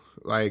know.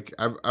 Like,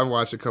 I've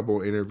watched a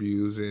couple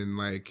interviews, and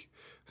like,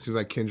 it seems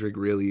like Kendrick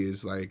really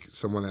is like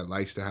someone that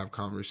likes to have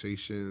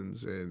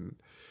conversations, and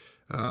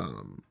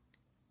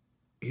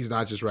he's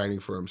not just writing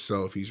for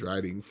himself, he's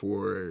writing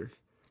for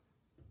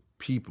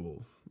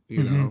people,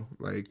 you know,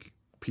 like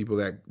people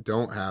that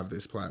don't have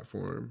this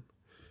platform.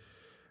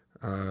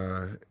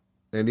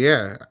 And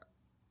yeah,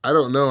 I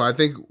don't know. I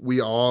think we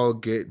all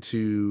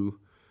end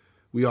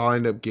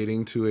up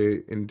getting to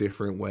it in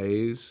different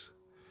ways,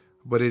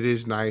 but it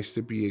is nice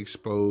to be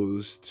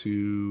exposed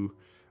to,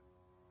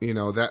 you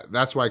know,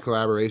 that's why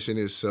collaboration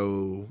is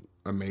so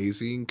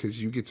amazing,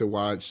 because you get to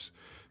watch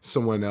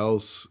someone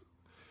else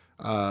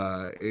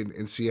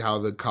and see how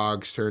the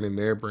cogs turn in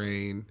their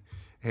brain,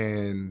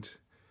 and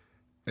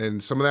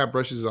some of that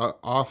brushes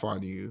off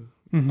on you.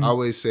 I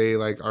always say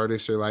like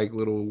artists are like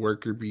little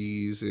worker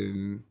bees,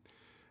 and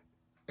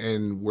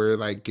we're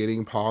like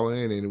getting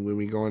pollen, and when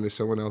we go into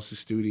someone else's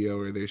studio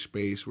or their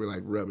space, we're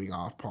like rubbing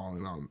off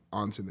pollen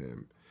onto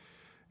them.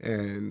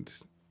 And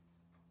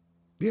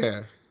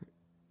yeah,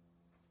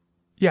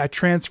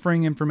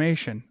 transferring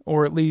information,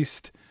 or at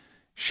least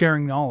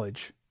sharing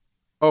knowledge.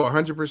 Oh,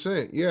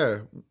 100%.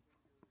 Yeah.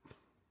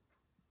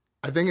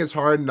 I think it's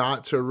hard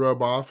not to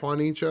rub off on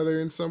each other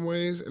in some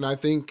ways. And I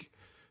think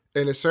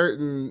in a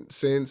certain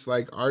sense,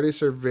 like,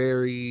 artists are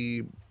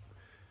very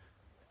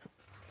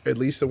at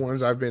least the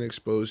ones I've been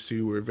exposed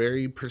to, were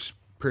very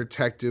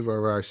protective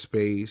of our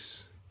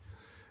space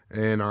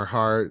and our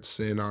hearts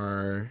and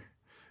our,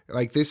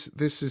 like, this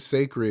is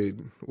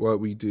sacred what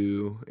we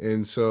do.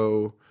 And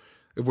so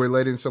if we're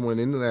letting someone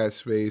into that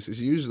space, it's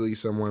usually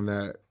someone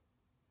that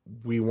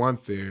we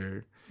want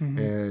there.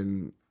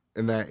 And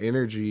that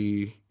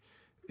energy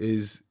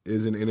is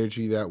an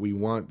energy that we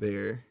want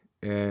there.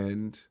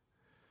 And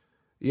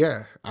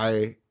yeah,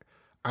 I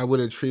would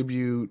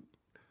attribute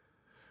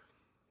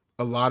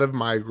a lot of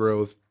my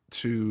growth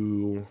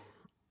to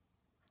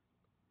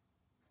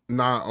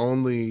not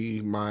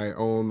only my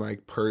own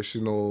like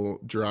personal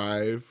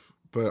drive,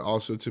 but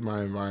also to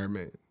my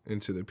environment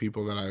and to the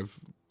people that I've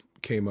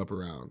came up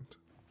around.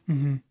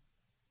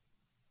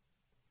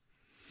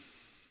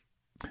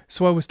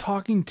 So I was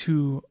talking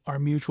to our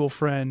mutual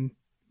friend,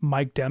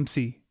 Mike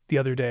Dempsey, the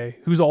other day,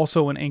 who's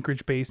also an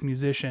Anchorage-based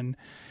musician.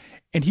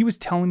 And he was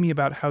telling me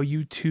about how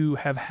you two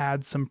have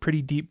had some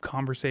pretty deep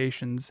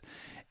conversations.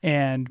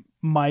 And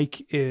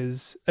Mike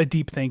is a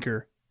deep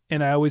thinker.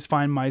 And I always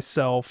find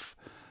myself,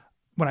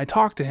 when I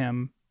talk to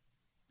him,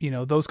 you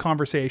know, those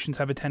conversations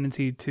have a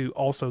tendency to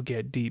also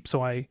get deep.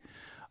 So I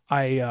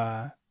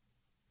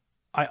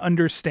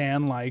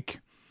understand,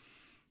 like,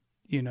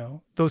 you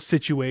know, those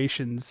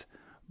situations.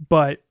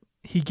 But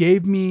he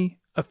gave me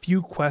a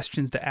few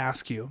questions to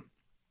ask you.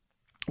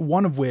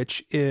 One of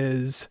which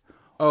is...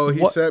 Oh,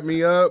 he set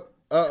me up?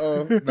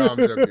 Uh-oh. No, I'm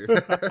joking.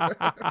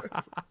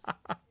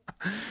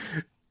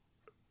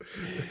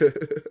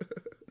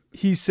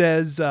 He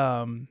says,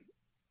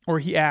 or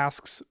he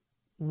asks,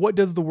 what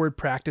does the word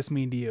practice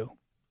mean to you?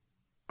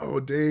 Oh,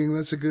 dang,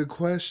 that's a good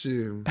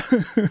question.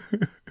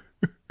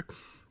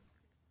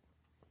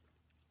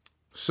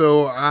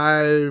 So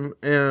I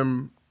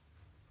am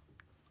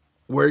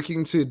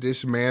working to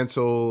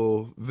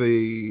dismantle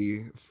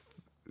the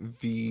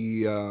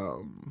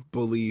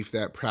belief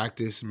that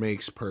practice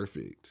makes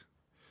perfect.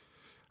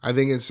 I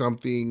think it's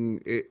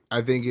something,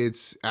 I think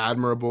it's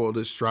admirable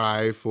to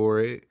strive for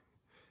it.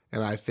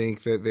 And I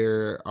think that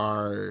there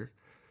are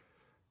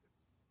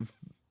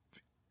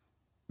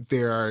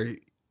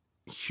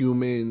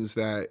humans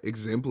that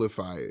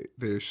exemplify it.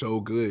 They're so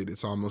good.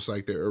 It's almost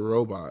like they're a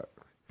robot.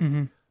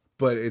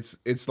 But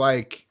it's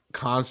like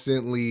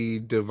constantly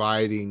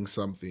dividing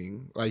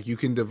something. Like you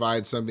can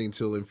divide something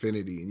till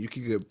infinity and you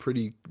can get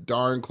pretty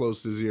darn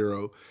close to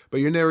zero, but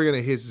you're never going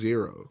to hit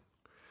zero,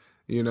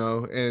 you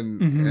know?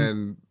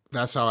 And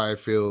that's how I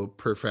feel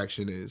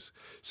perfection is.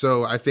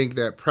 So I think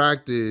that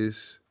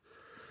practice,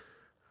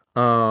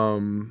 I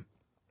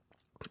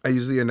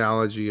use the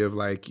analogy of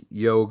like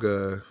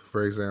yoga,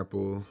 for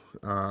example.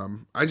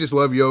 I just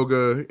love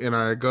yoga and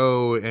I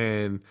go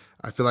and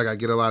I feel like I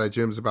get a lot of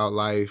gems about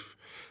life.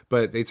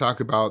 But they talk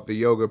about the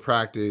yoga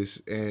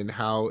practice and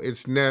how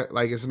it's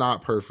it's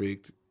not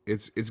perfect.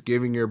 It's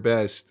giving your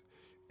best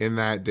in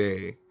that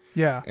day.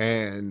 Yeah.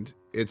 And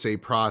it's a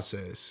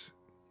process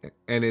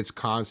and it's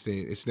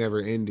constant. It's never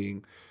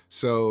ending.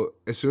 So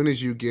as soon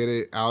as you get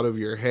it out of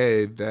your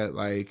head that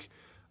like,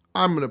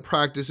 I'm going to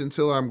practice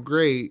until I'm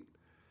great.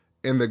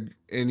 And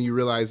you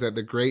realize that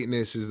the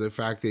greatness is the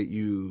fact that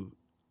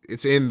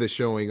it's in the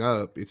showing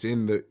up. It's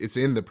in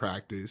the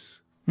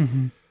practice.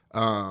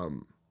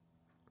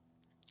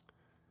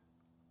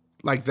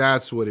 Like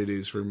that's what it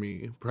is for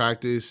me.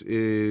 Practice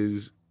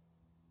is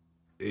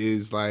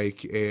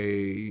like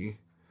it's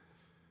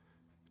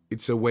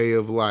a way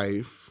of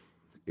life.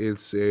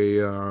 It's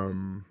a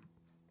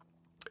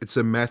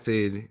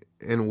method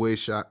in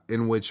which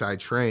I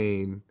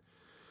train.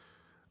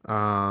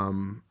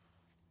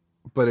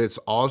 But it's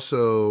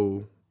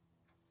also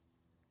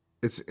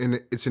it's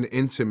an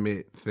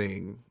intimate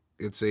thing.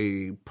 It's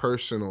a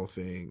personal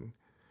thing.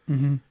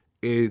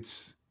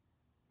 It's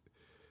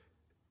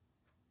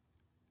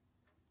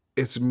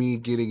me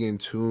getting in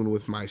tune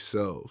with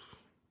myself.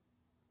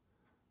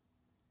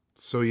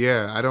 So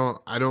yeah, I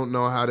don't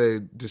know how to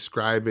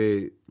describe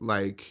it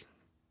like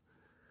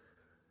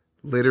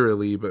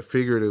literally, but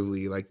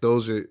figuratively. Like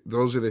those are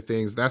the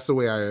things. That's the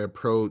way I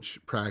approach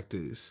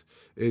practice.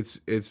 It's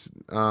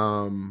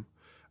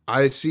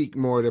I seek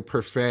more to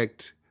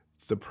perfect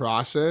the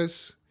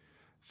process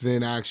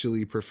than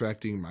actually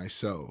perfecting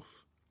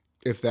myself,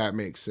 if that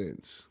makes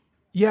sense.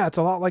 Yeah, it's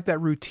a lot like that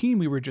routine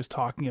we were just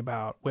talking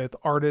about with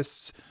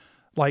artists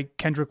like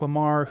Kendrick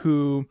Lamar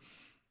who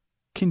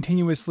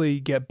continuously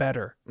get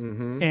better.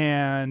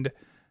 And,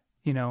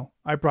 you know,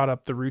 I brought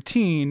up the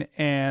routine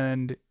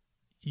and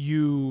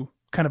you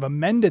kind of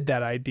amended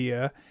that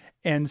idea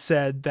and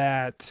said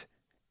that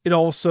it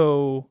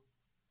also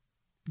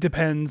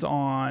depends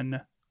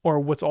on, or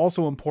what's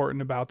also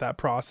important about that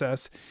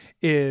process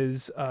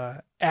is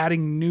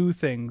adding new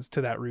things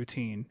to that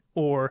routine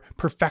or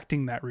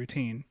perfecting that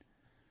routine.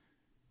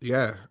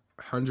 Yeah,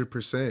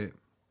 100%.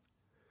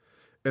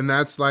 And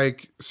that's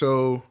like,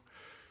 so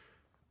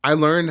I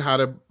learned how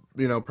to,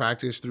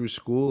 practice through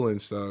school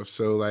and stuff.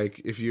 So like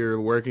if you're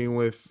working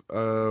with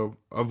a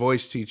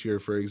voice teacher,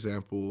 for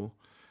example,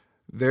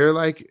 they're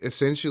like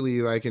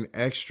essentially like an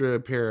extra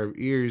pair of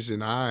ears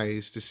and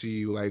eyes to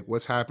see like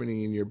what's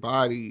happening in your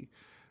body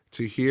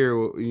to hear,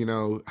 you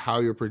know, how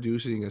you're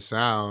producing a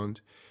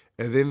sound,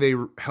 and then they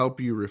help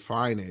you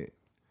refine it.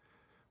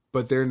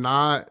 But they're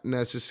not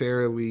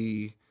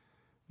necessarily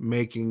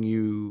making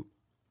you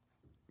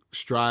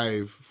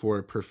strive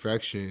for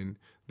perfection.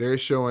 They're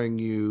showing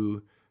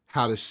you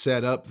how to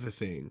set up the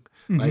thing.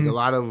 Like a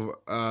lot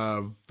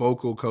of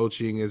vocal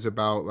coaching is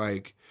about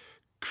like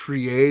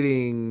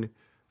creating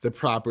the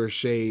proper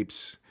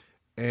shapes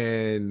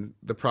and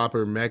the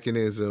proper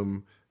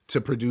mechanism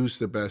to produce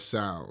the best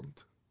sound.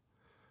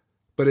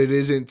 But it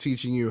isn't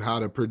teaching you how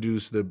to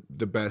produce the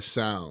best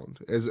sound.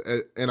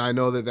 And I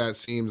know that that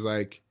seems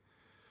like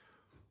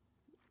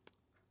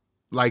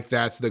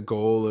that's the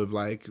goal of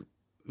like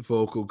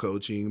vocal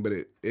coaching, but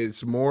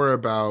it's more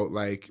about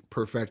like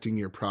perfecting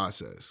your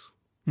process.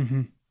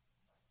 Mm-hmm.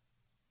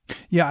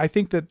 Yeah, I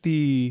think that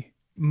the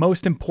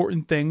most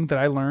important thing that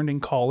I learned in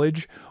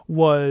college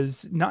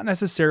was not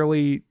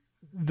necessarily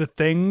the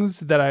things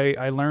that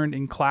I learned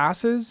in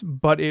classes,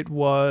 but it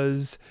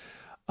was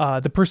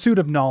the pursuit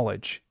of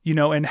knowledge, you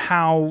know, and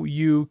how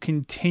you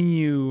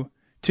continue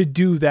to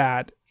do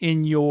that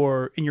in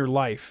your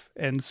life.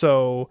 And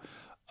so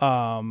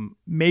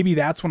maybe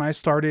that's when I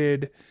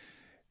started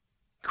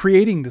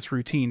creating this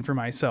routine for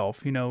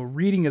myself, you know,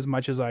 reading as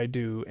much as I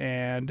do.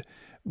 And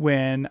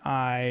when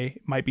I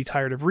might be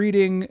tired of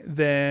reading,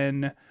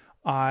 then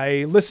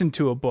I listen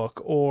to a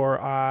book or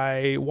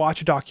I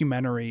watch a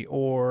documentary,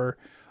 or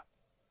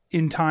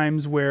in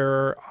times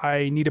where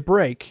I need a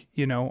break,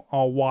 you know,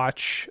 I'll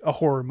watch a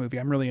horror movie.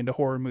 I'm really into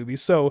horror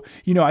movies. So,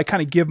 you know, I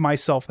kind of give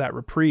myself that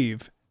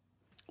reprieve.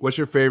 What's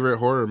your favorite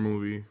horror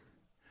movie?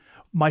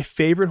 My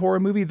favorite horror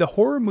movie, the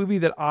horror movie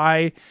that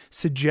I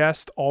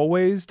suggest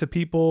always to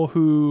people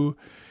who,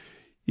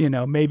 you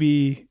know,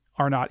 maybe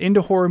are not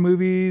into horror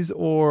movies,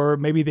 or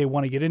maybe they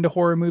want to get into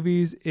horror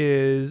movies,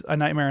 is A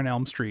Nightmare on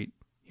Elm Street.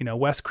 You know,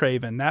 Wes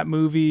Craven. That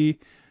movie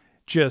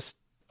just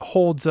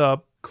holds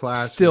up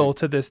Classic. Still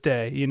to this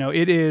day. You know,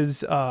 it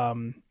is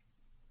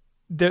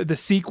the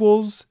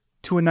sequels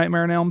to A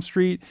Nightmare on Elm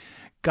Street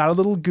got a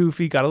little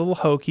goofy, got a little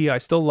hokey. I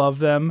still love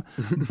them,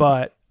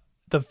 but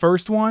the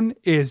first one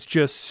is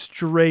just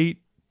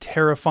straight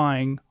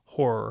terrifying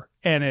horror,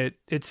 and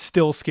it's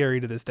still scary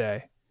to this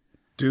day.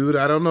 Dude,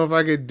 I don't know if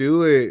I could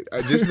do it.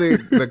 I just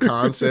think the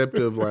concept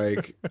of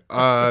like,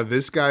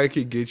 this guy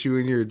could get you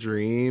in your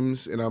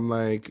dreams, and I'm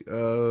like,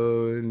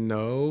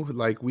 no,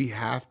 like we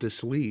have to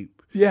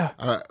sleep. Yeah.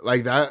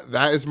 Like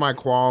that is my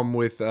qualm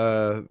with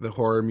the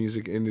horror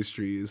music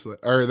industry is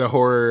or the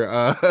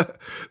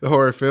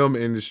horror film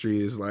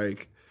industry is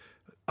like,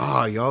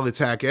 y'all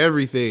attack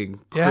everything.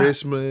 Yeah.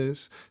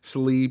 Christmas,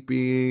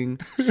 sleeping,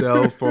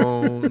 cell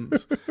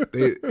phones.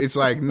 It's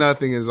like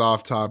nothing is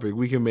off topic.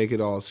 We can make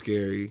it all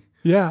scary.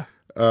 Yeah.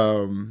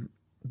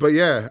 But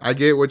yeah, I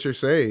get what you're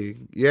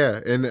saying. Yeah.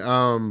 And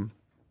I'm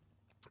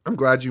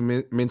glad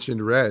you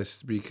mentioned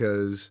rest,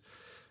 because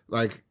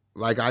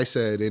like I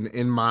said,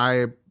 in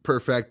my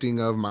perfecting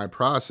of my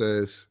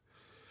process,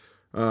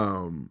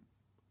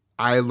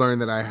 I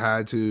learned that I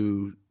had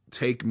to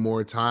take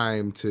more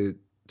time to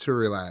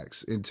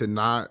relax and to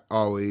not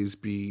always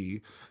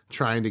be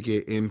trying to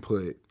get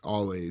input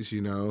always,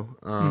 you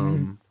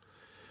know?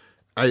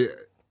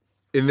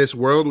 In this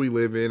world we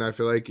live in, I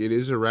feel like it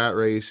is a rat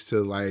race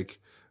to like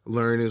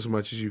learn as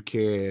much as you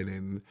can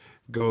and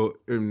go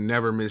and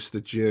never miss the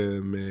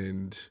gym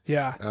and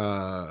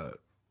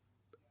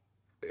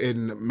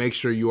and make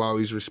sure you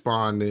always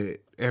respond to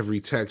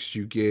every text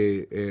you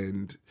get,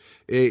 and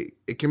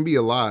it can be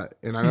a lot,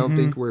 and I don't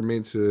think we're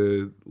meant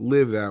to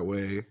live that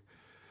way.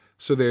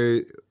 So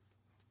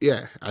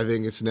I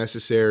think it's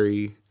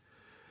necessary.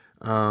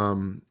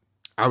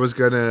 I was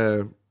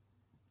gonna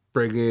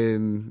bring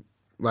in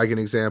like an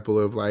example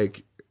of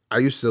like, I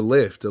used to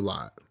lift a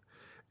lot,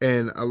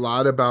 and a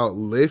lot about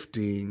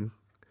lifting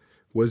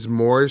was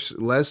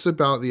less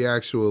about the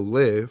actual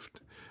lift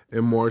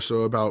and more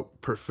so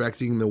about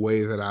perfecting the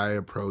way that I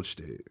approached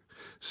it.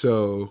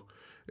 So,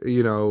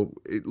 you know,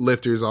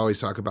 lifters always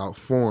talk about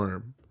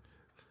form.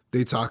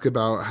 They talk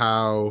about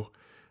how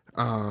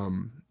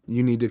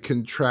you need to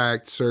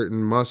contract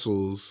certain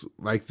muscles,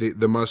 like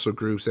the muscle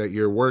groups that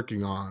you're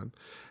working on.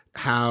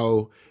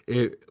 How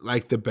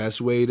like the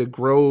best way to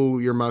grow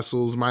your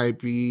muscles might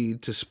be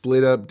to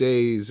split up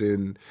days,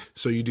 and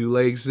so you do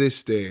legs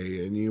this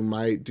day and you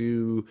might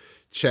do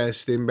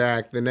chest and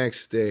back the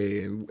next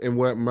day, and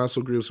what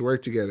muscle groups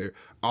work together.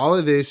 All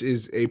of this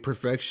is a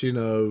perfection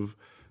of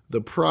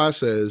the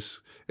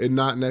process and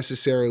not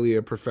necessarily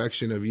a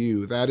perfection of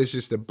you. That is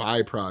just a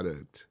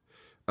byproduct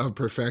of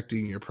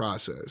perfecting your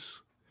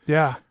process.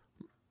 Yeah.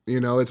 You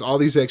know, it's all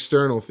these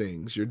external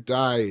things, your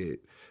diet,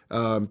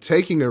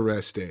 taking a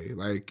rest day.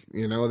 Like,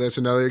 you know, that's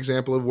another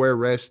example of where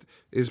rest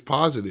is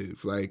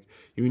positive. Like,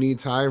 you need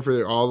time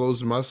for all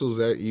those muscles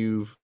that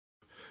you've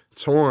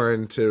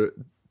torn to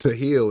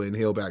heal and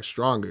heal back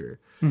stronger.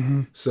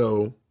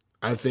 So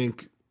I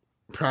think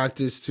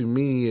practice to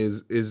me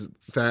is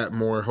that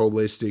more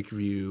holistic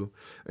view,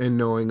 and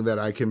knowing that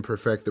I can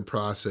perfect the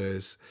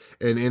process,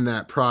 and in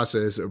that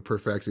process of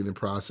perfecting the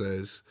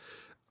process,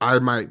 I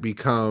might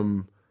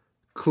become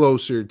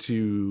closer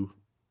to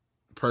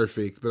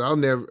perfect, but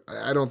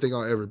I don't think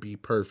I'll ever be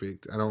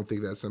perfect. I don't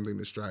think that's something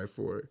to strive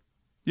for.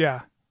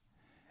 Yeah.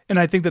 And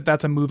I think that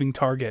that's a moving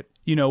target.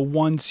 You know,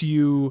 once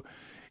you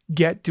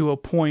get to a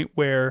point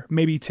where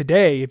maybe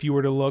today, if you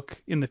were to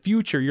look in the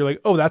future, you're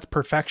like, oh, that's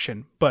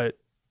perfection. But,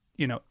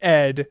 you know,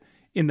 Ed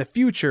in the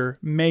future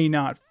may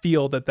not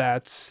feel that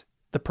that's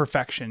the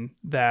perfection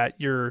that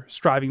you're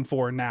striving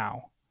for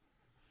now.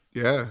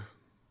 Yeah.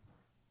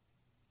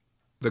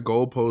 The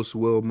goalposts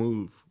will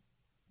move.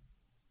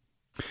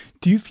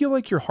 Do you feel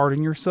like you're hard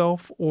on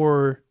yourself,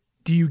 or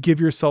do you give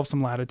yourself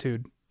some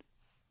latitude?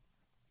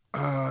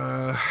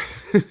 Uh,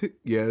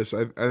 yes,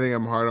 I think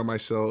I'm hard on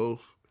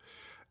myself,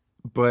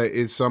 but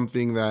it's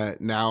something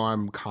that now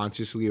I'm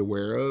consciously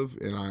aware of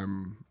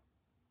and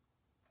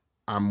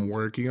I'm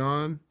working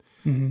on.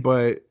 Mm-hmm.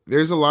 But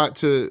there's a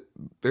lot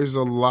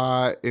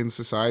in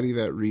society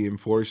that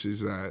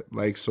reinforces that,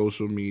 like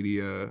social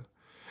media.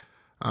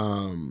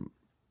 Um,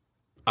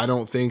 I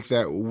don't think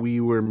that we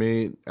were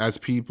meant as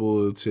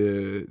people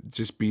to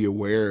just be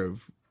aware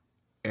of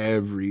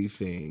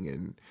everything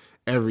and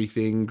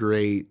everything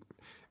great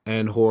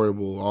and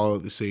horrible all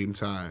at the same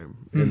time.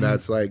 Mm-hmm. And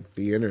that's like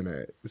the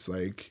internet. It's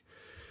like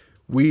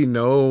we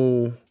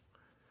know,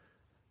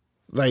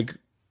 like,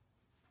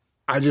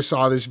 I just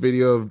saw this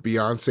video of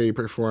Beyonce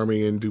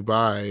performing in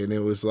Dubai, and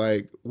it was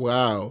like,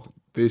 wow,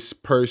 this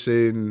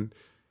person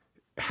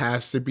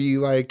has to be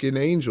like an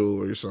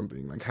angel or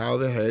something. Like, how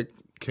the heck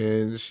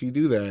can she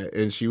do that?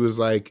 And she was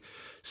like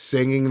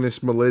singing this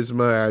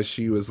melisma as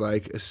she was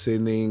like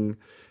ascending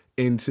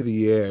into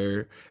the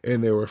air,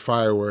 and there were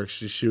fireworks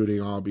just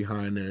shooting all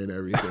behind her and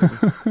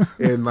everything.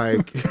 And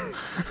like,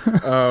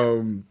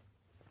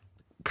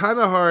 kind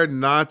of hard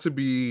not to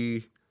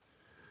be,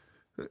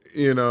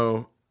 you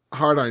know,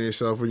 hard on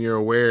yourself when you're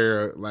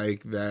aware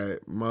like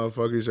that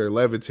motherfuckers are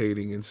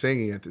levitating and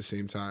singing at the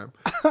same time.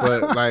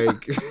 But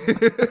like,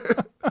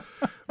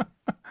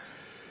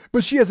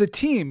 but she has a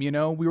team, you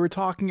know, we were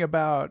talking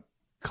about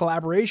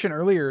collaboration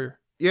earlier.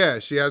 yeah,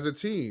 she has a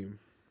team.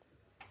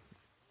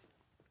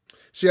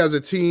 She has a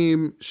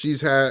team.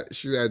 She's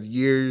had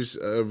years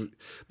of,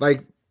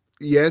 like,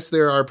 yes,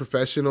 there are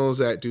professionals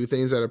that do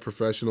things at a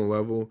professional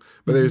level,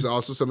 but there's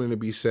also something to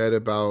be said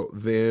about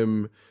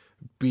them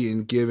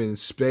being given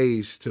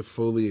space to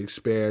fully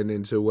expand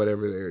into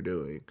whatever they're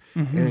doing.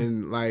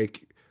 And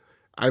like,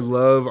 I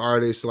love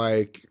artists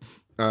like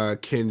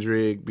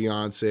Kendrick,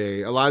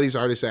 Beyonce, a lot of these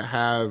artists that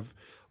have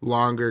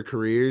longer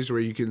careers where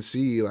you can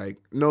see like,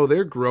 no,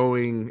 they're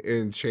growing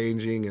and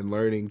changing and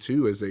learning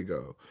too as they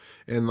go.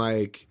 And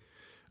like,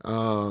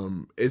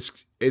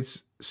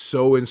 it's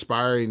so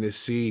inspiring to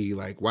see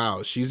like,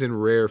 wow, she's in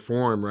rare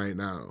form right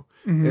now.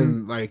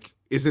 And like,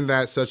 isn't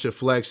that such a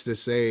flex to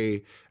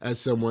say as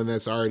someone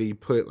that's already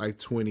put like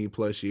 20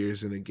 plus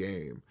years in the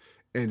game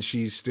and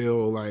she's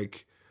still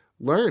like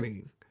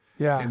learning?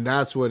 Yeah. And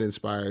that's what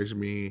inspires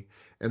me.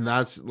 And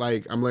that's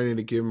like, I'm learning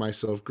to give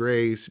myself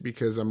grace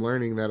because I'm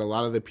learning that a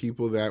lot of the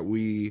people that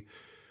we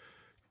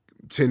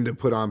tend to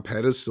put on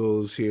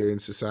pedestals here in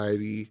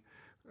society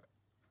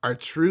are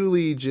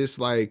truly just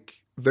like,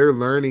 they're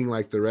learning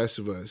like the rest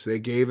of us. They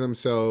gave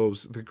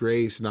themselves the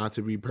grace not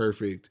to be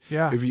perfect.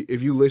 Yeah.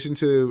 If you listen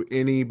to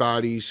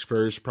anybody's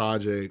first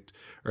project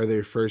or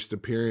their first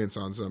appearance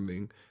on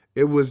something,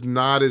 it was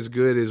not as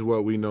good as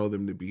what we know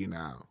them to be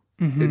now.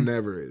 It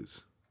never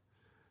is.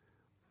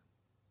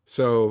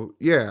 So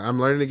yeah, I'm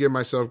learning to give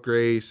myself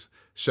grace.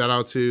 Shout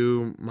out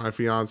to my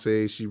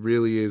fiance. She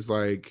really is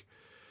like,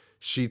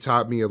 she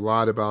taught me a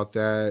lot about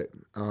that.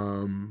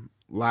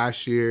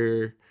 Last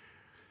year,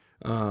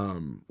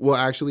 well,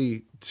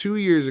 actually 2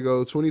 years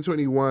ago,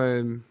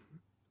 2021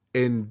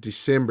 in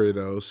December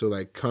though. So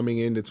like coming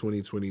into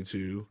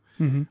 2022,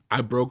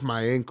 I broke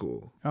my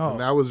ankle. Oh. And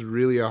that was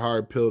really a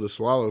hard pill to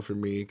swallow for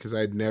me because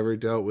I'd never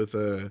dealt with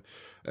an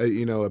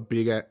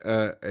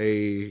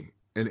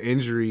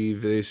injury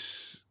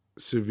this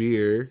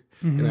severe.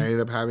 And I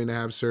ended up having to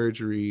have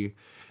surgery,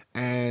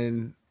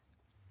 and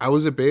I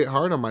was a bit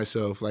hard on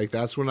myself. Like,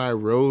 that's when I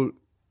wrote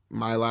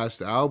my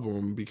last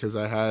album because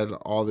I had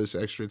all this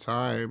extra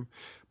time.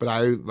 But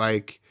I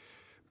like,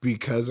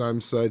 because I'm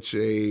such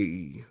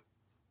a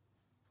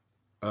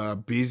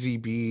busy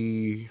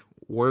bee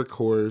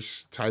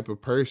workhorse type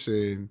of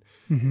person,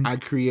 I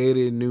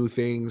created new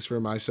things for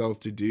myself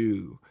to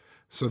do.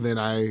 So then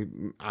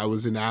I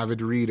was an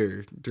avid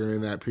reader during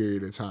that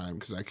period of time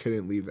because I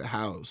couldn't leave the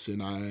house,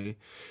 and I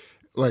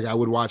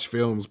would watch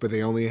films, but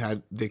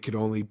they could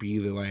only be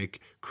the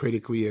like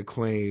critically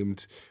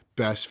acclaimed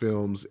best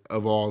films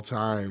of all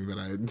time that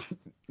I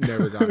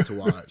never got to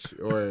watch,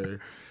 or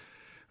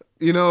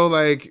you know,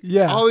 like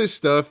all this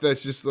stuff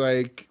that's just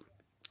like,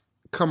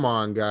 come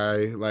on,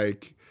 guy,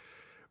 like.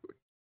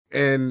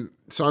 And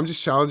so I'm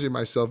just challenging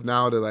myself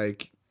now to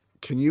like,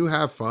 can you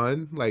have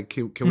fun? Like,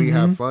 can we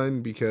have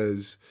fun?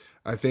 Because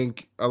I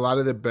think a lot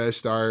of the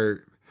best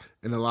art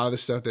and a lot of the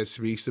stuff that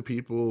speaks to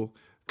people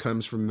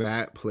comes from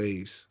that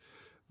place.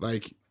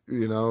 Like,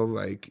 you know,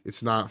 like,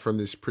 it's not from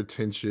this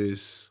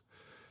pretentious,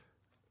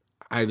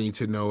 I need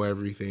to know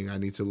everything, I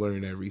need to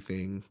learn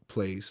everything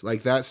place.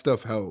 Like that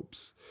stuff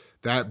helps.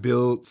 That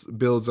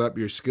builds up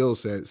your skill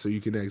set so you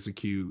can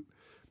execute.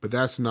 But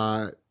that's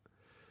not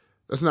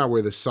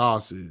where the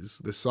sauce is.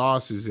 The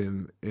sauce is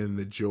in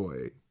the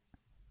joy.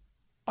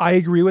 I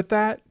agree with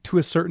that to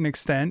a certain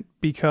extent,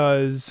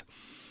 because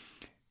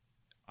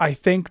I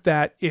think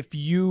that if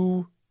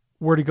you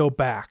were to go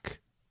back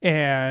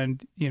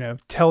and,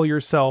 tell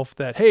yourself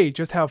that, hey,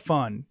 just have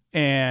fun,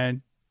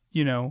 and,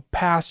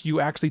 past you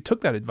actually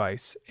took that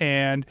advice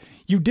and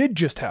you did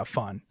just have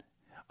fun,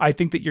 I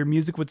think that your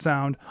music would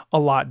sound a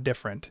lot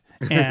different.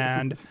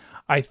 And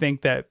I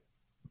think that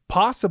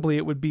possibly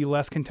it would be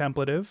less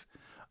contemplative,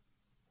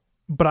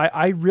 but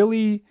I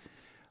really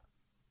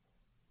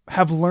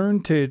have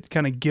learned to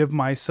kind of give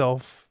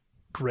myself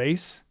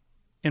grace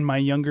in my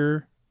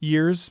younger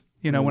years,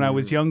 when I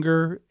was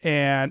younger,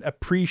 and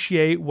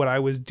appreciate what I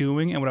was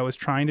doing and what I was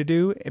trying to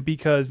do,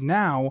 because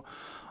now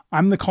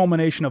I'm the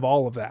culmination of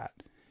all of that,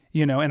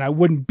 and I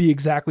wouldn't be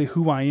exactly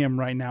who I am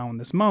right now in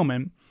this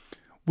moment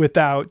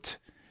without,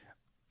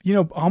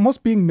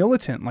 almost being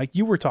militant, like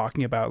you were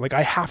talking about. Like,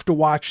 I have to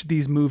watch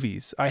these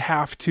movies. I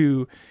have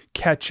to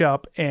catch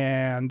up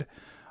and,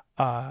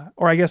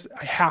 or I guess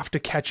I have to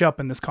catch up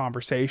in this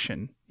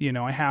conversation.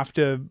 I have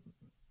to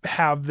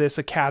have this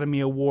Academy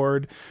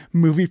Award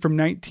movie from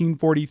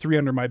 1943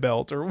 under my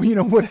belt, or,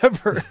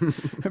 whatever,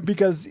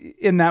 because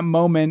in that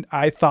moment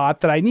I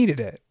thought that I needed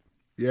it.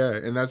 Yeah.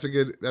 And that's a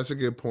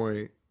good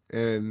point.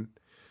 And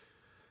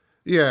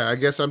yeah, I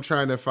guess I'm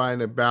trying to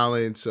find a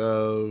balance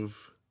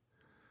of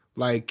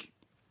like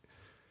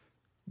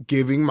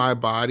giving my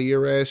body a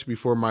rest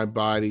before my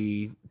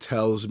body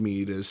tells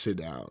me to sit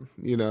down,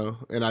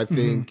 And I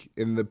think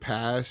in the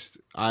past,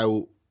 I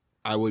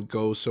would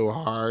go so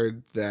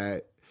hard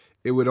that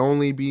it would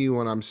only be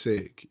when I'm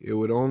sick. It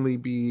would only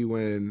be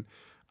when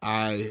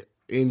I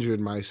injured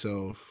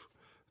myself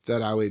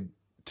that I would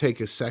take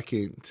a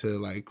second to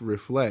like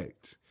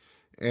reflect.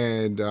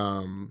 And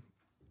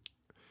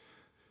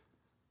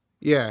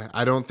yeah,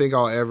 I don't think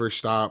I'll ever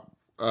stop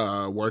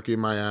working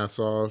my ass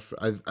off.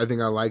 I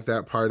think I like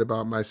that part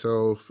about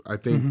myself. I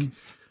think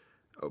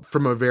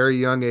from a very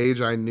young age,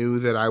 I knew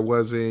that it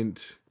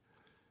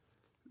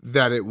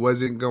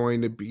wasn't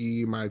going to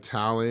be my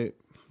talent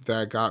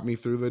that got me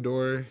through the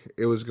door.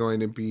 It was going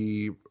to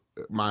be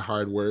my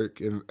hard work.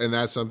 And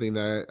that's something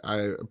that I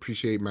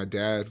appreciate my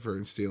dad for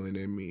instilling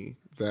in me,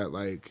 that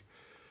like,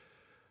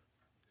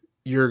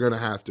 you're going to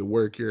have to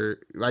work. You're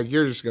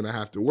just going to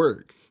have to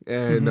work.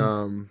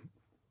 And,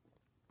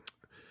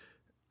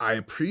 I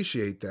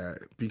appreciate that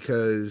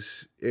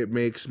because it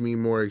makes me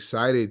more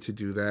excited to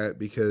do that,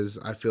 because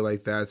I feel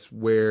like that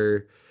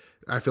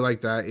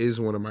is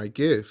one of my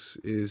gifts,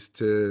 is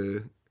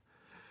to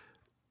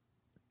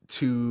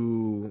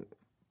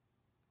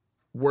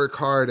work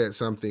hard at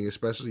something,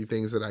 especially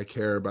things that I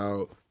care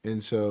about.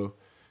 And so,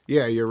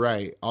 yeah, you're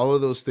right. All of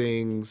those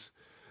things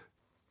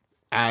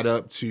add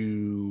up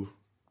to,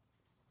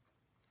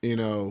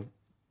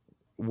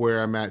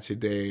 where I'm at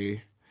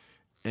today.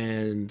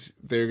 And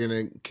they're going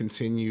to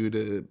continue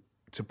to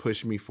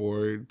push me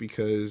forward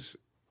because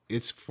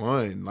it's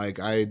fun. Like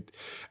at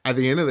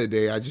the end of the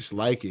day, I just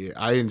like it.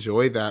 I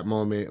enjoyed that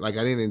moment. Like,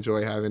 I didn't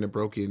enjoy having a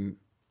broken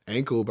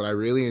ankle, but I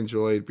really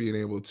enjoyed being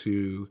able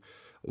to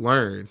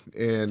learn.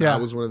 And I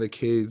was one of the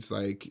kids,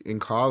 like in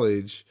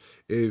college,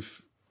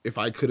 if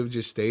I could have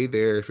just stayed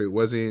there, if it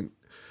wasn't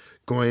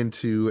going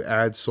to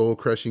add soul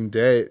crushing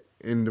debt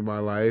into my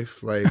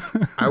life, like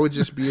I would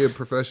just be a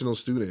professional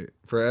student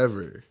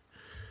forever.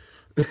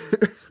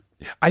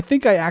 I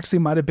think I actually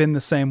might have been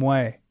the same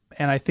way.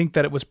 And I think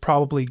that it was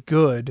probably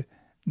good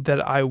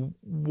that I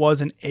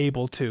wasn't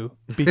able to,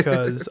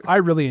 because I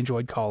really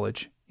enjoyed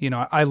college.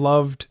 I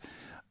loved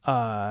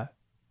going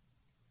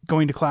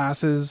to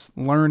classes,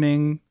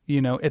 learning,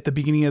 at the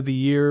beginning of the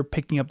year,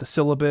 picking up the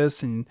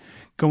syllabus and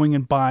going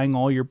and buying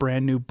all your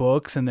brand new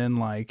books, and then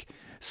like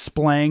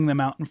splaying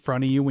them out in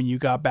front of you when you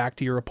got back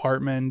to your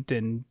apartment,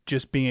 and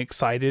just being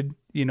excited,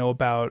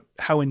 about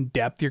how in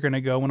depth you're going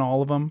to go in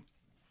all of them.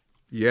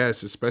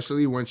 Yes,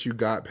 especially once you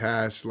got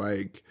past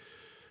like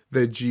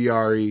the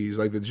GREs,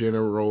 like the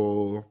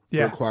general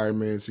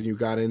requirements, and you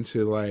got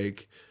into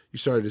like, you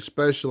started to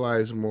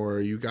specialize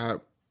more. You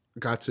got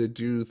to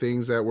do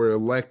things that were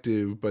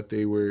elective, but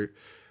they were,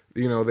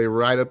 they were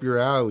right up your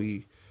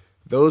alley.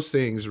 Those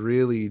things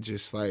really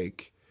just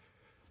like,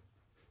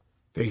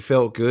 they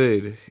felt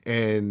good.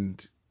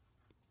 And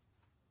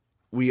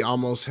we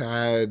almost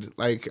had,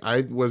 like,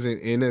 I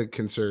wasn't in a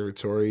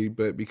conservatory,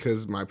 but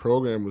because my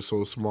program was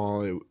so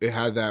small, it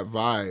had that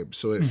vibe.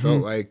 So it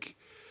felt like,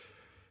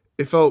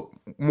 it felt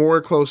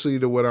more closely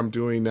to what I'm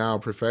doing now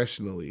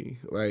professionally.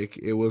 Like,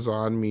 it was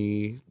on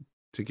me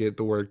to get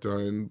the work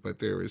done, but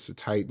there was a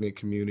tight-knit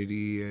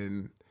community.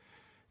 And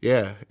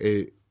yeah,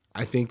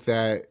 I think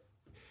that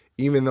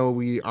even though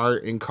we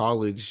aren't in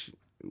college,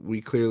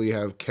 we clearly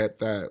have kept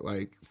that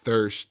like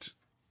thirst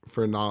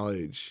for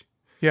knowledge.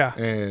 Yeah.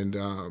 And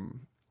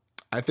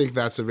I think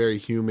that's a very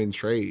human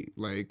trait.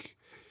 Like,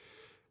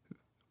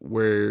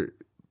 we're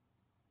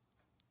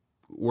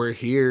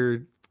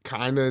here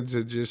kind of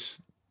to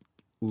just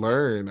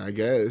learn, I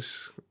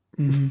guess.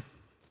 Mm-hmm.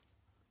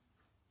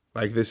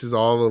 Like, this is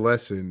all a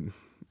lesson.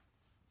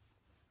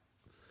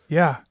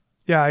 Yeah.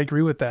 Yeah, I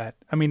agree with that.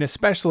 I mean,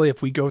 especially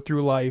if we go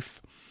through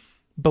life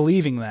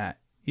believing that,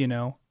 you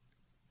know?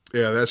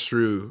 Yeah, that's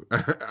true.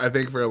 I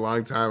think for a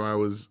long time I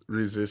was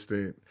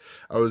resistant.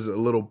 I was a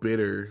little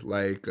bitter.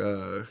 Like,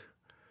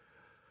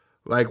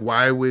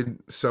 why would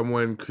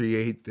someone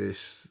create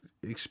this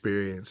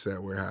experience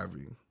that we're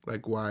having?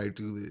 Like, why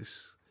do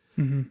this?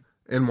 Mm-hmm.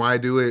 And why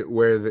do it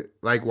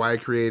why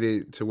create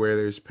it to where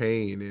there's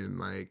pain and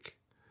like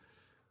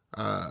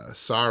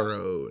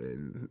sorrow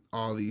and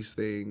all these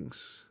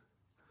things?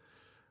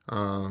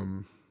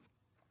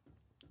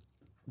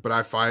 But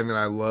I find that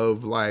I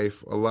love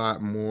life a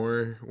lot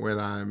more when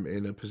I'm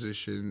in a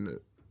position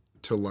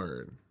to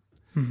learn.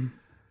 Mm-hmm.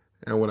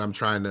 And when I'm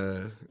trying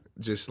to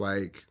just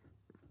like,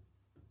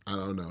 I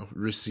don't know,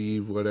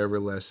 receive whatever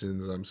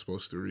lessons I'm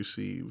supposed to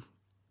receive.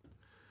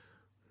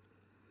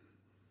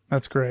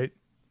 That's great.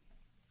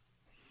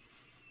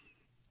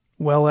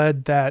 Well,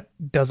 Ed, that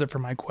does it for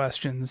my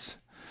questions.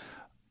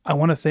 I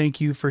want to thank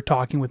you for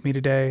talking with me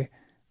today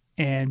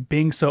and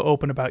being so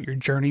open about your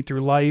journey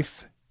through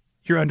life,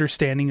 your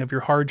understanding of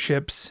your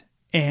hardships,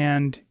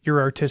 and your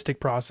artistic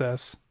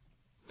process.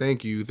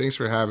 Thank you. Thanks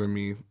for having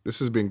me. This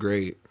has been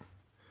great.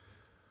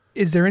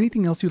 Is there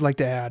anything else you'd like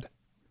to add?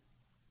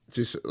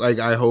 Just like,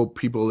 I hope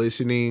people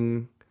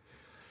listening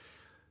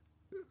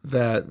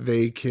that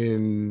they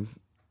can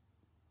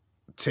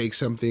take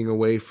something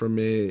away from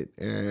it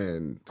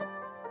and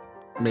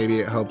maybe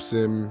it helps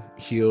them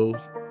heal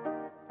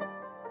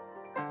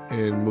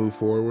and move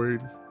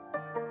forward,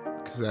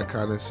 because that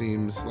kind of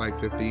seems like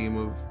the theme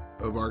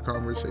of our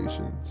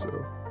conversation. So,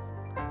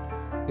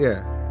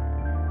 yeah.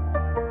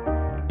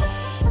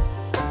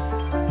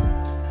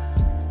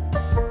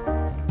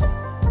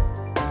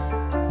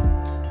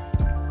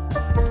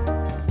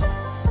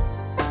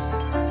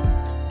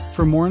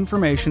 For more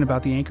information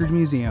about the Anchorage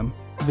Museum,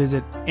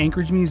 visit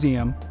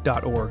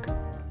anchoragemuseum.org.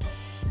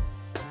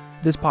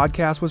 This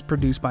podcast was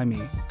produced by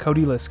me,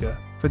 Cody Liska,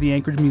 for the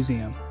Anchorage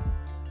Museum,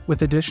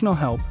 with additional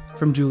help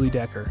from Julie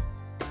Decker.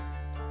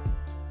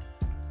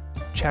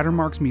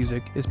 Chattermark's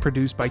music is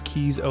produced by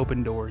Keys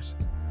Open Doors.